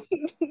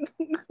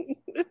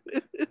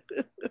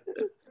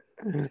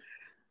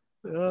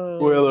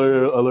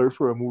 Spoiler alert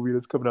for a movie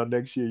that's coming out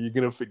next year. You're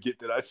gonna forget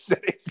that I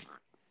said it.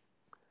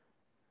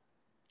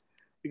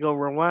 You're gonna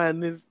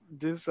rewind this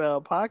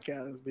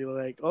podcast and be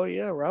like, oh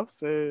yeah, Ralph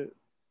said.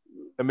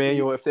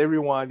 Emmanuel, if they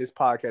rewind this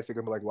podcast, they're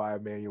gonna be like, why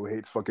Emmanuel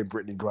hates fucking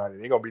Brittany Griner.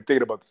 They're gonna be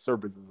thinking about the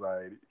Serpent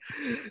Society.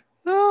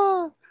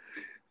 No,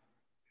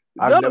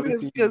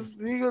 because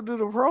you're gonna do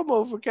the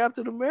promo for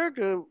Captain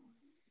America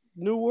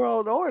New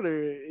World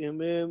Order, and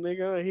then they're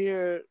gonna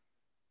hear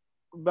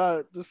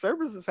about the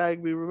Serpent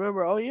Society. We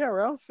remember, oh yeah,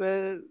 Ralph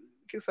said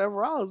Seth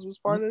Rollins was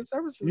part of the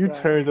Serpent Society. You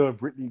turned on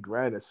Brittany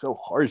Griner so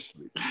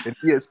harshly. And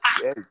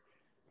ESPN.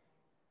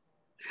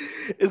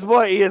 It's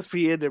more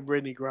ESPN than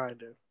Brittany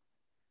Griner.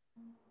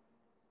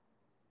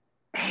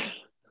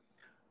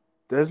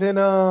 Doesn't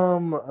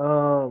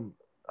the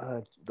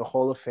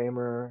Hall of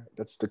Famer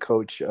that's the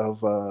coach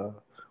of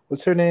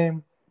what's her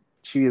name?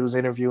 She was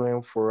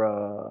interviewing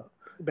for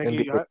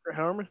Becky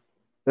Harmon.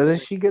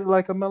 Doesn't she get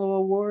like a Mellow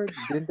Award?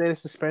 Didn't they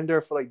suspend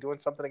her for like doing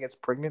something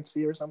against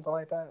pregnancy or something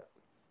like that?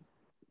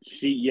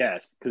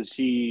 Yes, because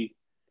they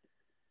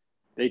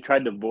they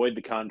tried to void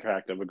the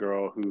contract of a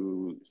girl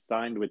who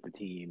signed with the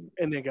team,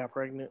 and then got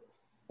pregnant.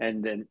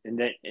 and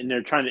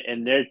they're trying to,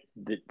 and they're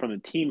from the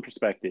team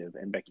perspective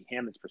and Becky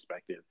Hammon's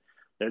perspective,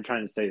 they're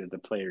trying to say that the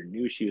player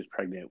knew she was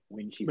pregnant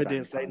when she But signed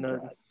didn't the say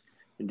contract nothing.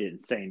 and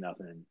didn't say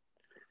nothing,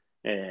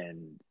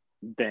 and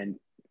then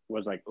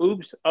was like,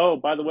 "Oops! Oh,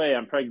 by the way,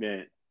 I'm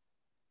pregnant,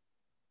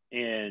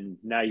 and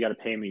now you got to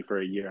pay me for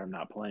a year I'm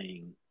not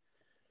playing."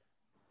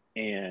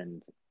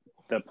 And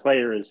the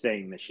player is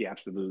saying that she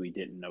absolutely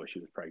didn't know she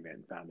was pregnant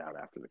and found out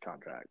after the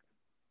contract.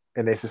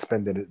 And they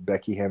suspended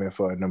Becky Hammon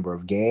for a number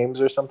of games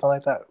or something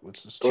like that.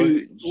 What's the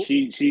story?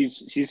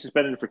 She's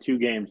suspended for 2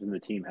 games, and the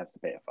team has to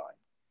pay a fine.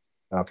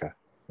 Okay.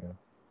 Yeah.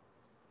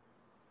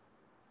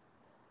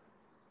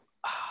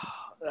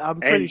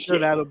 I'm pretty sure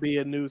that'll be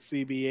a new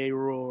CBA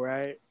rule,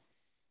 right?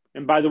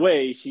 And by the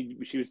way, she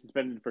was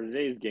suspended for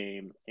today's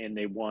game, and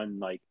they won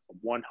like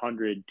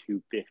 100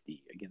 to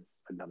 50 against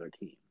another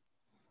team.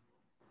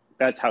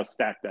 That's how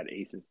stacked that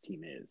Aces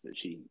team is that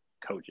she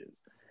coaches.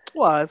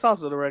 Well, it's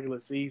also the regular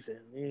season.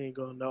 You ain't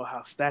gonna know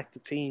how stacked the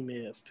team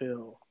is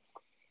till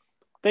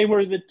they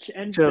were the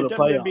WNBA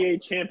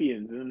playoffs.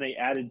 champions, and then they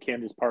added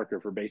Candace Parker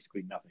for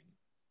basically nothing.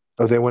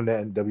 Oh, they won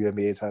that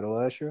WNBA title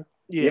last year?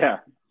 Yeah.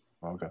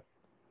 Okay.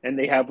 And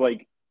they have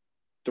like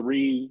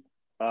 3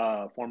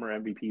 former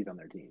MVPs on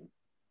their team,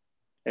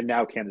 and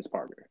now Candace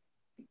Parker.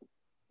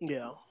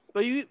 Yeah,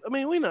 but you're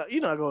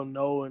not gonna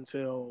know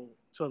until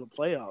the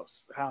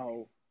playoffs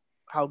how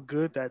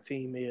good that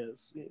team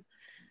is.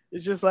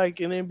 It's just like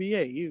in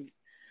NBA. You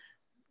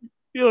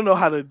don't know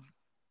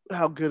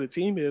how good a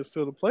team is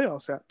till the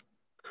playoffs happen.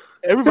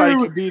 Everybody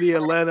could be the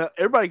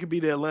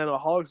Atlanta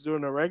Hawks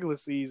during the regular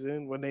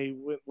season when they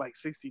went like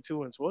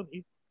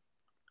 62-20.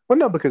 Well,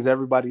 no, because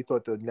everybody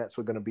thought the Nets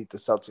were going to beat the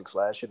Celtics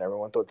last year, and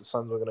everyone thought the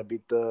Suns were going to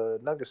beat the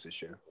Nuggets this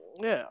year.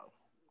 Yeah,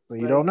 so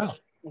you don't know.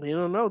 You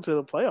don't know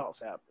till the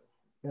playoffs happen.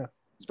 Yeah,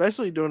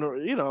 especially during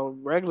the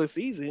regular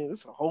season.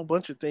 It's a whole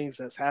bunch of things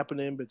that's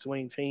happening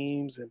between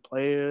teams and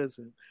players,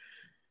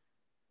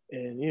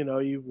 and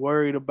you're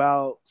worried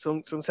about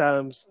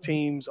sometimes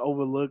teams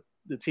overlook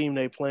the team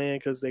they playing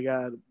because they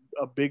got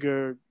a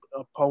bigger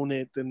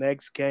opponent the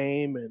next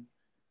game, and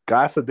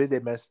God forbid they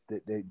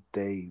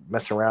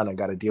mess around and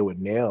got to deal with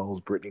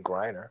nails, Brittany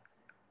Griner.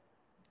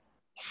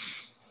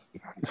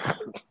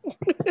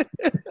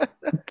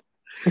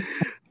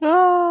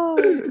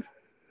 Oh.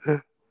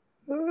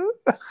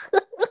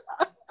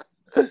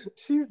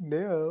 She's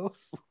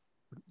nails.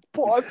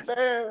 Boss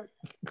man.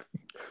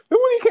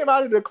 Remember when he came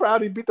out of the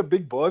crowd, he beat the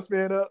big boss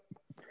man up?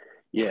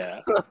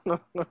 Yeah.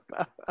 that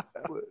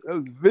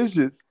was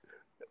vicious.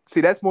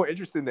 See, that's more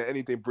interesting than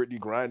anything Brittany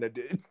Griner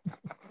did.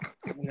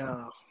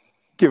 No.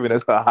 Giving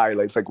us her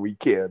highlights like we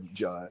can,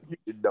 John. You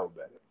should know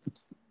better.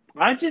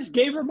 I just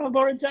gave her my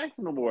Laura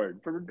Jackson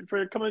Award for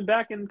coming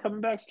back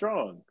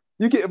strong.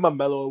 You're getting my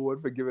Mellow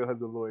Award for giving her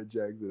the Laura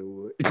Jackson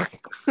Award.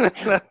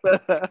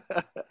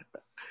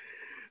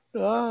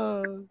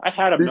 I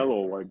had a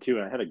Mellow Award too,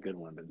 and I had a good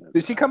one.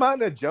 Did she come out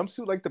in a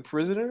jumpsuit like the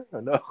prisoner?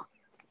 Or no?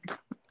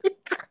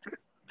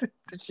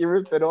 Did she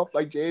rip it off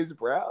like James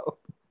Brown?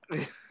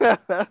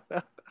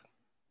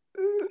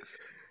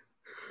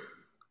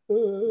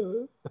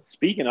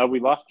 Speaking of, we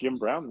lost Jim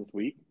Brown this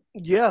week.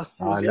 Yeah,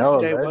 it was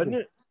yesterday, wasn't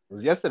it? It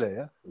was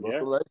yesterday,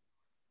 yeah.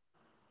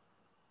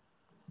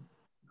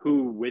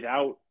 Who,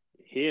 without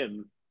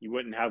him, you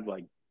wouldn't have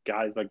like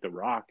guys like The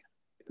Rock,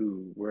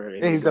 who were.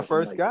 Yeah, he's the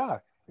first guy.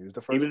 He was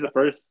the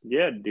first,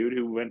 dude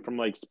who went from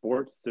like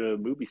sports to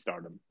movie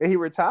stardom. And he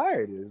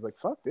retired. He was like,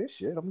 "Fuck this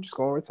shit, I'm just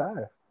gonna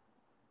retire."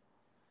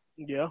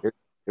 Yeah,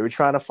 they were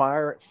trying to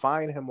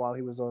fine him while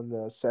he was on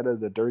the set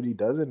of The Dirty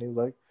Dozen. He was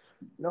like,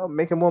 "No, I'm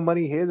making more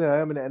money here than I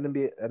am in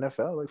the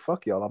NFL. Like,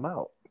 fuck y'all, I'm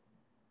out."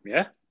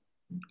 Yeah,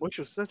 which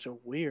was such a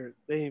weird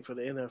thing for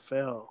the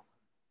NFL.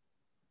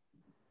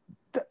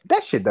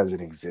 That shit doesn't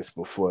exist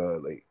before,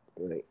 like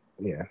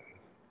yeah.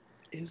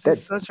 It's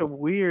just such a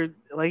weird,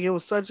 like, it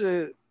was such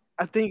a.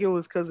 I think it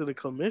was because of the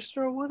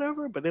commissioner or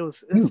whatever, but it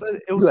was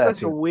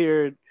such a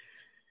weird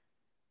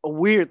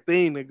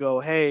thing to go,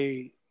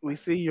 hey, we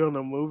see you on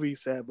the movie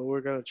set, but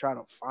we're gonna try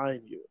to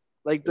find you.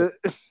 Like the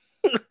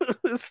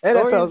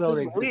story is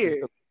just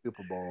weird.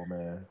 Super Bowl,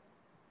 man.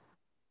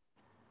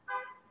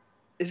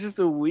 It's just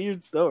a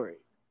weird story.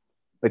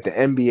 Like the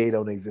NBA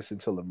don't exist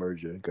until the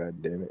merger.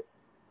 God damn it.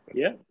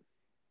 Yeah.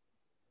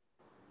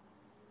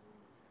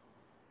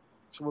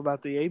 So what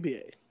about the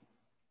ABA?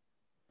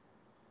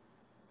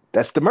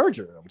 That's the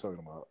merger I'm talking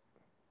about.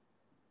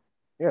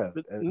 Yeah.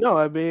 No,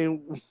 I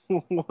mean,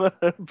 what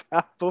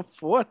about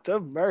before the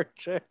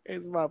merger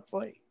is my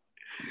point.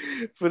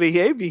 For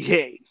the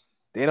ABA.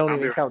 They don't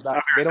even count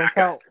that. They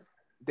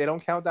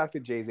don't count Dr.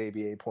 J's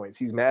ABA points.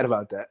 He's mad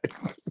about that.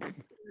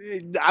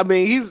 I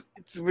mean, he's,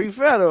 to be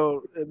fair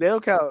though, they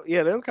don't count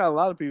a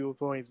lot of people's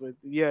points, but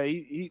yeah,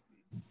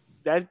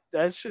 that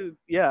should,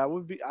 I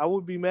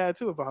would be mad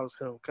too if I was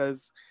him,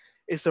 because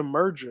it's a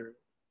merger.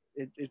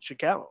 It should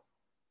count.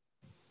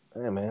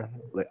 Yeah, man.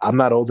 Like, I'm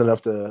not old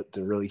enough to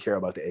really care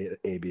about the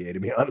ABA, to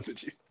be honest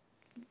with you.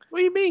 What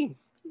do you mean?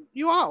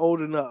 You are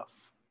old enough.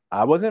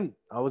 I wasn't.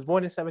 I was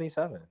born in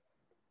 '77.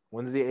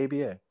 When's the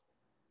ABA?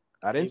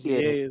 I didn't see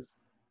ABA it. is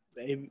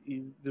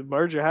the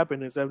merger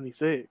happened in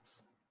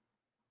 '76.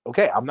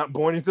 Okay, I'm not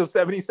born until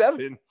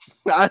 '77.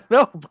 I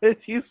know,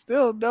 but you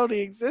still know the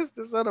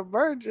existence of the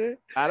merger.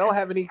 I don't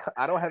have any.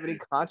 I don't have any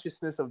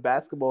consciousness of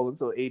basketball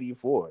until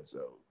 '84.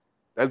 So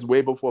that's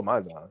way before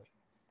my time.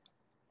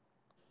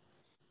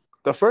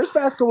 The first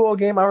basketball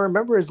game I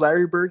remember is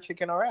Larry Bird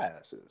kicking our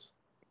asses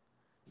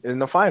in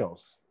the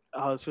finals.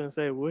 I was going to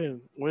say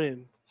when.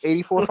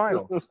 84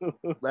 finals.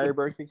 Larry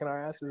Bird kicking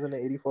our asses in the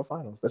 84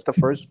 finals. That's the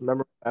first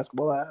memorable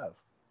basketball I have.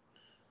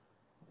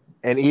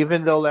 And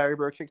even though Larry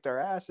Bird kicked our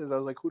asses, I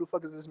was like, who the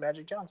fuck is this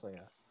Magic Johnson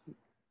guy?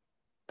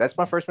 That's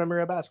my first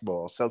memory of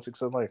basketball,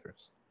 Celtics and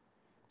Lakers.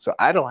 So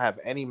I don't have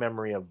any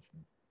memory of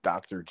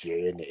Dr.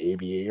 J and the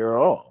ABA or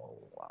all.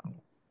 Wow.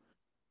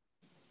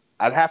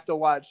 I'd have to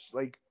watch,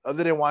 like,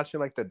 other than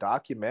watching, like, the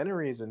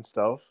documentaries and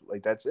stuff,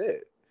 like, that's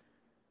it.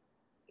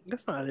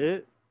 That's not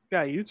it. You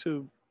got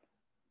YouTube.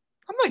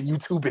 I'm not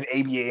YouTubing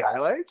ABA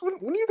highlights. When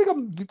do you think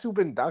I'm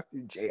YouTubing Dr.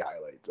 J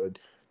highlights or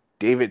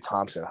David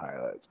Thompson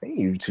highlights? I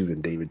ain't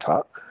YouTubing David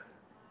Thompson.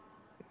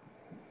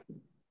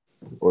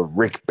 Or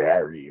Rick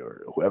Barry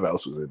or whoever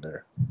else was in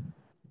there.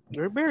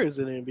 Rick Barry's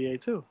in the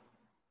NBA too.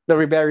 No,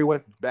 Rick Barry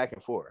went back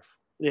and forth.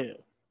 Yeah.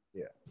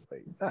 Yeah.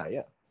 Like,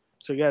 yeah.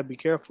 So you gotta be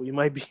careful. You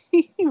might be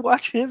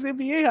watching his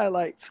NBA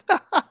highlights.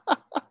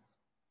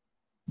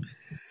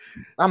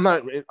 I'm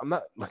not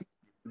like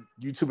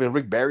YouTubing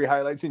Rick Barry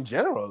highlights in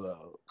general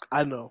though.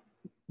 I know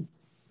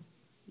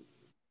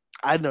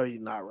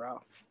you're not,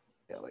 Ralph.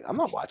 Yeah, like I'm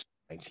not watching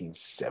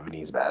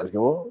 1970s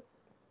basketball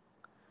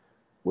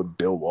with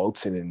Bill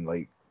Walton and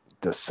like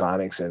the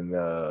Sonics and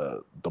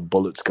the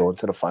Bullets going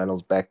to the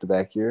finals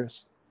back-to-back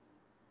years.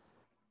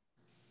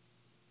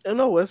 I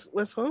know Wes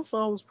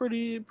Unsong was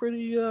pretty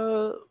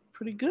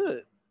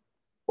good.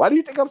 Why do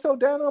you think I'm so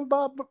down on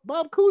Bob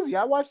Cousy?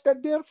 I watched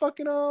that damn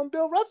fucking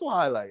Bill Russell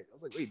highlight. I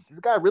was like, wait, this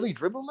guy really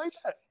dribbled like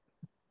that?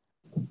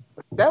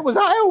 That was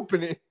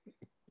eye-opening.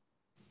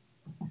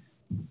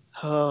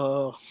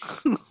 Oh.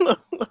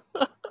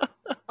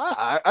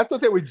 I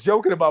thought they were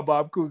joking about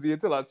Bob Cousy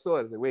until I saw it.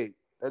 I was like, wait,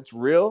 that's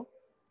real?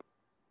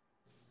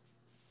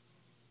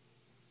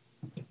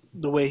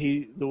 The way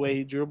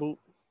he dribbled.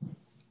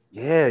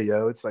 Yeah,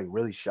 yo, it's like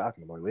really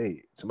shocking. I'm like,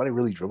 wait, somebody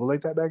really dribbled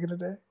like that back in the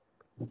day?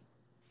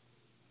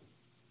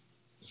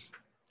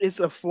 It's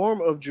a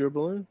form of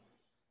dribbling.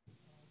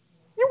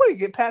 You wouldn't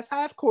get past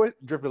half court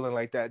dribbling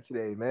like that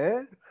today,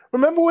 man.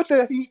 Remember what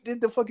the Heat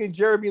did to fucking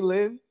Jeremy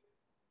Lin?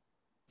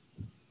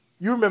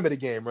 You remember the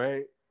game,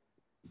 right?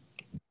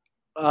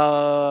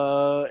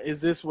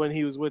 Is this when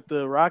he was with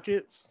the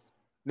Rockets?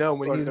 No,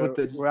 when he was with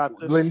the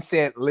Raptors?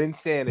 Lin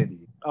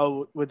Sanity.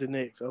 Oh, with the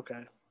Knicks.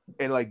 Okay.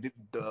 And like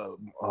the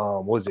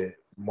was it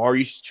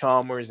Maurice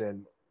Chalmers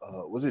and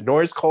was it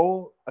Norris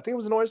Cole? I think it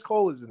was Norris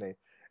Cole was his name.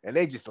 And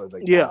they just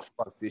like, yeah,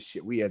 fuck this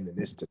shit. We ending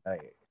this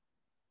tonight.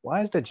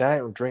 Why is the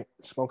Giant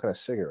smoking a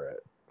cigarette?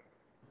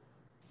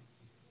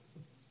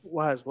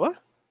 Why is what?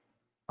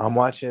 I'm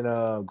watching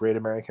Great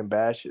American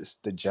Bash. It's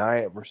the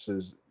Giant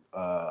versus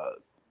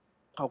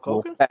Hulk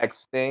Hogan? Wolfpack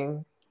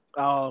Sting.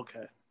 Oh,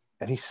 okay.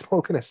 And he's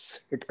smoking a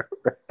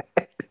cigarette.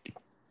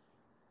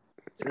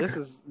 So this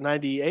is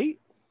 98?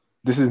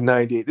 This is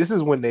 98. This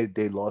is when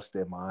they lost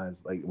their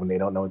minds, like when they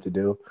don't know what to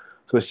do.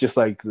 So it's just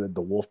like the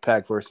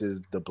Wolfpack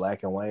versus the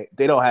Black and White.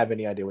 They don't have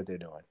any idea what they're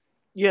doing.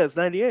 Yeah, it's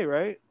 98,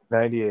 right?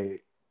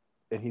 98.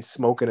 And he's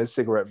smoking a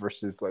cigarette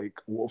versus like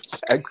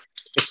Wolfpack.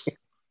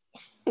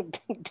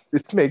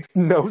 This makes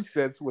no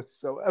sense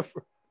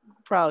whatsoever.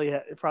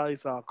 Probably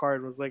saw a card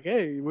and was like,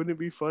 hey, wouldn't it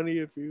be funny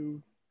if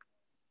you...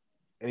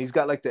 And he's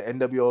got like the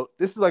NWO.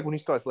 This is like when he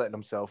starts letting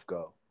himself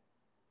go.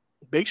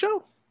 Big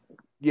Show?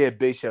 Yeah,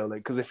 Big Show.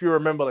 Like, because if you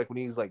remember, like when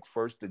he's like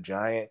first the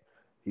Giant,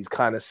 he's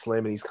kind of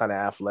slim and he's kind of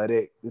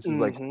athletic. This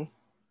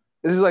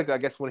is like I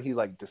guess when he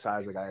like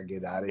decides like I gotta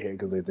get out of here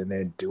because like, they're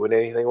not doing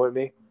anything with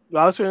me.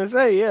 I was trying to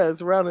say, yeah,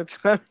 it's around the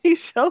time he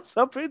shows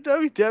up in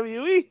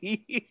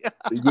WWE.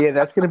 Yeah,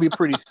 that's gonna be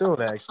pretty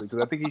soon actually,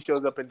 because I think he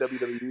shows up in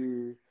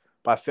WWE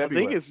by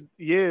February. I think it's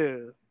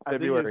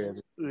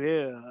February.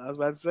 I was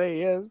about to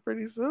say, yeah, it's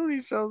pretty soon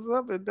he shows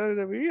up in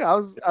WWE. I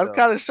was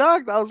kind of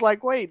shocked. I was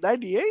like, wait,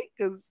 98?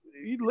 Because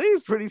he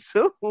leaves pretty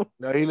soon.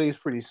 No, he leaves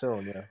pretty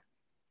soon. Yeah.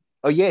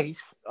 Oh yeah,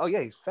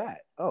 he's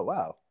fat. Oh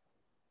wow.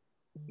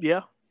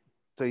 Yeah.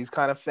 So he's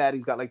kind of fat.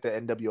 He's got like the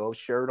NWO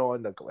shirt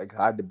on, like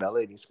hide the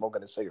belly, and he's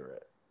smoking a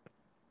cigarette.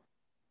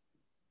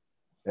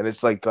 And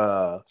it's like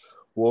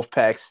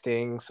Wolfpack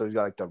Sting, so he's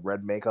got like the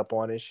red makeup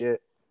on and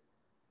shit.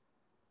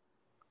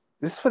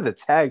 This is for the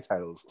tag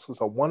titles, so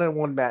it's a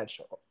 1-on-1 match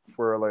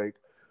for like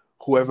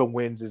whoever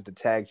wins is the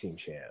tag team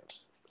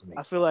champs.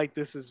 I feel like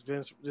this is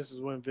Vince. This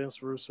is when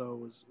Vince Russo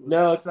was.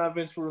 No, it's not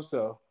Vince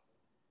Russo.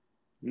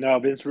 No,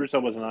 Vince Russo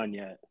wasn't on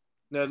yet.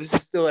 No, this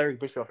is still Eric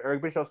Bischoff.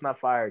 Eric Bischoff's not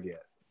fired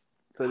yet.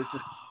 So this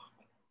is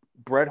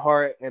Bret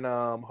Hart and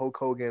Hulk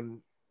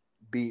Hogan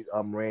beat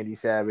Randy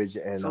Savage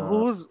and. So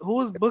who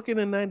was booking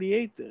in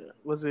 '98 then?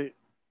 Was it?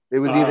 It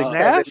was either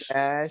Nash?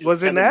 Kevin Nash.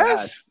 Was it Kevin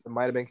Nash? It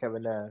might have been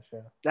Kevin Nash. Yeah.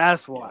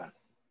 That's why.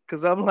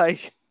 Because I'm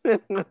like,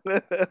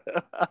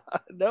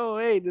 no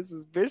way, this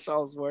is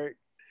Bischoff's work.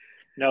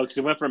 No, because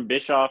it went from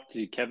Bischoff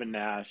to Kevin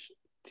Nash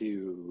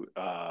to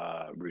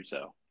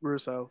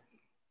Russo.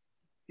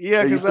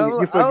 Yeah, because I'm You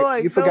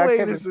like, no forgot way,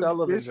 Kevin this is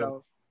Sullivan's in.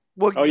 Bischoff.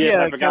 Well, Oh yes,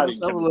 yeah, I forgot Kevin Kevin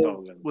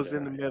Sullivan was there,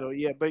 in the middle.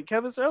 Yeah, but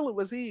Kevin Sullivan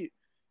was he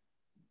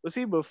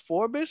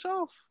before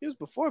Bischoff? He was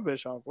before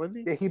Bischoff,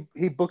 wasn't he? Yeah,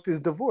 he booked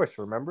his divorce.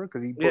 Remember?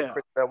 Because he booked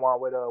Chris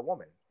Benoit with a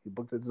woman. He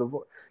booked his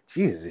divorce.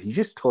 Jesus, he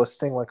just tore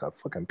Sting like a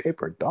fucking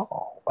paper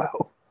doll.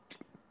 Wow.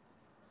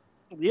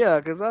 Yeah,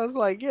 because I was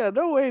like, yeah,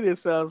 no way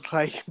this sounds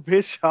like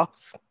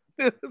Bischoff's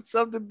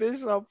something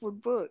Bischoff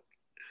would book.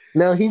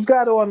 Now he's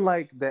got on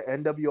like the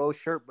NWO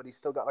shirt, but he's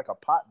still got like a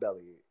pot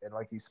belly and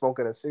like he's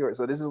smoking a cigarette.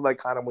 So this is like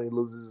kind of when he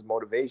loses his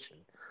motivation.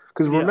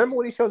 Because remember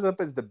when he shows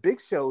up as the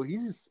Big Show,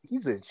 he's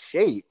in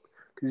shape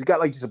because he's got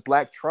like just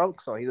black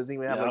trunks on. He doesn't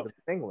even have like a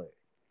singlet.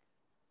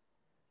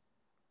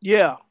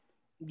 Yeah,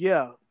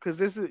 because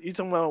this is you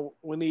talking about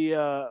when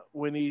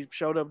he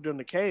showed up during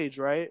the cage,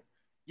 right?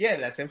 Yeah,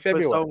 that's in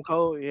February. With Stone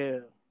Cold, yeah,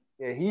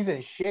 he's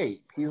in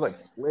shape. He's like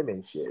slim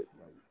and shit.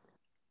 Like,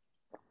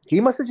 he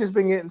must have just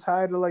been getting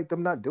tired of like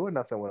them not doing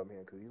nothing with him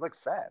here because he's like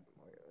fat.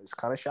 It's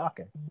kind of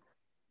shocking.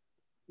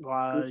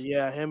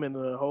 Yeah, him and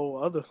the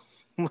whole other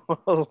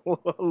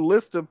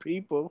list of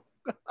people.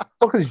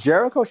 Well, because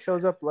Jericho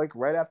shows up like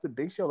right after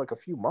Big Show, like a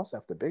few months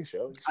after Big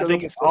Show. I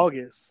think it's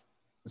August.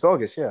 It's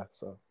August, yeah.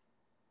 So,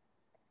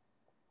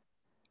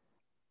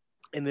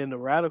 and then the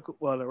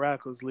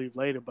Radicals leave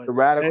later, but the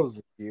Radicals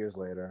years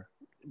later.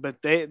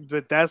 But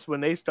that's when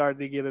they started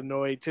to get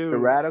annoyed too. The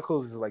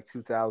Radicals is like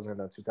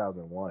 2000 or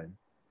 2001.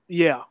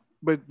 Yeah,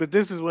 but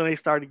this is when they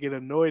started to get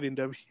annoyed in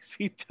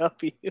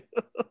WCW.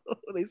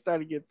 They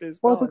started to get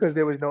pissed off. Well, because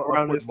there was no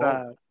around this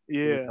time.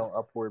 Yeah, there was no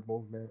upward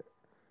movement.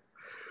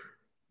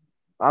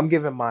 I'm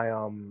giving my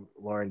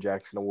Lauren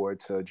Jackson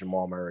award to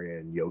Jamal Murray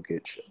and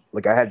Jokic.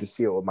 Like I had to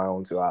see it with my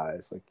own two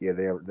eyes. Like yeah,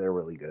 they're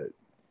really good.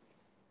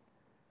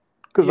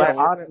 Because they're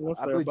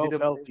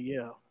both healthy,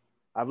 yeah.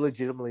 I've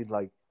legitimately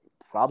like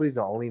probably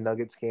the only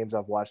Nuggets games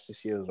I've watched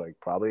this year was like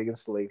probably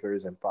against the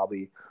Lakers and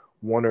probably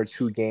one or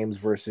two games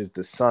versus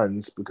the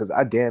Suns because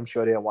I damn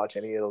sure didn't watch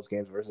any of those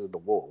games versus the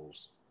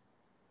Wolves.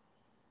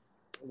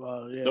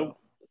 Well, yeah.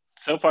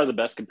 So far, the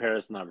best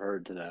comparison I've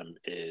heard to them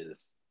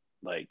is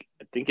like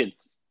I think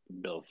it's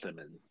Bill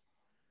Simmons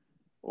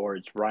or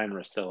it's Ryan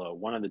Russillo,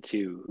 one of the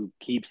two, who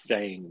keeps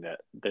saying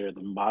that they're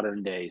the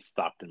modern day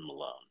Stockton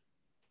Malone.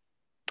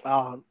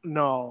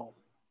 No,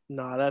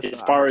 that's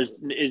as far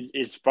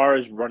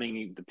as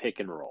running the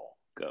pick and roll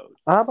goes.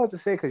 I'm about to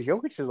say because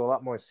Jokic is a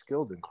lot more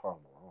skilled than Karl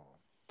Malone.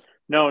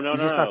 No.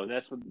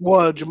 That's what.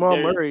 Well, Jamal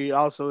Murray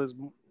also is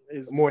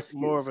more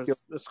of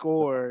a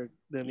scorer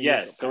than he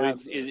is.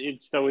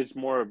 So it's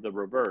more of the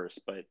reverse.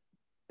 But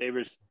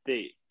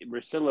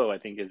Russillo, I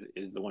think,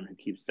 is the one who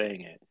keeps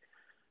saying it.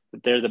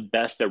 That they're the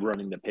best at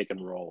running the pick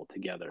and roll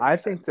together. I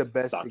think the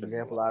best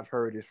example I've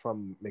heard is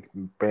from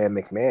Brad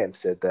McMahon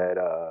said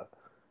that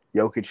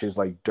Jokic is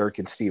like Dirk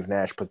and Steve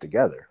Nash put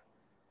together.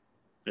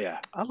 Yeah,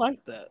 I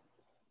like that.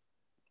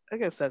 I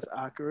guess that's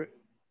accurate.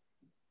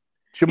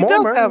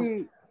 Jamal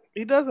Murray.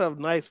 He does have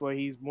nice where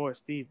he's more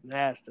Steve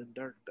Nash than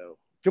Dirk, though.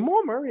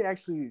 Jamal Murray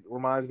actually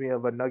reminds me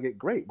of a Nugget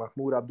great,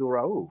 Mahmoud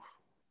Abdul-Rauf.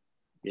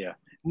 Yeah.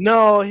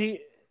 No,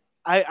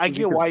 I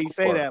get why you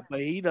say that, but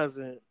he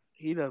doesn't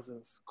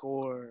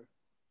score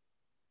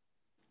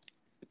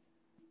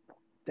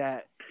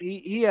that.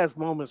 He has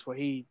moments where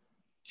he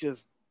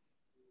just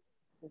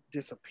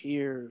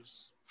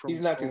disappears from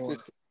He's not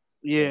consistent.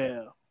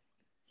 Yeah.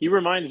 He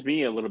reminds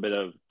me a little bit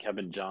of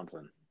Kevin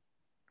Johnson.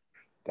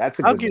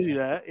 I'll give you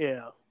that,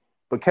 yeah.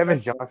 But Kevin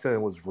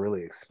Johnson was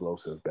really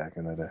explosive back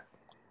in the day.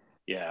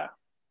 Yeah.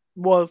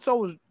 Well, so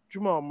was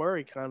Jamal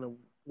Murray kind of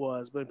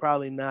was, but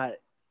probably not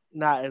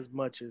as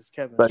much as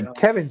Kevin Johnson. But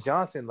Kevin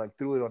Johnson like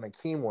threw it on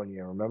Akeem one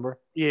year, remember?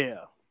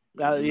 Yeah.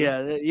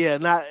 Yeah. He's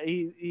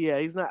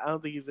not. I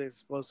don't think he's as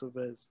explosive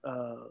as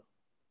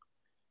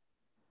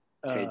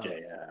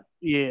KJ.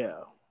 Yeah.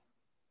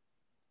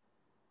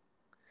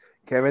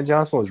 Kevin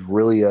Johnson was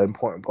really an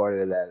important part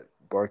of that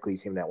Barkley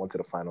team that went to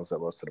the finals that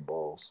lost to the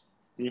Bulls.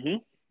 Mm-hmm.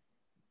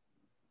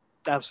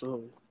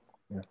 Absolutely.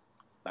 Yeah.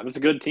 That was a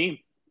good team. It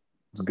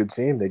was a good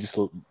team. They just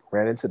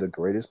ran into the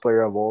greatest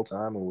player of all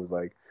time and was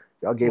like,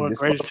 y'all gave this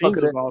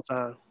motherfucker of all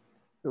time.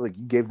 Like,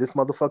 you gave this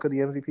motherfucker the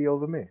MVP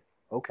over me.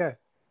 Okay,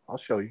 I'll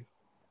show you.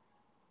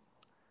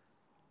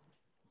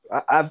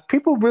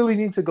 People really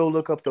need to go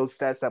look up those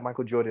stats that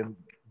Michael Jordan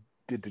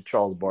did to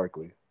Charles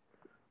Barkley.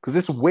 Because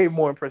it's way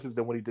more impressive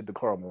than what he did to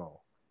Karl Malone.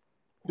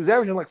 He was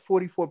averaging like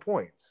 44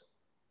 points.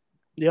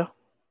 Yeah.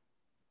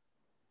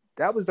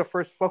 That was the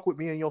first fuck with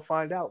me and you'll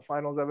find out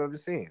finals I've ever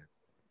seen.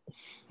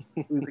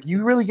 It was like,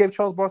 you really gave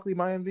Charles Barkley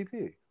my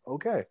MVP.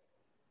 Okay.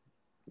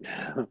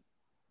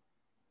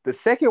 The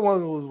second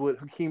one was what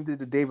Hakeem did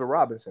to David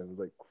Robinson. It was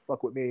like,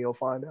 fuck with me and you'll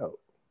find out.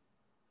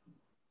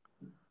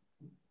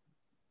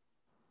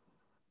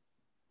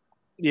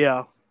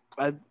 Yeah.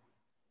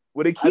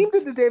 What Hakeem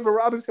did to David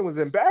Robinson was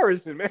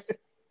embarrassing, man.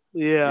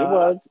 Yeah. It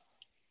was.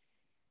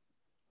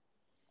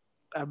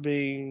 I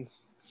mean,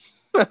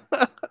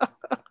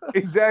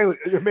 Exactly.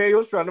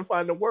 Emmanuel's trying to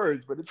find the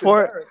words, but it's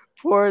poor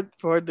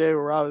David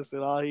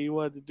Robinson. All he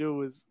wanted to do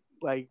was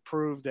like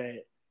prove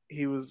that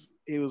he was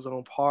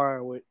on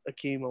par with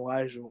Akeem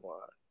Olajuwon.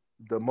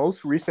 The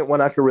most recent one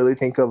I could really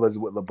think of is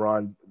with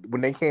LeBron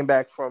when they came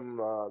back from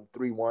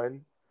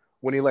 3-1,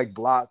 when he like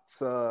blocked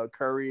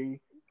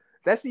Curry.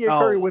 That's the year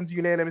Curry wins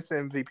unanimous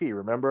MVP.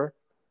 Remember?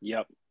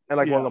 Yep. And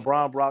like when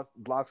LeBron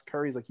blocks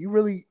Curry, he's like, "You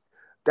really?"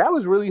 That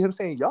was really him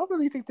saying, "Y'all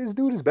really think this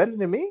dude is better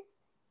than me?"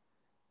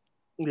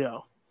 Yeah.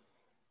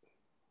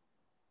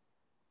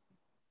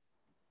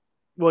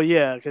 Well,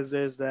 yeah, because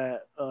there's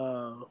that.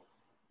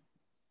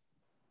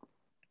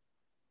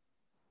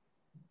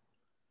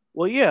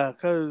 Well, yeah,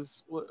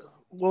 because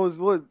what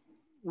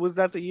was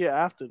that the year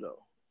after though?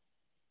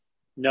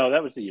 No,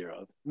 that was the year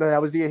of. No, that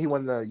was the year he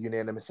won the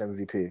unanimous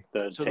MVP.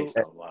 The takes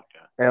out lock,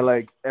 yeah. And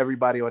like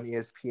everybody on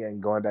ESPN,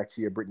 going back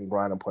to your Brittany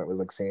Griner point, was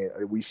like saying,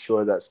 "Are we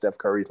sure that Steph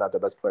Curry's not the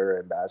best player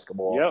in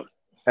basketball?" Yep.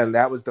 And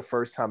that was the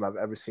first time I've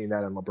ever seen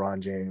that in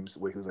LeBron James,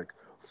 where he was like,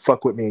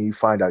 "Fuck with me, and you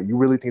find out. You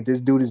really think this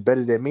dude is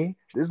better than me?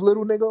 This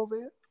little nigga over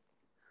here?"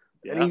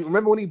 Yeah. And he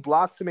remember when he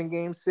blocks him in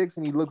Game 6,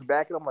 and he looks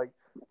back at him like,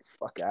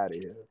 "Fuck out of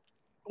here."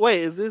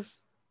 Wait, is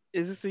this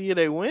the year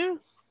they win?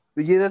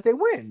 The year that they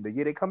win, the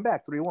year they come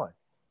back 3-1.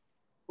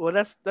 Well,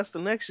 that's the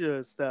next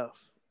year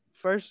stuff.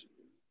 First,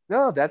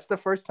 no, that's the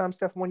first time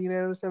Steph won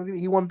unanimous MVP.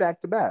 He won back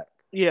to back.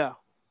 Yeah,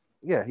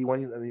 he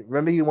won.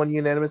 Remember, he won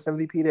unanimous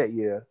MVP that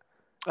year.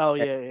 Oh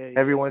yeah.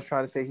 Everyone's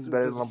trying to say he's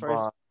better than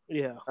LeBron.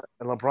 Yeah,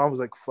 and LeBron was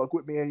like, "Fuck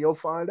with me, and you'll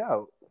find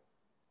out."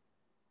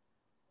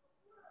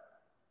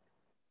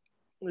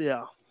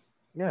 Yeah,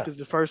 because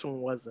the first one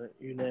wasn't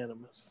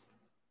unanimous.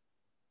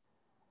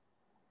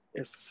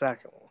 It's the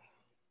second one.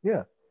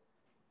 Yeah.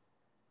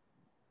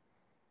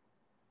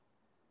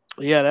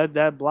 Yeah,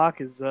 that block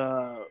is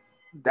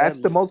that's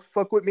the most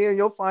fuck with me and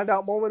you'll find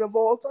out moment of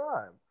all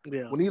time.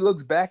 Yeah. When he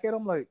looks back at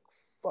him like,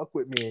 fuck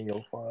with me and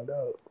you'll find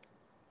out.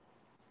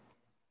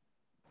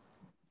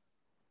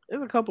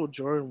 There's a couple of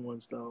Jordan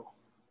ones though.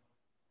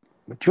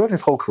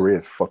 Jordan's whole career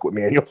is fuck with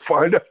me and you'll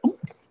find out.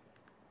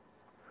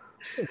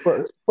 He's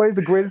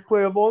the greatest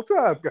player of all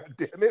time, god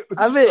damn it.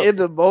 I mean in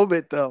the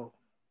moment though.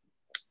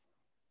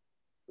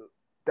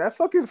 That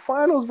fucking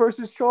finals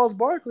versus Charles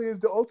Barkley is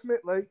the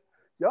ultimate, like,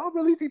 y'all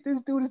really think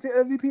this dude is the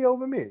MVP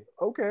over me?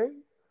 Okay.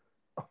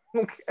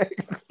 Okay.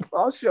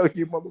 I'll show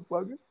you,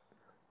 motherfucker.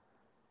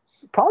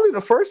 Probably the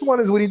first one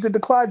is when he did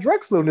the Clyde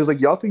Drexler and he was like,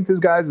 y'all think this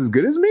guy's as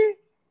good as me?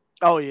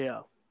 Oh,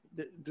 yeah.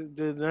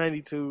 The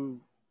 92,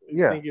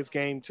 I think it's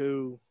game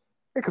 2.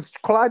 Yeah, because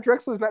Clyde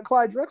Drexler is not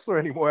Clyde Drexler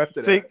anymore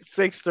after that.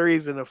 6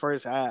 threes in the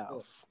first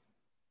half.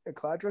 Yeah,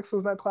 Clyde Drexler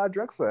is not Clyde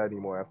Drexler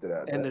anymore after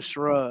that. And the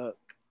shrug.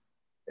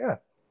 Yeah.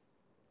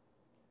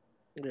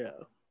 Yeah,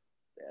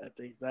 I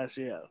think that's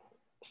yeah.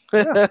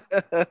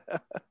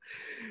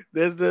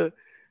 There's the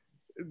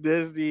 1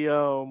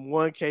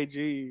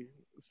 kg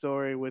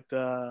story with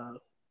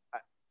RJ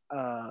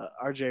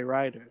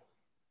Ryder.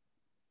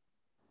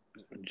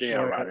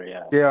 JR Ryder,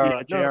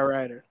 yeah. JR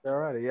Ryder.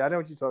 Yeah, I know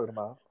what you're talking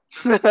about.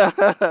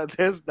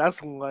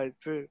 That's one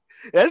too.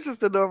 That's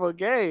just a normal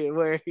game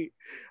where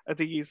I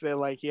think he said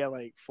like he had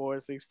like 4 or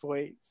 6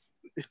 points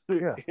in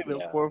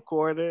the fourth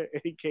quarter.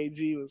 And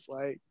KG was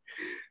like,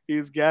 he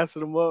was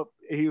gassing him up.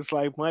 He was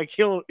like, Mike,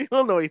 you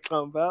don't know what he's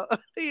talking about.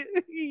 he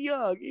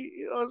young,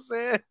 you know what I'm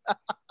saying?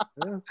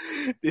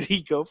 Yeah. Did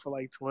he go for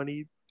like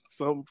 20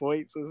 some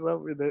points or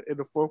something in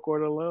the fourth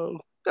quarter alone?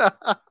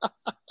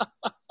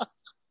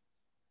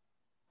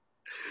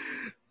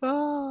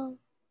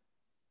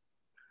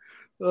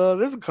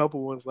 There's a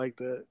couple ones like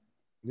that.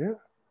 Yeah.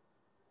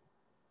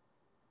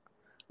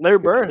 Larry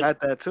Bird had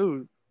that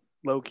too,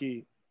 low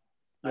key.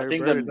 I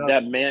think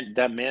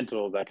that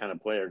mantle of that kind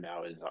of player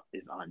now is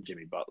on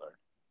Jimmy Butler.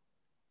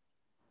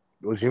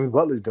 Well, Jimmy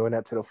Butler's doing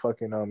that to the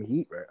fucking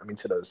Heat, right? I mean,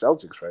 to the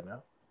Celtics right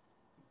now.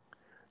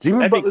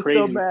 Jimmy Butler's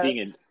still mad. Seeing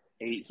an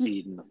 8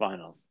 seed in the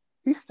finals.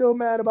 He's still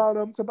mad about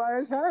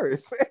Tobias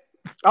Harris.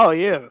 Oh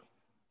yeah.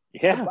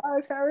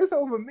 Tobias Harris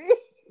over me.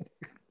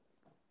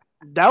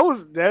 That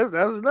was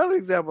another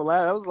example.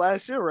 That was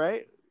last year,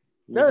 right?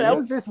 No, that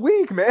was this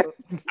week, man.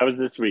 That was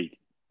this week.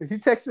 He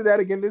texted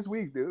that again this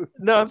week, dude.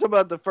 No, I'm talking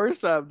about the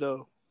first time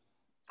though.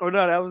 Or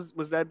no,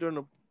 was that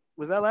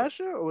last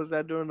year or was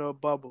that during the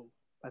bubble?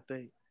 I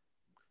think.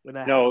 The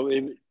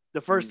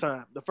first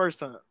time. I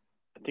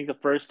think the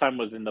first time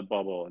was in the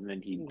bubble, and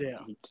then he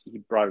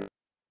brought it up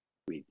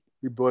this week.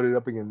 He brought it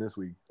up again this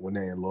week when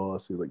they had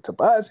lost. He was like,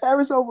 Tobias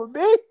Harris over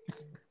me.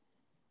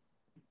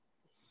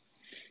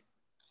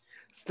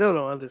 Still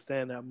don't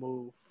understand that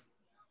move.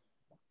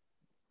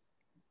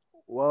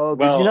 Well,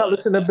 did you not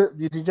listen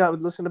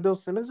to Bill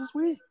Simmons this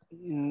week?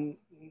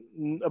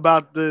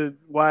 About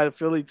why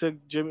Philly took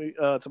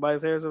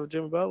Tobias Harris over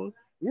Jimmy Butler?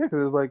 Yeah,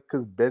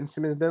 because Ben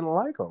Simmons didn't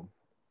like him.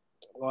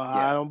 Well,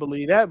 I don't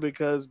believe that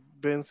because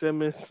Ben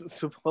Simmons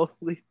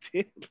supposedly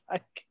did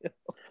like him.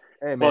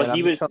 Hey man,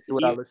 he was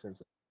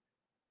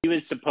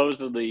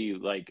supposedly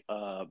like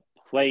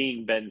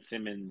playing Ben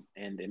Simmons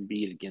and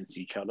Embiid against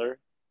each other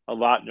a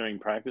lot during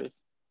practice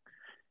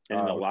and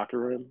in the locker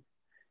room.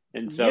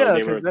 And so Yeah,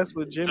 they because were that's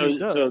what Jimmy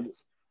does. so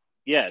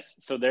yes.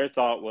 So their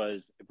thought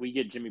was, if we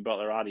get Jimmy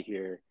Butler out of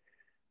here,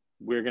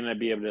 we're going to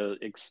be able to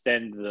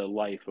extend the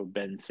life of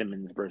Ben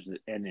Simmons versus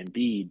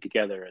Embiid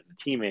together as a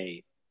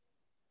teammate.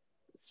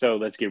 So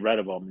let's get rid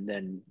of them. And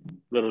then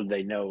little did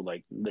they know,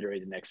 like literally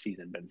the next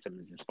season, Ben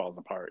Simmons just falls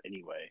apart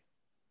anyway.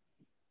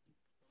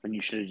 And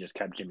you should have just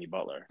kept Jimmy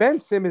Butler. Ben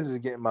Simmons is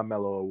getting my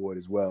Mellow Award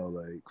as well,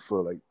 like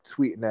for like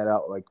tweeting that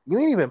out. Like, you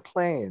ain't even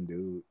playing,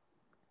 dude.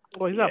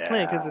 Well, he's not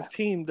playing because his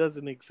team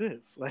doesn't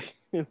exist. Like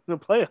in the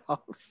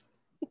playoffs.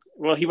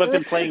 Well, he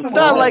wasn't playing It's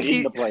not like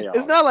in the playoffs.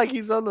 It's not like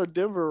he's on the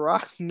Denver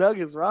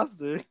Nuggets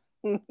roster.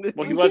 Well,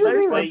 he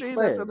wasn't playing team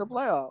that's in the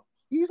playoffs.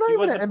 He's not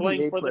even an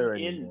NBA player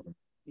anymore.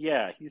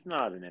 Yeah, he's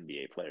not an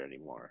NBA player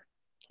anymore.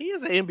 He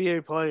is an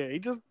NBA player.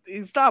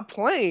 He stopped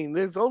playing.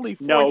 There's only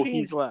four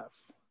teams left.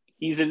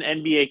 He's an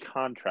NBA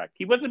contract.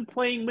 He wasn't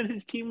playing when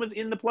his team was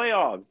in the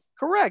playoffs.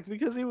 Correct,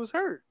 because he was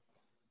hurt.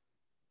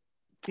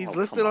 He's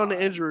listed on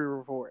the injury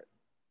report.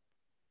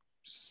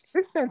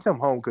 They sent him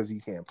home because he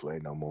can't play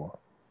no more.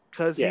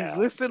 Because he's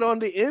listed on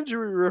the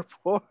injury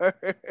report.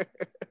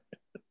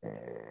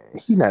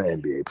 He's not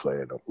an NBA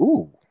player no.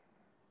 Ooh.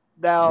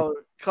 Now,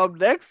 come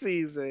next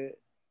season,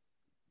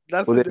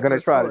 they're going to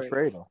try to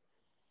trade him.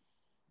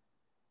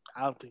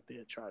 I don't think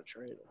they'll try to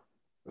trade him.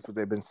 That's what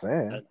they've been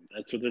saying.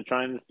 That's what they're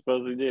trying to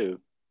supposedly do.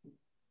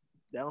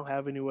 They don't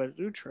have anywhere to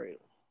do trade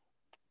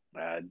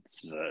him.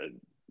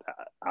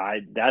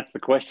 That's the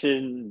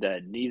question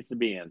that needs to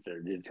be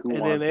answered. Is who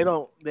and then they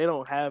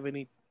don't have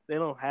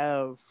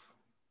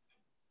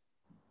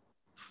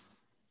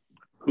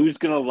who's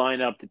going to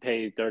line up to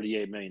pay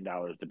 $38 million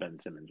to Ben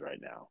Simmons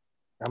right now?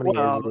 How many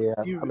years do they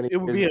have? It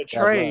would be a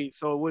trade,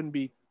 so it wouldn't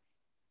be.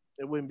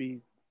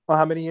 Well,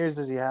 how many years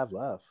does he have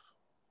left?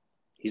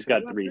 He's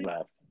got 3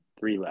 left.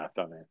 3 left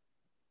on it.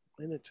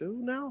 Isn't it 2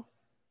 now?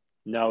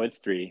 No, it's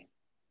 3.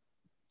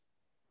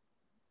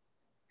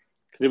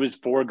 Because it was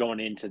 4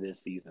 going into this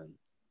season.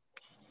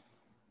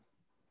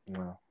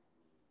 Wow.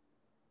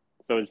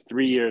 So it's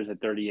 3 years at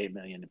 $38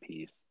 million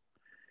apiece,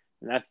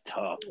 and that's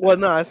tough. Well,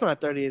 no, it's not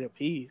 38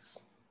 apiece.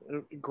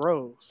 It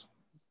grows.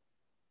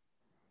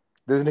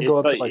 Doesn't it go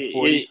up to like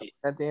 40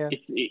 at the end?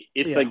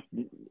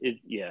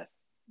 Yeah.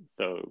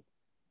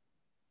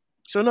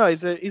 So no,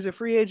 he's a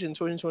free agent in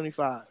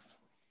 2025.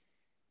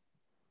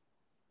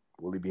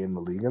 Will he be in the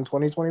league in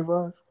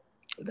 2025?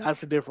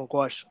 That's a different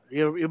question.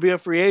 He'll be a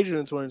free agent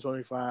in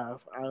 2025.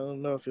 I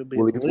don't know if he'll be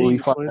in the league in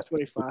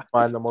 2025.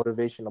 Find the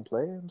motivation to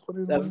play in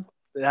 2025?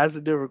 That's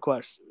a different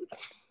question.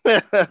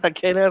 I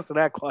can't answer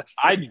that question.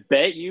 I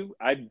bet you.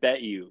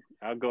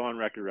 I'll go on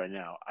record right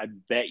now. I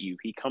bet you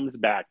he comes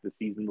back the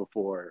season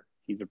before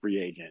he's a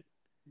free agent,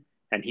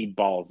 and he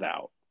balls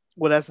out.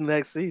 Well, that's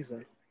next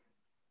season.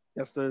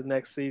 That's the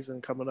next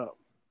season coming up.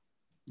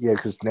 Yeah,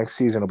 because next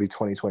season will be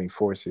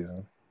 2024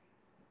 season.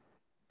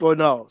 Well,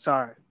 no,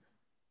 sorry.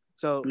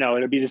 So no,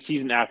 it'll be the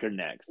season after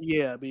next.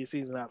 Yeah, it'll be the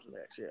season after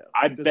next. Yeah,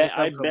 I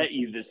bet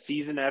you the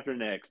season after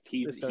next,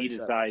 he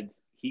decides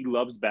he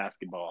loves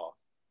basketball.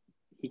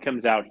 He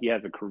comes out, he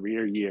has a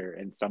career year,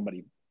 and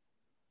somebody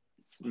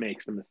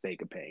makes the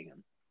mistake of paying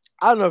him.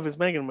 I don't know if it's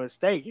making a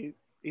mistake.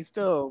 He's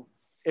still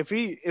if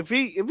he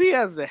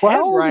has the head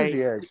how old right. Is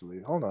he actually?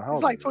 Hold on,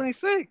 he's like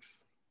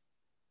 26.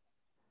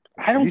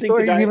 I don't think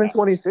he's even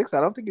 26.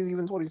 I don't think he's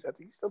even 27. I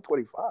think he's still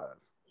 25.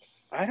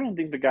 I don't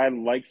think the guy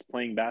likes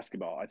playing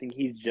basketball. I think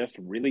he's just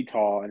really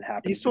tall and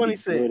happens he's to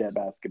 26. be good at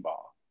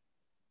basketball.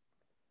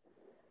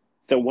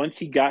 So once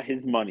he got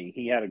his money,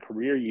 he had a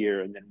career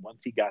year, and then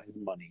once he got his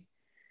money,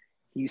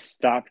 he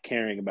stopped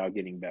caring about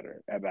getting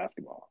better at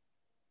basketball.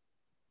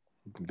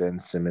 Ben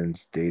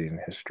Simmons dating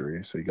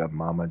history. So you got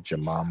Mama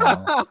Jamama.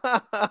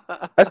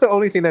 That's the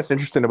only thing that's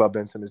interesting about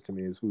Ben Simmons to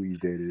me is who he's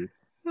dated.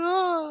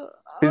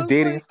 His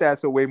dating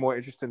stats are way more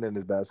interesting than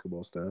his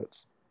basketball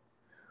stats.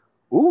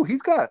 Ooh,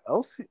 he's got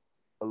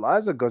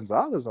Eliza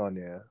Gonzalez on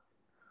there.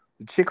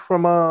 The chick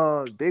from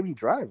Baby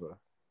Driver.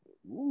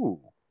 Ooh.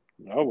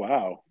 Oh,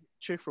 wow.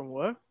 Chick from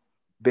what?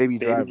 Baby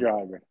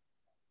Driver.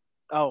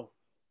 Oh.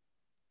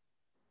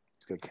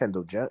 He's got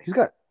Kendall Jenner. He's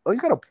got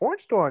a porn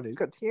star on there. He's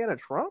got Tiana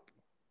Trump.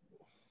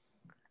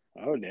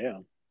 Oh,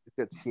 damn.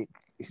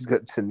 He's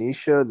got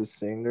Tanisha, the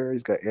singer.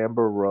 He's got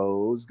Amber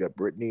Rose. He's got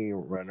Brittany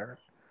Renner.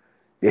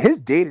 Yeah,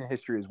 his dating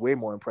history is way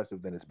more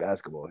impressive than his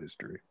basketball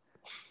history.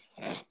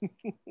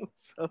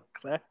 So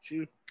glad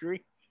you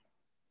agree.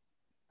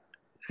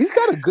 He's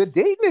got a good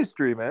dating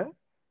history, man.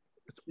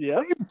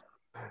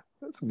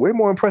 That's way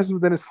more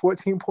impressive than his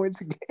 14 points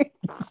a game.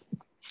 I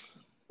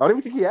don't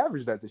even think he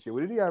averaged that this year.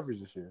 What did he average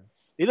this year?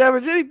 He didn't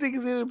average anything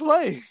because he didn't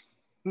play.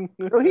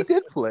 No, he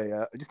did play.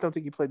 I just don't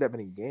think he played that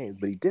many games,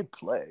 but he did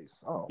play.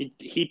 So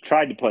he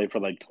tried to play for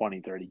like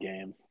 20, 30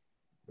 games.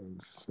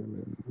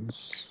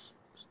 Simmons.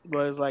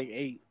 But it's like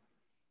 8.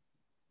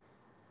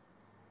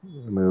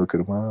 Let me look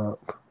him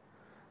up.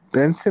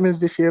 Ben Simmons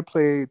this year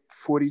played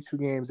 42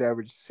 games,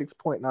 averaged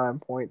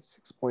 6.9 points,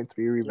 6.3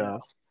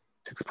 rebounds,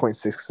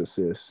 6.6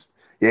 assists.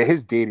 Yeah,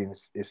 his dating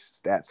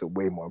stats are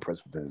way more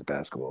impressive than his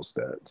basketball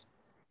stats.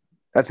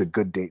 That's a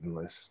good dating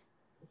list.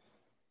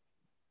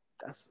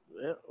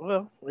 Yeah,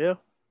 well, yeah.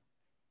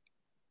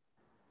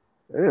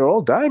 They're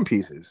all dime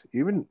pieces.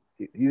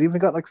 He's even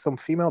got like some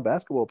female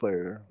basketball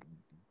player,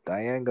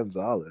 Diane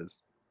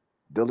Gonzalez,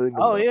 Dylan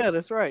Oh Gonzalez. yeah,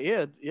 that's right.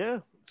 Yeah, yeah.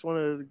 It's one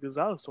of the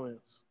Gonzalez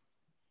twins.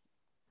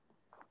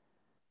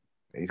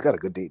 He's got a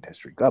good dating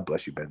history. God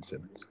bless you, Ben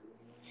Simmons.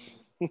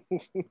 You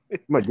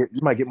might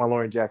get my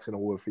Lauren Jackson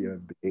Award for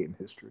your dating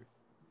history.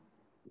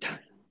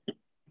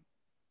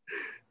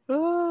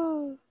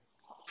 Ah,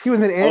 She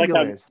was in I like how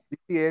Ambulance. Did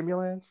you see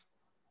Ambulance?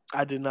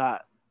 I did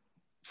not.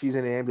 She's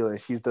in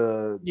Ambulance. She's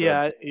the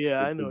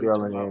I know what you're girl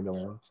talking in about.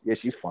 Ambulance. Yeah,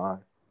 she's fine.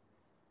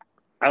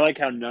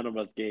 none of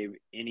us gave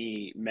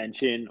any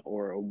mention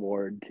or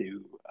award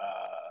to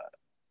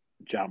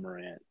John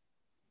Morant.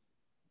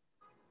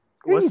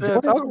 What's He there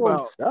to doing it talk to about?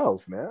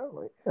 himself, man.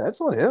 Like, yeah, that's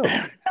on him.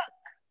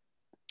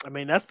 I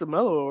mean, that's the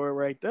Melo Award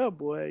right there,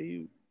 boy.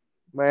 You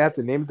Might have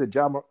to name it the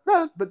John.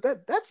 No, but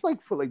that's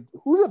like for like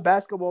who's a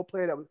basketball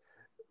player that was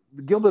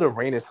the Gilbert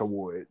Arenas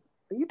Award?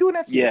 Are you doing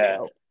that to Yeah.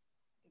 yourself?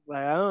 like,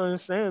 I don't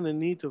understand the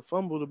need to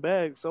fumble the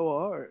bag so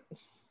hard.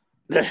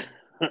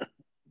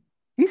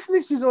 He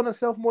snitches on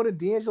himself more than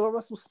D'Angelo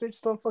Russell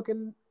snitched on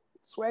fucking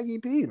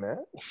Swaggy P, man.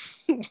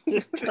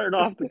 Just turn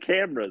off the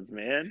cameras,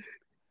 man.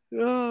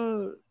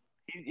 Uh,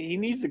 He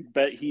needs to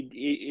bet. He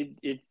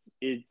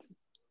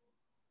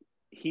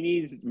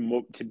needs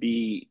to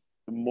be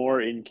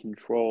more in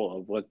control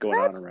of what's going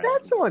on around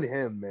That's him. on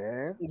him,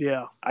 man.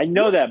 yeah. I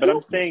know He's that, but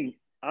stupid.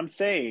 I'm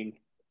saying,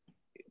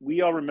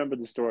 we all remember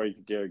the stories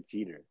of Derek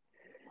Jeter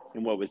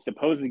and what was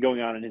supposedly going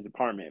on in his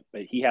apartment.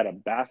 But he had a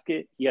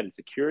basket. He had a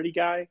security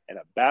guy and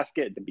a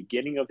basket at the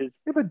beginning of his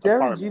Yeah,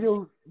 apartment.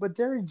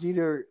 Derek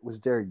Jeter was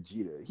Derek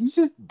Jeter. He's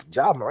just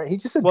job, right? He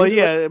just a Well, dude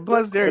yeah.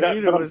 Plus, Derek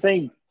Jeter But I'm was.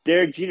 saying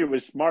Derek Jeter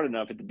was smart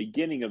enough at the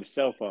beginning of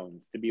cell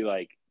phones to be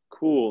like,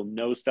 cool,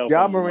 no cell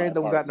John phones in my Moran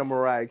don't got no apartment.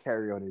 Mariah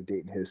Carey on his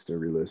dating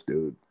history list,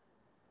 dude.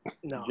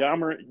 No.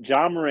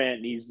 John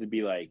Morant needs to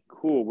be like,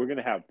 cool, we're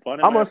gonna have fun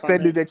in I'm my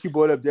offended apartment. that you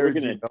brought up We're Derek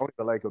gonna Jeter. I don't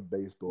even like a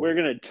baseball. we're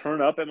gonna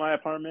turn up at my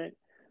apartment,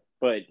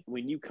 but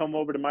when you come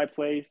over to my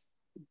place,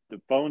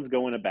 the phones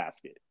go in a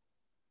basket.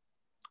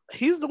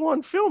 He's the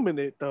one filming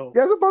it, though.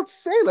 Yeah, I was about to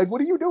say, like, what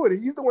are you doing?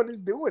 He's the one that's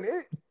doing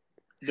it.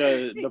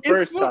 The It's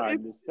first fu-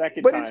 time, the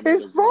second But time, it's it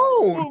his was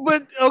phone.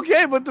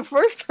 But the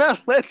first time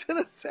led to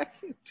the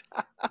second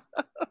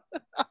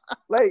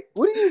Like,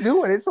 what are you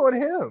doing? It's on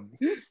him.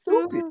 He's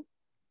stupid. time.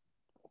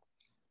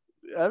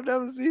 I've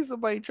never seen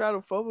somebody try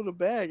to fumble the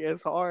bag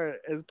as hard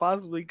as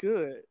possibly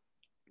could.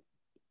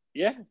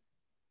 yeah.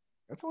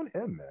 That's on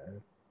him,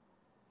 man.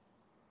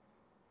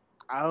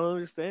 I don't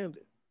understand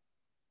it.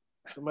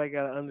 Somebody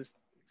gotta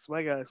understand.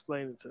 Somebody gotta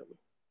explain it to me,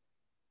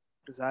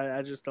 because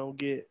I just don't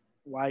get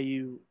why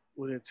you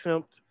would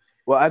attempt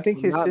Well, I think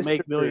to his not sister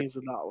make millions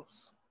of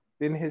dollars.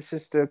 didn't his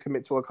sister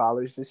commit to a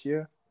college this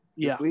year?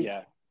 Yeah, This week?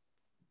 Yeah.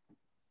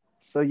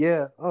 So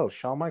yeah. Oh,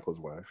 Shawn Michaels'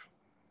 wife.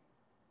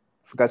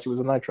 Forgot she was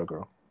a Nitro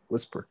girl.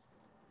 Whisper.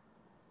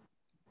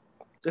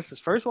 that's his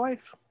first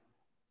wife.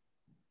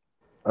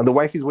 And the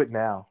wife he's with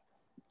now.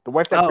 The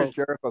wife that Chris Oh,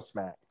 Jericho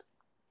smacked.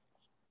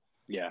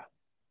 Yeah.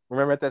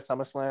 Remember at that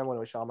SummerSlam when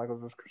it was Shawn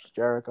Michaels versus Chris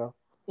Jericho?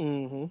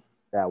 mm-hmm.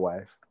 That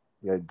wife.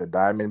 Yeah, the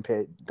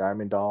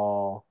diamond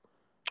doll.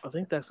 I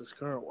think that's his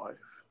current wife.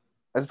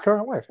 That's his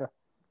current wife, yeah.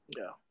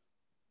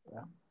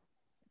 Yeah.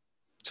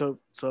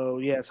 So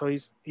yeah. So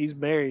he's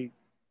married.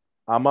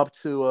 I'm up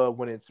to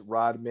when it's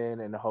Rodman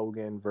and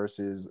Hogan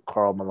versus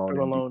Karl Malone and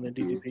Alone in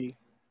DDP. DDP.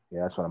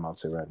 Yeah, that's what I'm up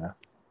to right now.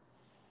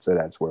 So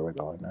that's where we're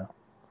going now.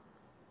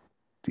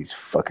 These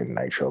fucking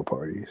Nitro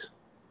parties.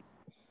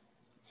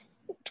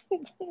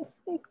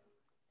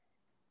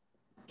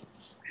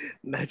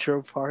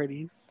 Nitro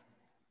parties.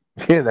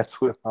 Yeah, that's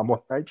what I'm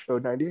on Nitro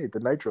 98, the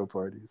Nitro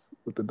parties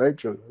with the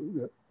Nitro.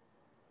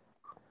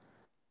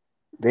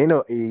 They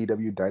know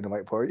AEW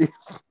Dynamite parties.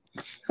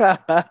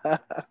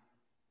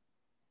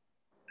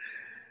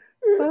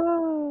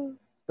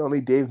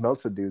 Only Dave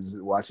Meltzer dudes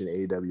watching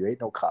AEW.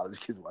 Ain't no college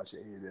kids watching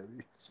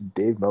AEW. It's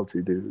Dave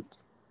Meltzer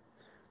dudes.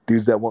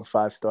 Dudes that want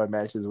 5-star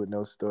matches with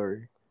no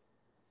story.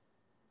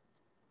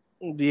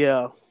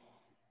 Yeah.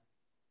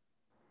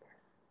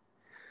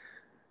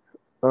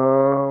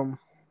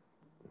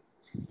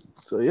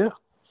 So yeah.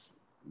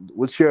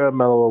 What's your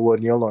Mellow Award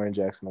and your Lauren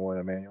Jackson Award,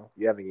 Emmanuel?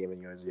 You haven't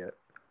given yours yet.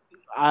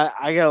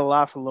 I got a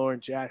lot for Lauren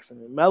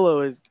Jackson.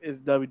 Melo is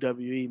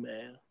WWE,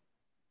 man.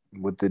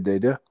 What did they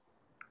do?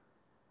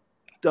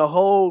 The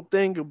whole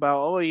thing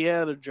about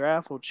the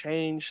draft will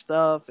change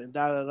stuff and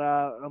da da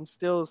da. I'm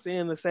still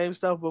seeing the same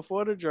stuff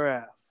before the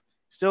draft.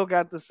 Still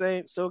got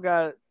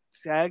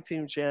tag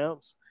team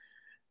champs.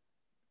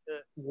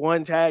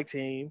 One tag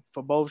team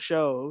for both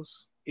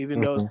shows,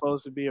 even though it's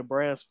supposed to be a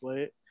brand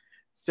split.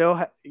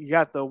 Still, you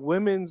got the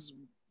women's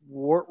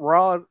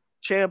Raw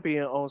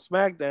champion on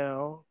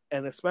SmackDown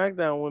and the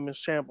SmackDown women's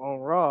champ on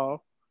Raw.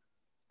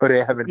 But they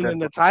haven't done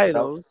the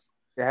titles.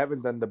 They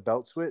haven't done the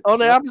belt switch on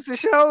the opposite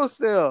show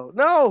still.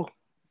 No.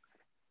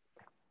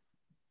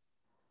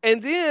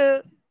 And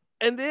then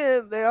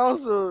they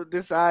also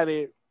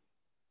decided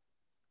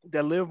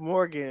that Liv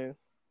Morgan,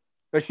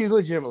 but she's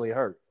legitimately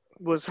hurt.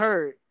 was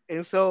hurt,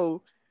 And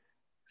so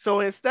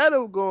instead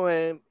of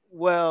going,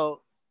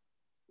 well,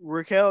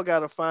 Raquel got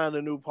to find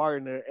a new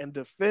partner and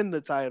defend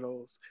the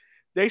titles,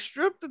 they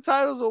stripped the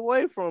titles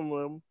away from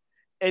them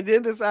and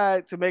then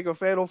decide to make a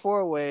fatal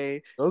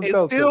four-way and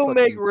still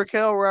make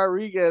Raquel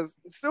Rodriguez,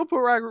 still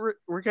put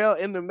Raquel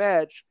in the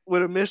match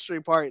with a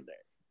mystery partner.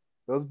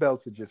 Those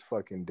belts are just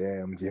fucking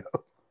damned, yo.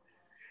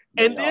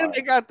 And then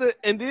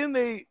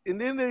they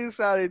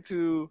decided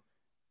to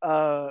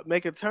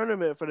make a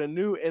tournament for the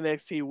new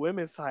NXT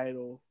Women's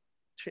title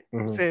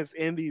since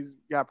Indies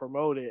got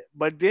promoted,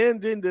 but then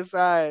didn't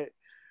decide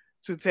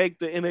to take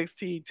the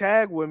NXT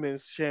Tag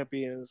Women's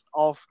Champions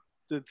off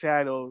the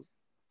titles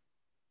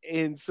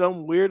in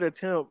some weird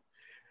attempt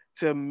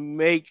to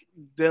make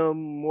them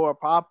more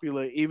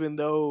popular, even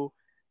though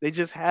they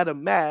just had a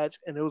match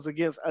and it was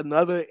against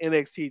another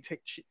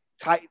NXT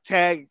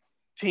tag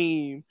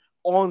team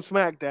on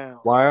SmackDown.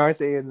 Why aren't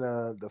they in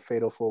the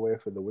Fatal 4-Way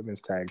for the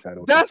women's tag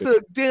title? That's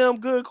a damn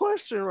good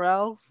question,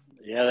 Ralph.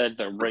 Yeah, that's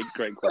a great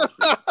question.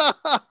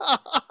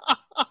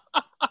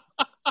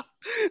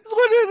 It's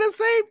wondering the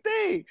same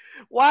thing.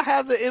 Why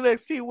have the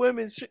NXT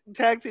Women's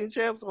Tag Team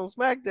Champs on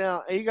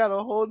SmackDown and you got a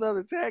whole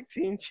nother tag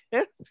team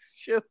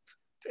championship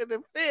to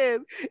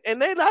defend and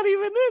they're not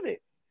even in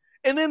it?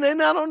 And then they're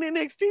not on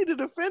NXT to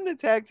defend the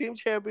tag team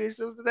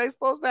championships that they're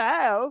supposed to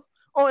have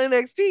on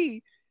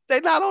NXT.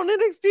 They're not on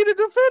NXT to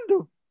defend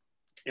them.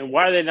 And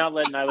why are they not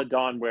letting Nyla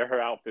Dawn wear her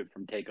outfit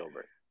from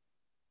TakeOver?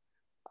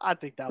 I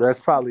think that's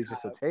probably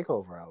just a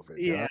takeover outfit.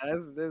 Yeah,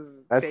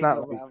 that's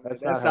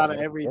not an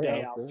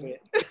everyday outfit.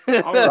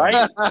 All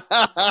right.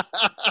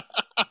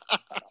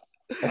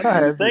 That's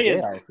not an everyday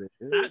outfit.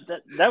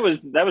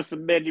 That was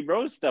some Mandy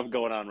Rose stuff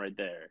going on right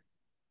there.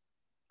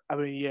 I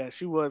mean, yeah,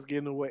 she was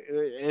getting away,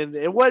 and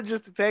it wasn't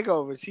just a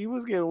takeover. She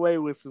was getting away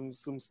with some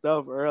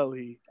stuff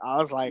early. I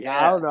was like,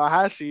 I don't know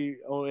how she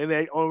on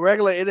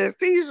regular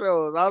NXT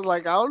shows. I was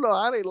like, I don't know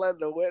how they let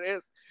her wear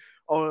this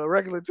on a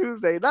regular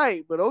Tuesday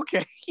night, but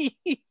okay.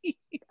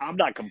 I'm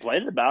not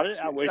complaining about it.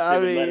 I wish they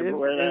would let her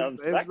wear that on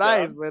SmackDown. It's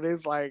nice, but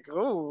it's like,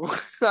 oh,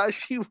 how's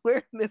she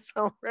wearing this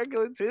on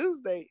regular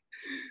Tuesday?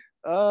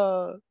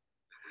 Oh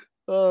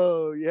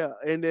yeah,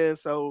 and then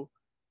so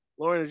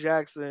Lorna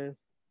Jackson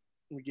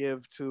we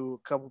give to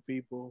a couple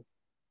people,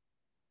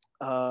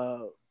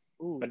 but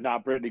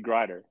not Brittany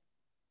Griner.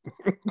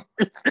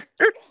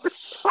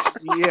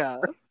 yeah,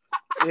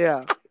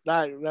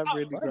 not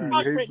Brittany Griner.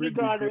 Not Brittany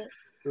Griner.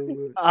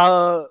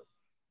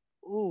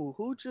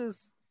 Who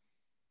just?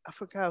 I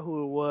forgot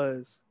who it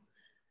was.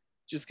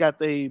 Just got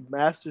the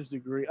master's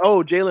degree.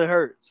 Oh, Jalen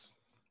Hurts.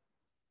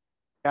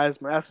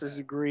 Guy's master's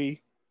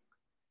degree.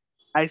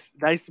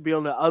 Nice to be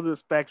on the other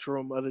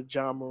spectrum of the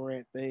John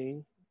Morant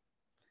thing.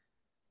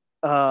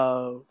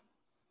 I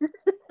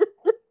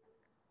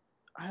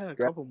had a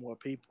couple more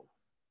people.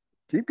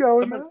 Keep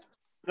going, man.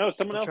 No,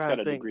 someone else got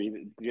a degree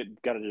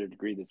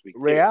this week.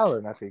 Ray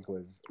Allen, I think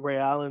was. Ray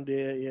Allen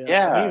did, yeah.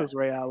 Yeah. I think it was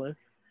Ray Allen.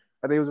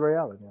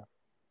 Yeah.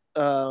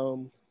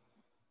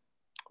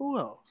 Who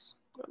else?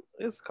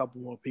 There's a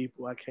couple more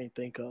people I can't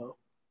think of.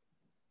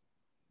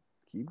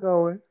 Keep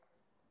going.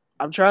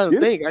 I'm trying to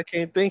think. I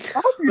can't think.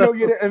 I hope you don't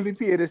get an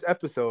MVP of this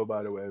episode,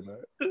 by the way, man.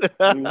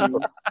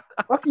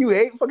 Fuck you,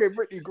 hate fucking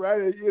Brittany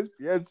Griner at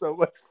ESPN so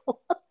much.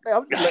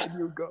 I'm just letting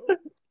you go.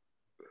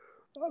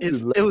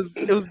 It was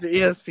the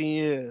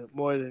ESPN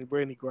more than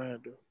Brittany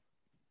Griner.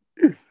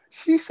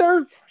 She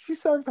served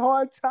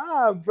hard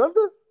time,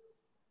 brother.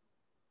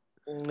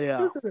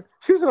 Yeah,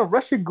 she was in a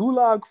Russian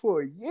gulag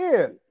for a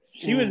year.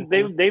 She was.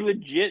 They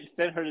legit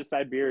sent her to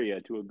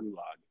Siberia to a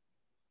gulag.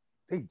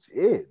 They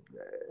did,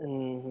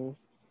 man.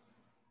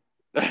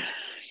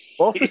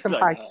 All for some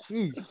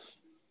hashish.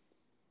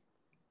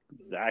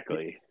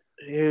 Exactly.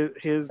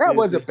 That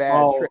was a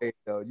bad trade,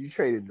 though. You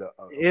traded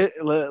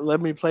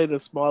let me play the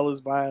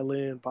smallest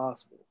violin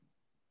possible.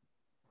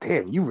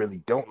 Damn, you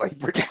really don't like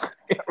Brittany.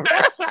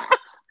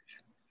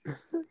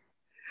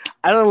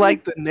 I don't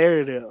like the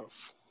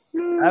narrative.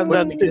 I have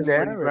nothing against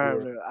Brittany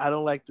Griner. I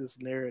don't like this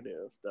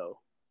narrative, though.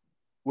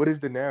 What is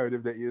the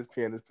narrative that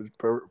ESPN is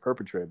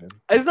perpetrating?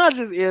 It's not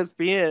just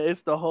ESPN.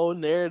 It's the whole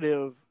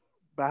narrative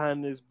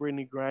behind this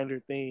Brittany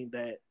Griner thing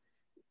that,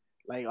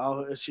 like,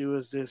 she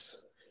was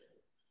this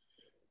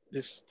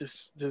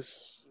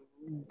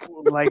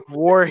like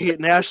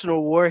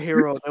national war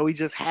hero that we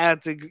just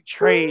had to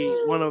trade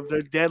one of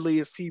the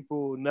deadliest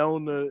people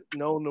known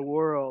the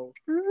world,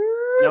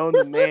 known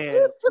to man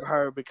for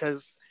her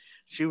because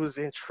she was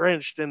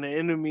entrenched in the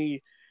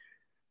enemy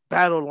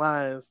battle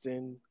lines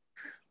and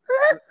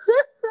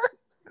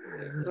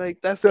like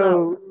that's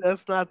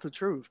not the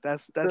truth.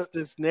 That's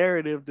this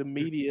narrative the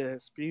media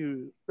has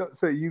spewed.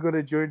 So you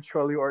gonna join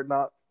Charlie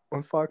Ortnott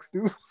on Fox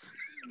News?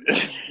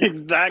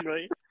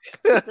 Exactly.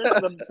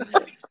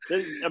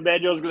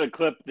 Emmanuel's gonna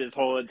clip this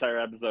whole entire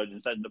episode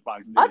and send it to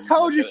Fox News. I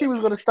told you she was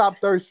gonna stop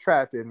thirst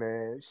trapping,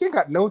 man. She ain't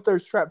got no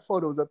thirst trap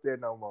photos up there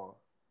no more.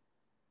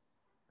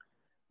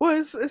 Well,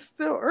 it's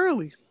still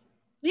early.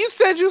 You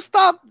said you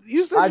stopped.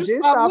 I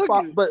did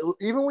stop, but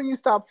even when you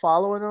stop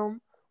following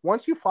them,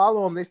 once you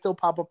follow them, they still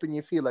pop up in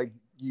your feed. Like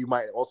you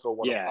might also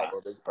want to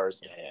follow this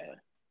person. Yeah.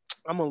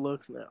 I'm gonna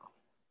look now.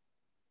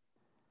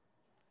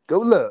 Go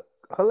look.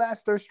 Her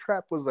last thirst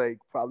trap was like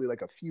probably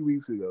like a few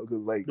weeks ago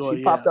because like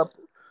she popped up.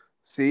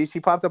 See, she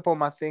popped up on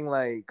my thing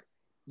like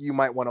you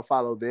might want to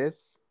follow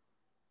this.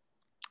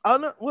 Oh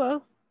no,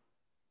 well,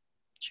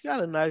 she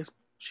got a nice.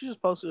 She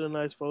just posted a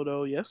nice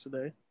photo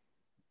yesterday.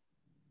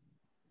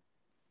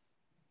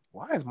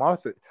 Why is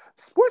Martha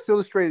Sports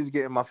Illustrated is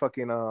getting my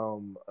fucking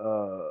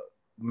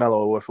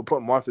mellow award for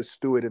putting Martha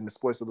Stewart in the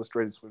Sports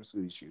Illustrated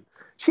swimsuit issue?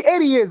 She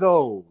 80 years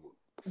old.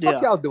 What the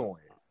fuck y'all doing?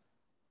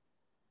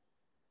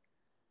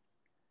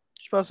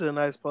 She posted a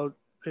nice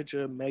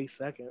picture May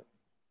 2nd.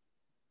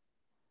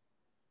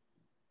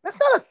 That's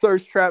not a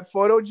thirst trap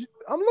photo.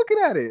 I'm looking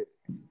at it.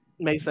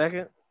 May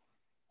 2nd?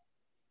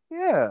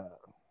 Yeah.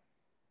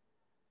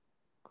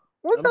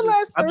 When's the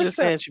last I'm just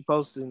saying she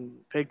posting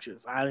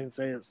pictures. I didn't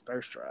say it's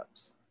thirst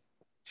traps.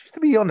 She used to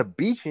be on the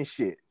beach and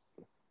shit.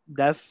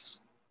 That's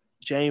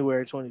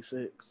January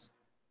 26th.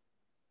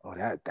 Oh,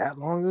 that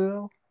long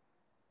ago?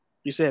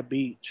 You said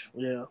beach,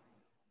 yeah.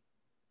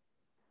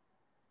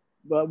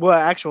 But what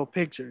actual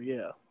picture,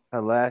 yeah.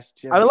 Her last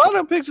gym. A lot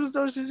of pictures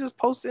though, she's just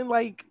posting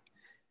like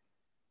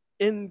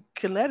in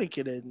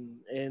Connecticut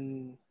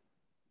and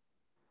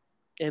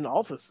in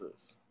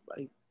offices.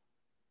 Like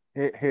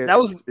here. that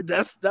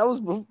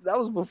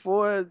was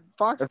before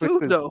Fox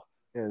 2 though.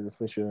 Yeah, this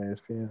picture on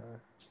ESPN.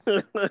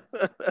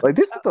 Like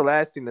this is the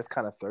last thing that's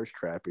kind of thirst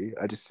trappy.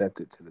 I just sent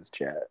it to this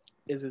chat.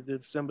 Is it the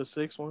December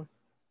 6th one?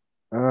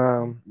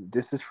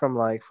 This is from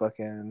like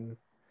fucking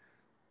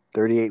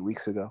 38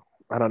 weeks ago.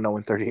 I don't know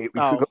when 38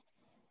 weeks ago.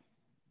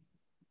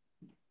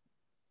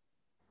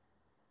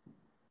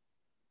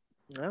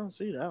 I don't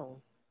see that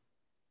one.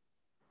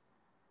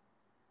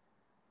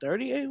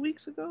 38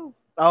 weeks ago?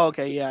 Oh,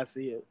 okay, yeah, I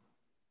see it.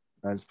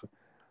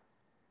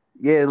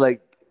 Yeah,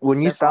 like when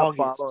you stop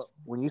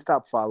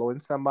following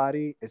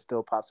somebody, it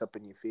still pops up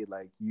in your feed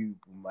like you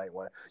might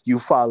want to. You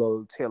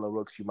follow Taylor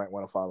Rooks, you might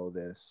want to follow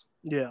this.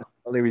 Yeah. That's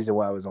the only reason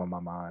why it was on my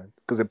mind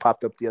because it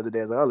popped up the other day.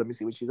 I was like, oh, let me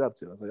see what she's up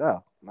to. I was like,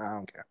 oh, nah, I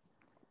don't care.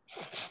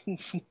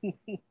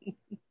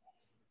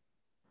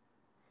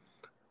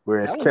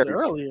 Whereas that was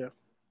earlier.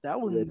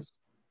 That was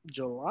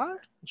July,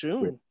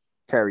 June.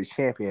 Carrie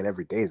Champion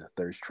every day is a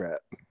thirst trap.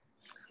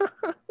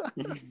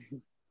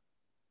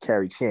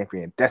 Carrie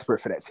Champion, desperate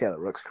for that Taylor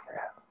Rooks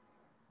crap.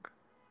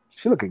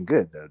 She looking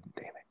good though,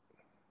 damn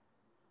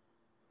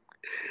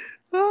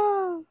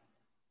it.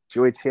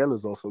 Joy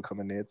Taylor's also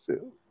coming there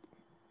too.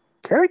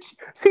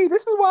 See,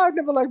 this is why I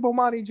never liked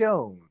Bomani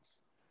Jones.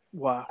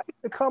 Why? I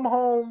used to come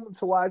home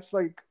to watch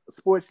like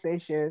Sports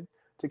Nation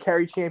to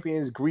Carrie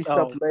Champion's greased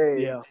up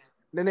legs. Yeah.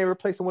 Then they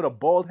replace him with a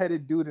bald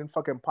headed dude in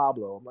fucking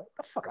Pablo. I'm like,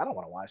 the fuck, I don't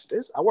want to watch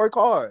this. I work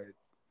hard.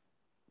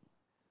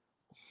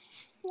 I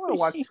want to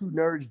watch two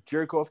nerds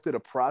jerk off to the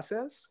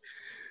process.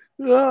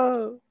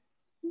 I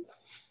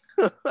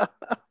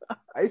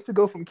used to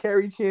go from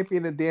Carrie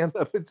Champion to Dan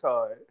Le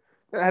Batard.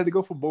 Then I had to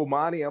go from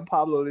Bomani and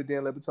Pablo to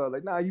Dan Le Batard.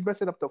 Like, nah, you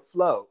messing up the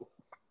flow.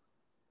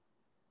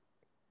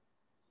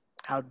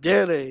 How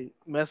dare they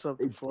mess up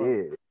the flow? It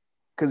did.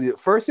 Because at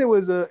first it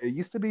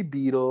used to be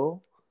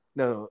Beetle.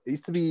 No,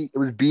 it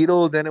was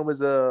Beetle. Then it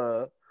was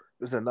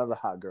another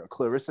hot girl,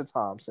 Clarissa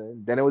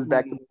Thompson. Then it was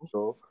back to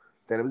Beetle.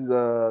 Then it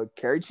was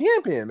Carrie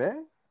Champion,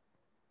 man.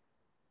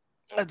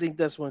 I think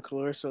that's when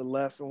Clarissa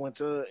left and went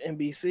to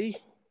NBC.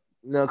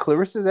 No,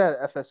 Clarissa's at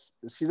FS.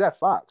 She's at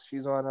Fox.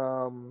 She's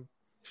on.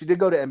 She did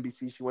go to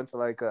NBC. She went to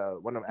like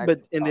one of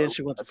them. Then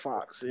she went to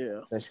Fox.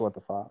 Yeah. Then she went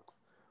to Fox.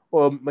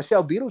 Well,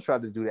 Michelle Beadle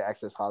tried to do the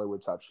Access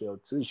Hollywood Top Show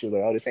too. She was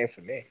like, "Oh, this ain't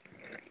for me."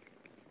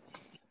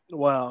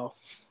 Wow.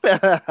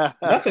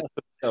 Nothing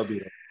for Michelle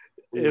Beadle.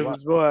 It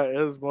was more.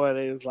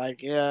 It was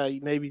like, yeah,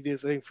 maybe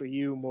this ain't for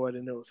you more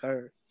than it was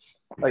her.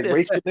 Like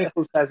Rachel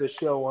Nichols has a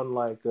show on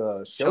like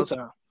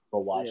Showtime. Go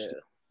watch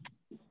it.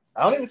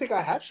 I don't even think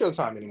I have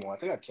Showtime anymore. I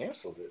think I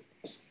canceled it.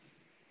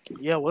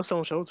 Yeah, what's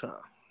on Showtime?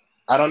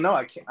 I don't know.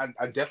 I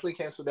definitely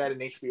canceled that in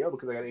HBO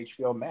because I got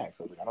HBO Max.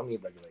 I was like, I don't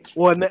need regular HBO.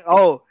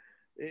 Well,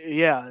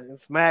 yeah,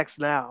 it's Max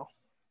now.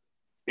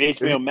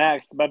 HBO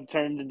Max about to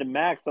turn into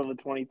Max on the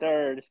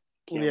 23rd.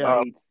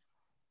 Can't wait.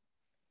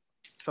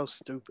 So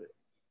stupid.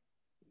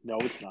 No,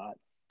 it's not.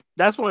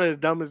 That's one of the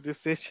dumbest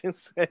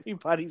decisions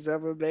anybody's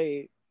ever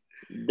made.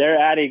 They're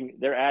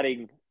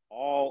adding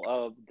all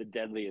of the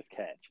Deadliest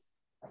Catch.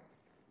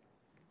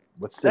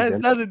 That has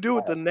nothing to do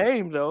with the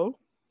name, though.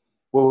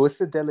 Well, what's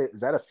the Deadliest?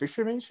 Is that a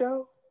fisherman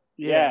show?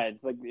 Yeah,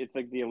 it's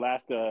like the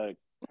Alaska.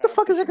 What the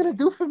fuck is that gonna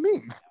do for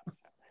me?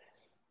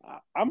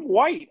 I'm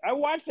white. I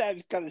watch that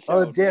kind of show.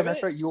 Oh damn,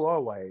 that's right. You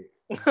are white.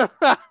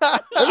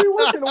 Every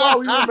once in a while,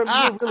 we remember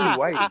you're really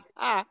white.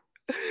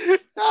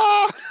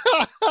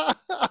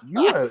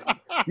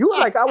 You were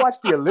like, I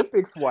watched the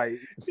Olympics white.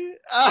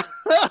 I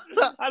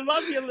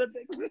love the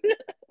Olympics.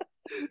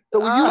 So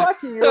were you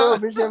watching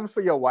Eurovision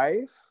for your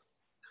wife?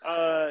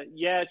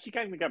 Yeah, she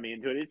kind of got me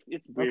into it.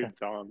 It's weird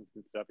songs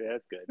and stuff. Yeah,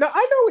 it's good. No,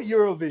 I know what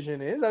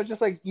Eurovision is. I was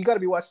just like, you got to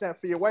be watching that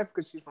for your wife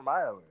because she's from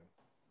Ireland.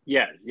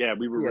 Yeah,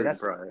 we were rooting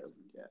for her.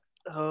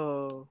 Yeah.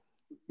 Oh,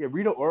 Yeah,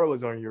 Rita Ora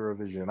was on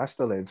Eurovision. I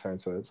still didn't turn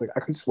to it. It's like I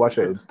could just watch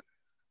it.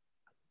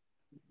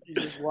 You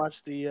just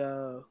watch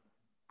the.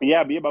 But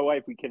yeah, me and my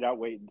wife, we cannot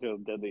wait until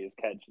Deadliest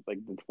Catch. Like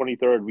the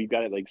 23rd, we've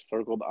got it like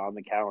circled on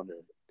the calendar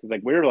because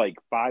like we're like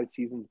 5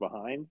 seasons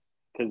behind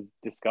because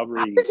How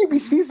Discovery. could you be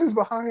seasons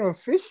behind on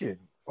fishing?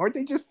 Aren't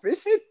they just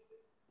fishing?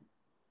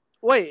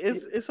 Wait,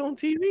 it's on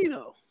TV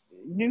though.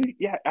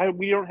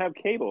 We don't have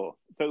cable,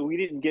 so we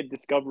didn't get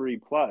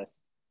Discovery Plus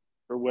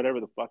or whatever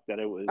the fuck that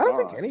it was I don't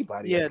think on.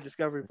 anybody. Yeah, has.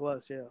 Discovery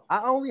Plus. Yeah.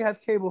 I only have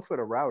cable for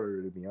the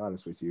router, to be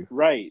honest with you.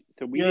 Right,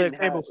 so we You didn't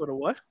have cable have for the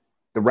what?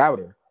 The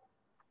router,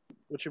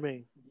 What you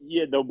mean?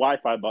 the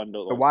Wi-Fi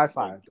bundle. the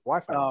Wi-Fi, the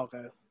Wi-Fi. Oh,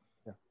 okay.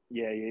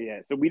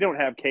 Yeah. So we don't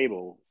have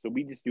cable, so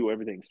we just do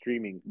everything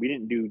streaming. We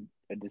didn't do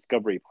a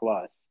Discovery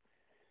Plus,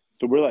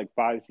 so we're like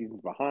 5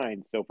 seasons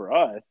behind. So for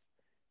us,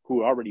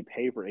 who already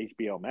pay for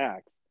HBO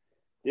Max,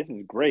 this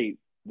is great.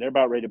 They're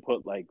about ready to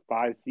put like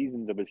 5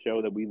 seasons of a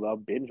show that we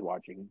love binge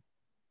watching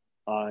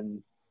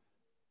on,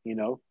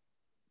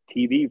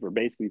 TV for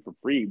basically for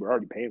free. We're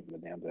already paying for the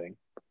damn thing.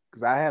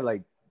 Because I had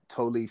like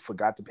totally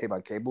forgot to pay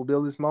my cable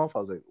bill this month. I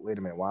was like, wait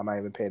a minute, why am I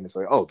even paying this?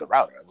 Like, oh, the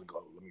router. I was like,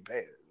 oh, let me pay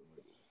it.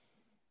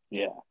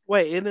 Yeah.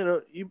 Wait, isn't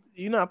it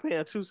you're not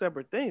paying 2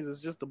 separate things?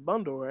 It's just a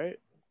bundle, right?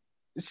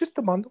 It's just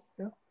a bundle.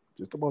 Yeah,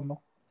 just a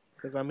bundle.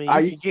 Because I mean,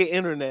 you can get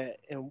internet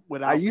and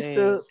without.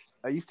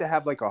 I used to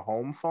have like a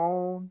home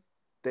phone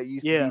that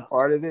used to be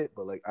part of it,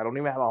 but like I don't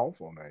even have a home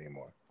phone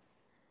anymore.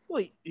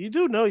 Well, you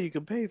do know you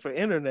can pay for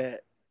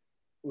internet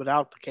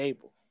without the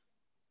cable.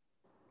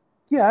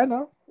 Yeah, I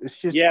know. It's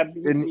just in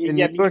New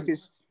York.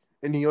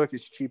 In New York,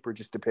 it's cheaper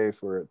just to pay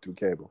for it through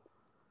cable.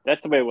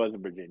 That's the way it was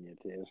in Virginia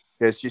too.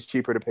 Yeah, it's just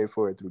cheaper to pay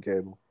for it through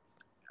cable.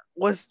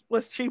 What's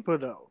cheaper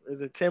though?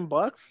 Is it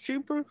 $10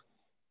 cheaper?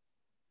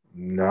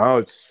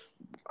 No,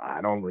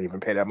 I don't even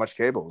pay that much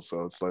cable,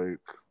 so it's like.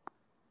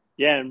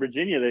 Yeah, in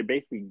Virginia, they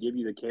basically give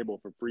you the cable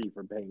for free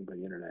for paying for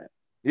the internet.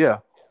 Yeah,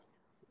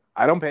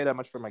 I don't pay that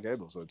much for my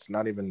cable, so it's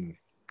not even.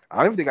 I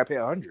don't even think I pay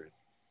 $100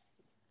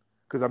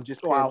 because I'm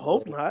just. Oh, I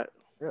hope not.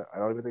 Yeah, I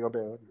don't even think I'll pay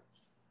 $100.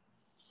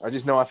 I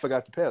just know I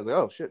forgot to pay. I was like,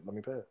 oh shit, let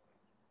me pay it.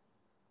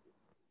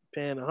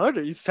 Paying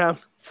 $100, it's time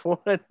for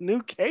a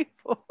new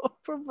cable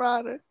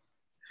provider.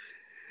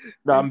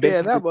 No, I'm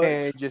basically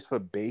paying just for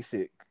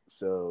basic,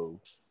 so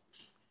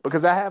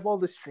because I have all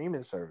the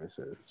streaming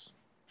services.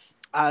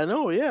 I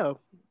know, yeah.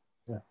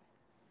 Yeah.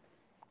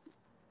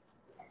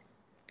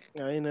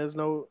 I mean, there's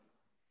no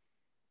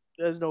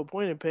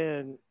point in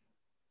paying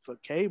for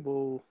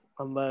cable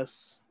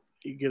unless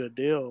you get a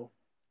deal,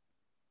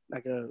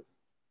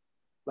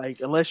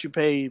 unless you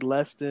pay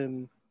less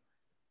than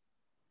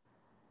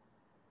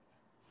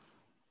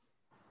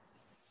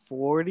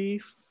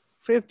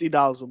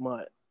 $50 a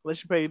month.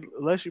 Unless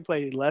you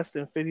pay less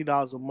than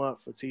 $50 a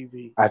month for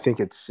TV. I think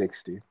it's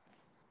 $60.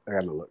 I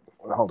gotta look.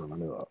 Hold on, let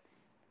me look.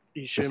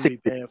 You shouldn't be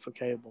paying for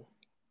cable.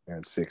 Yeah,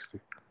 it's $60.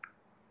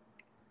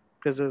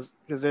 Because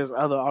there's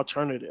other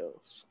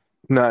alternatives.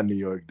 Not in New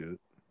York, dude.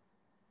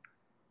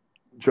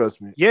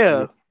 Trust me.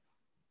 Yeah.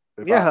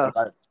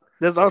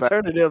 There's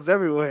alternatives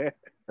everywhere.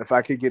 If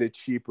I could get a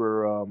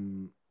cheaper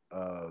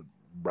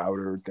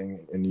router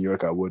thing in New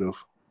York, I would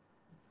have.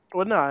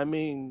 Well, no, I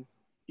mean,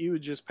 you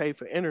would just pay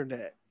for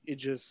internet.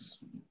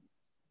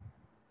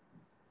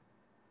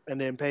 And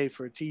then pay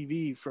for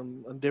TV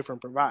from a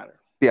different provider.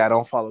 Yeah, I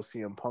don't follow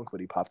CM Punk, but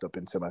he popped up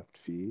into my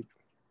feed.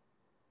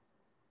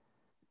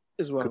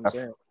 Is what I'm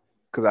saying.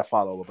 Because I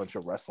follow a bunch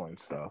of wrestling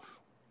stuff.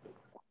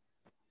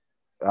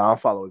 I don't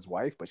follow his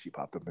wife, but she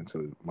popped up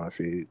into my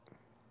feed.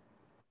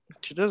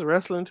 She does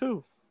wrestling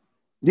too.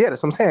 Yeah,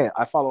 that's what I'm saying.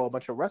 I follow a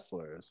bunch of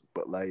wrestlers,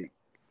 but like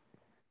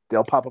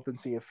they'll pop up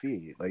into your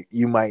feed. Like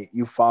you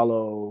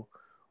follow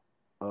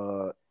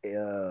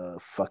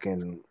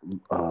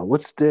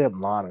what's the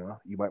Lana?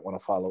 You might want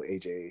to follow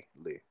AJ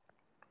Lee.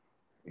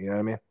 You know what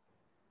I mean?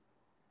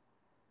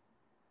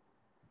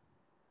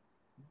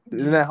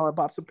 Isn't that how it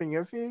pops up in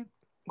your feed?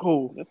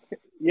 Who?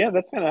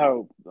 That's kind of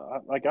how.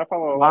 Like I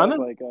follow a Lana?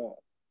 lot of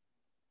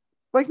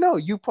like no,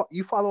 you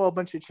follow a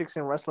bunch of chicks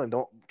in wrestling.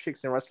 Don't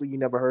chicks in wrestling you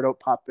never heard of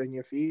pop in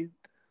your feed?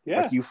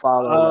 Yeah. Like you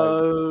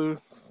follow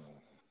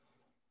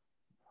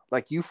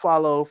like you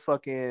follow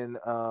fucking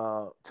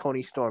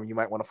Tony Storm. You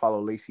might want to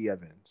follow Lacey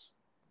Evans.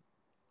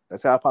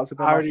 That's how it pops up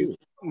in my feed.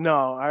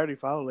 No, I already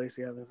follow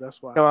Lacey Evans. That's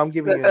why. No, I'm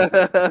giving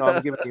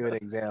you an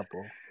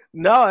example.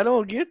 No, I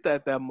don't get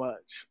that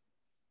much.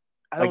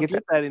 I don't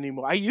get that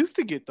anymore. I used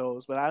to get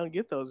those, but I don't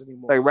get those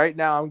anymore. Like right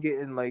now, I'm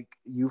getting like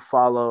you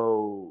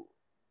follow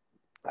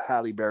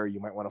Halle Berry. You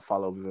might want to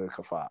follow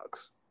Vivica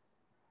Fox.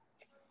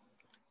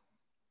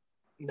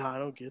 No, I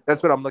don't get.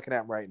 That's what I'm looking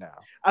at right now.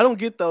 I don't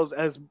get those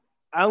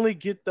I only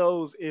get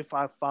those if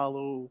I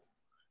follow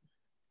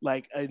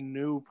like a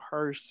new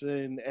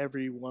person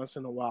every once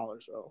in a while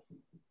or so.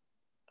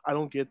 I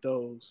don't get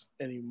those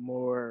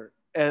anymore.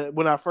 And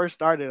when I first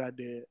started, I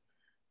did.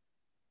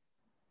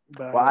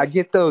 But I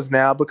get those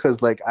now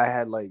because like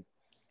I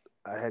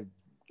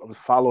was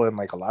following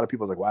like a lot of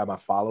people. I was like, why am I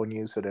following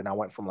you? So then I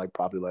went from like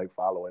probably like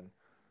following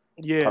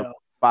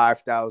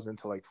 5,000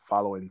 to like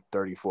following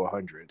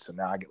 3,400. So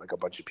now I get like a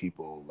bunch of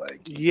people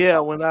like. Yeah,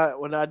 when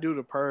I do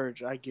the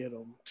purge, I get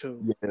them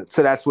too. Yeah,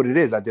 so that's what it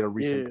is. I did a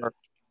recent Yeah. purge.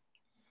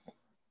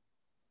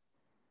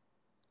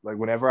 Like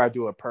whenever I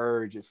do a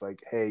purge, it's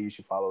like, hey, you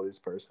should follow this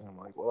person. I'm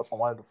like, well, if I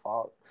wanted to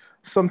follow,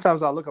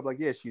 sometimes I'll look up like,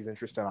 yeah, she's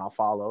interested, and I'll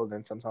follow.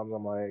 Then sometimes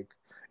I'm like,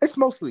 it's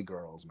mostly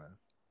girls, man.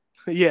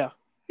 Yeah.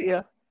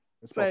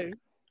 It's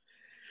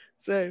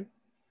Same.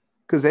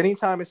 because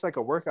anytime it's like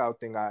a workout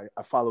thing, I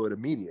follow it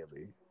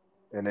immediately,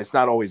 and it's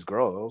not always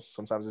girls.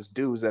 Sometimes it's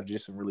dudes that are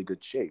just in really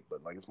good shape,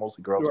 but like it's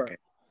mostly girls. Right. Okay,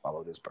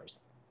 follow this person.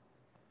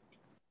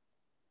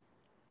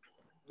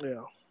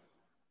 Yeah.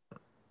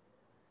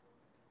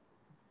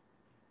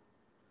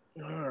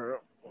 All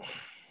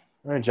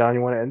right, John,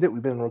 you want to end it?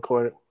 We've been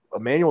recording.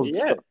 Emmanuel's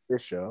Yeah.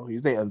 this show.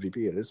 He's the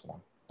MVP of this one.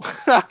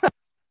 right. I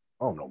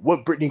don't know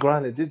what Brittany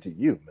Griner did to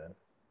you, man.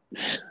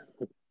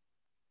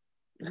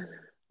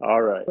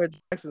 All right.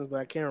 Jackson's, but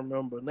I can't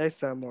remember. Next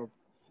time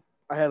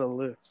I had a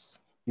list.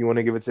 You want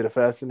to give it to the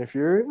Fast and the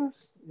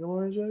Furious? You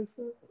want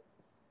Jackson?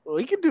 Well,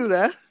 we can do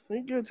that. We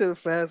can give it to the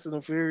Fast and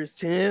the Furious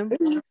 10.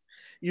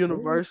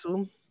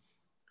 Universal.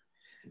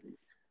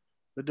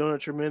 They're doing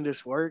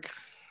tremendous work.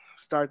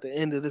 Start the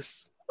end of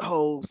this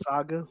whole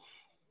saga.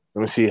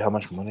 Let me see how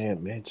much money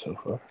it made so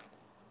far.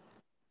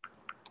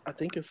 I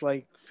think it's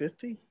like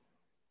 50.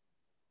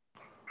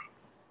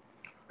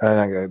 And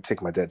I gotta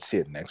take my dad to see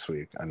it next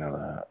week. I know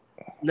that.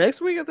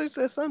 Next week, I think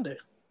it's Sunday.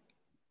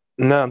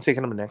 No, I'm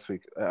taking him next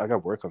week. I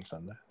got work on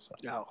Sunday. So.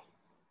 Oh.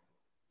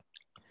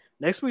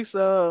 Next week's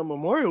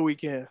Memorial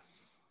Weekend.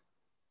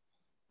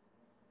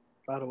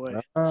 By the way.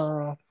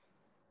 Oh,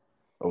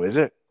 is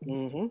it?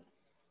 Mm-hmm.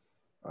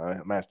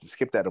 I might have to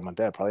skip that on my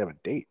dad. Probably have a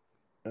date.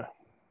 Yeah.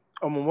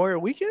 On Memorial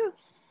Weekend?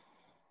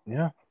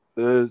 Yeah.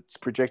 It's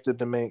projected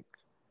to make.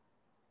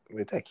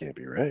 Wait, that can't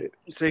be right.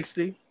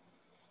 60.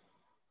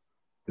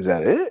 Is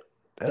that it?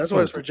 That's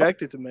what it's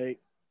projected to make.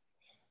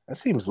 That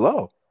seems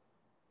low.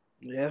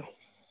 Yeah.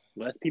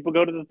 Less people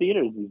go to the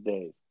theaters these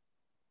days.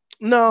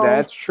 No.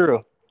 That's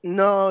true.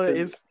 No,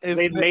 it's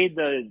they've made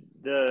the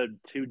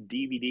to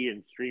DVD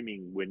and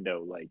streaming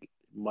window like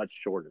much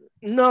shorter.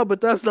 No,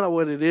 but that's not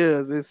what it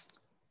is. It's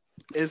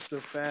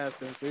the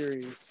Fast and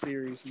Furious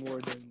series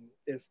more than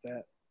it's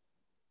that.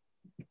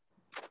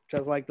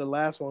 Because like the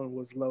last one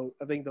was low.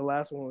 I think the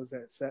last one was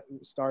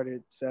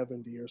started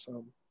 70 or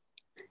something.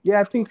 Yeah,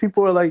 I think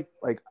people are like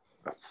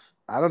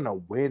I don't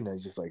know when.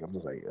 It's just like I'm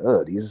just like,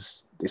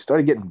 they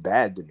started getting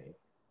bad to me.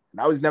 And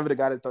I was never the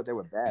guy that thought they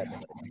were bad.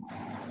 But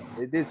like,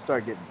 they did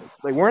start getting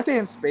like, weren't they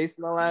in space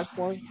in the last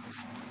one?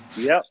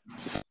 Yep.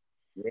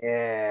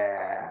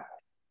 Yeah.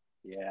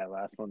 Yeah,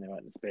 last one they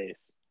went in space.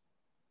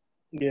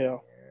 Yeah.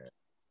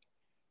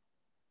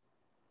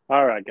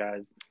 All right,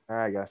 guys. All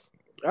right, guys.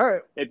 All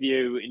right. If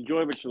you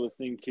enjoy what you're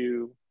listening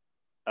to,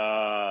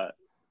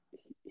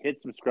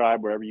 hit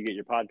subscribe wherever you get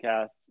your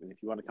podcasts. And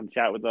if you want to come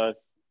chat with us,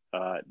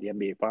 the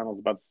NBA Finals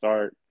is about to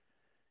start.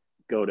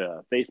 Go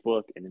to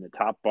Facebook and in the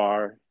top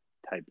bar,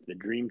 type the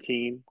Dream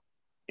Team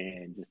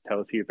and just tell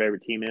us who your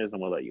favorite team is,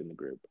 and we'll let you in the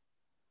group.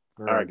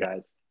 All right,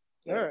 guys.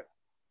 All right.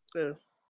 Yeah.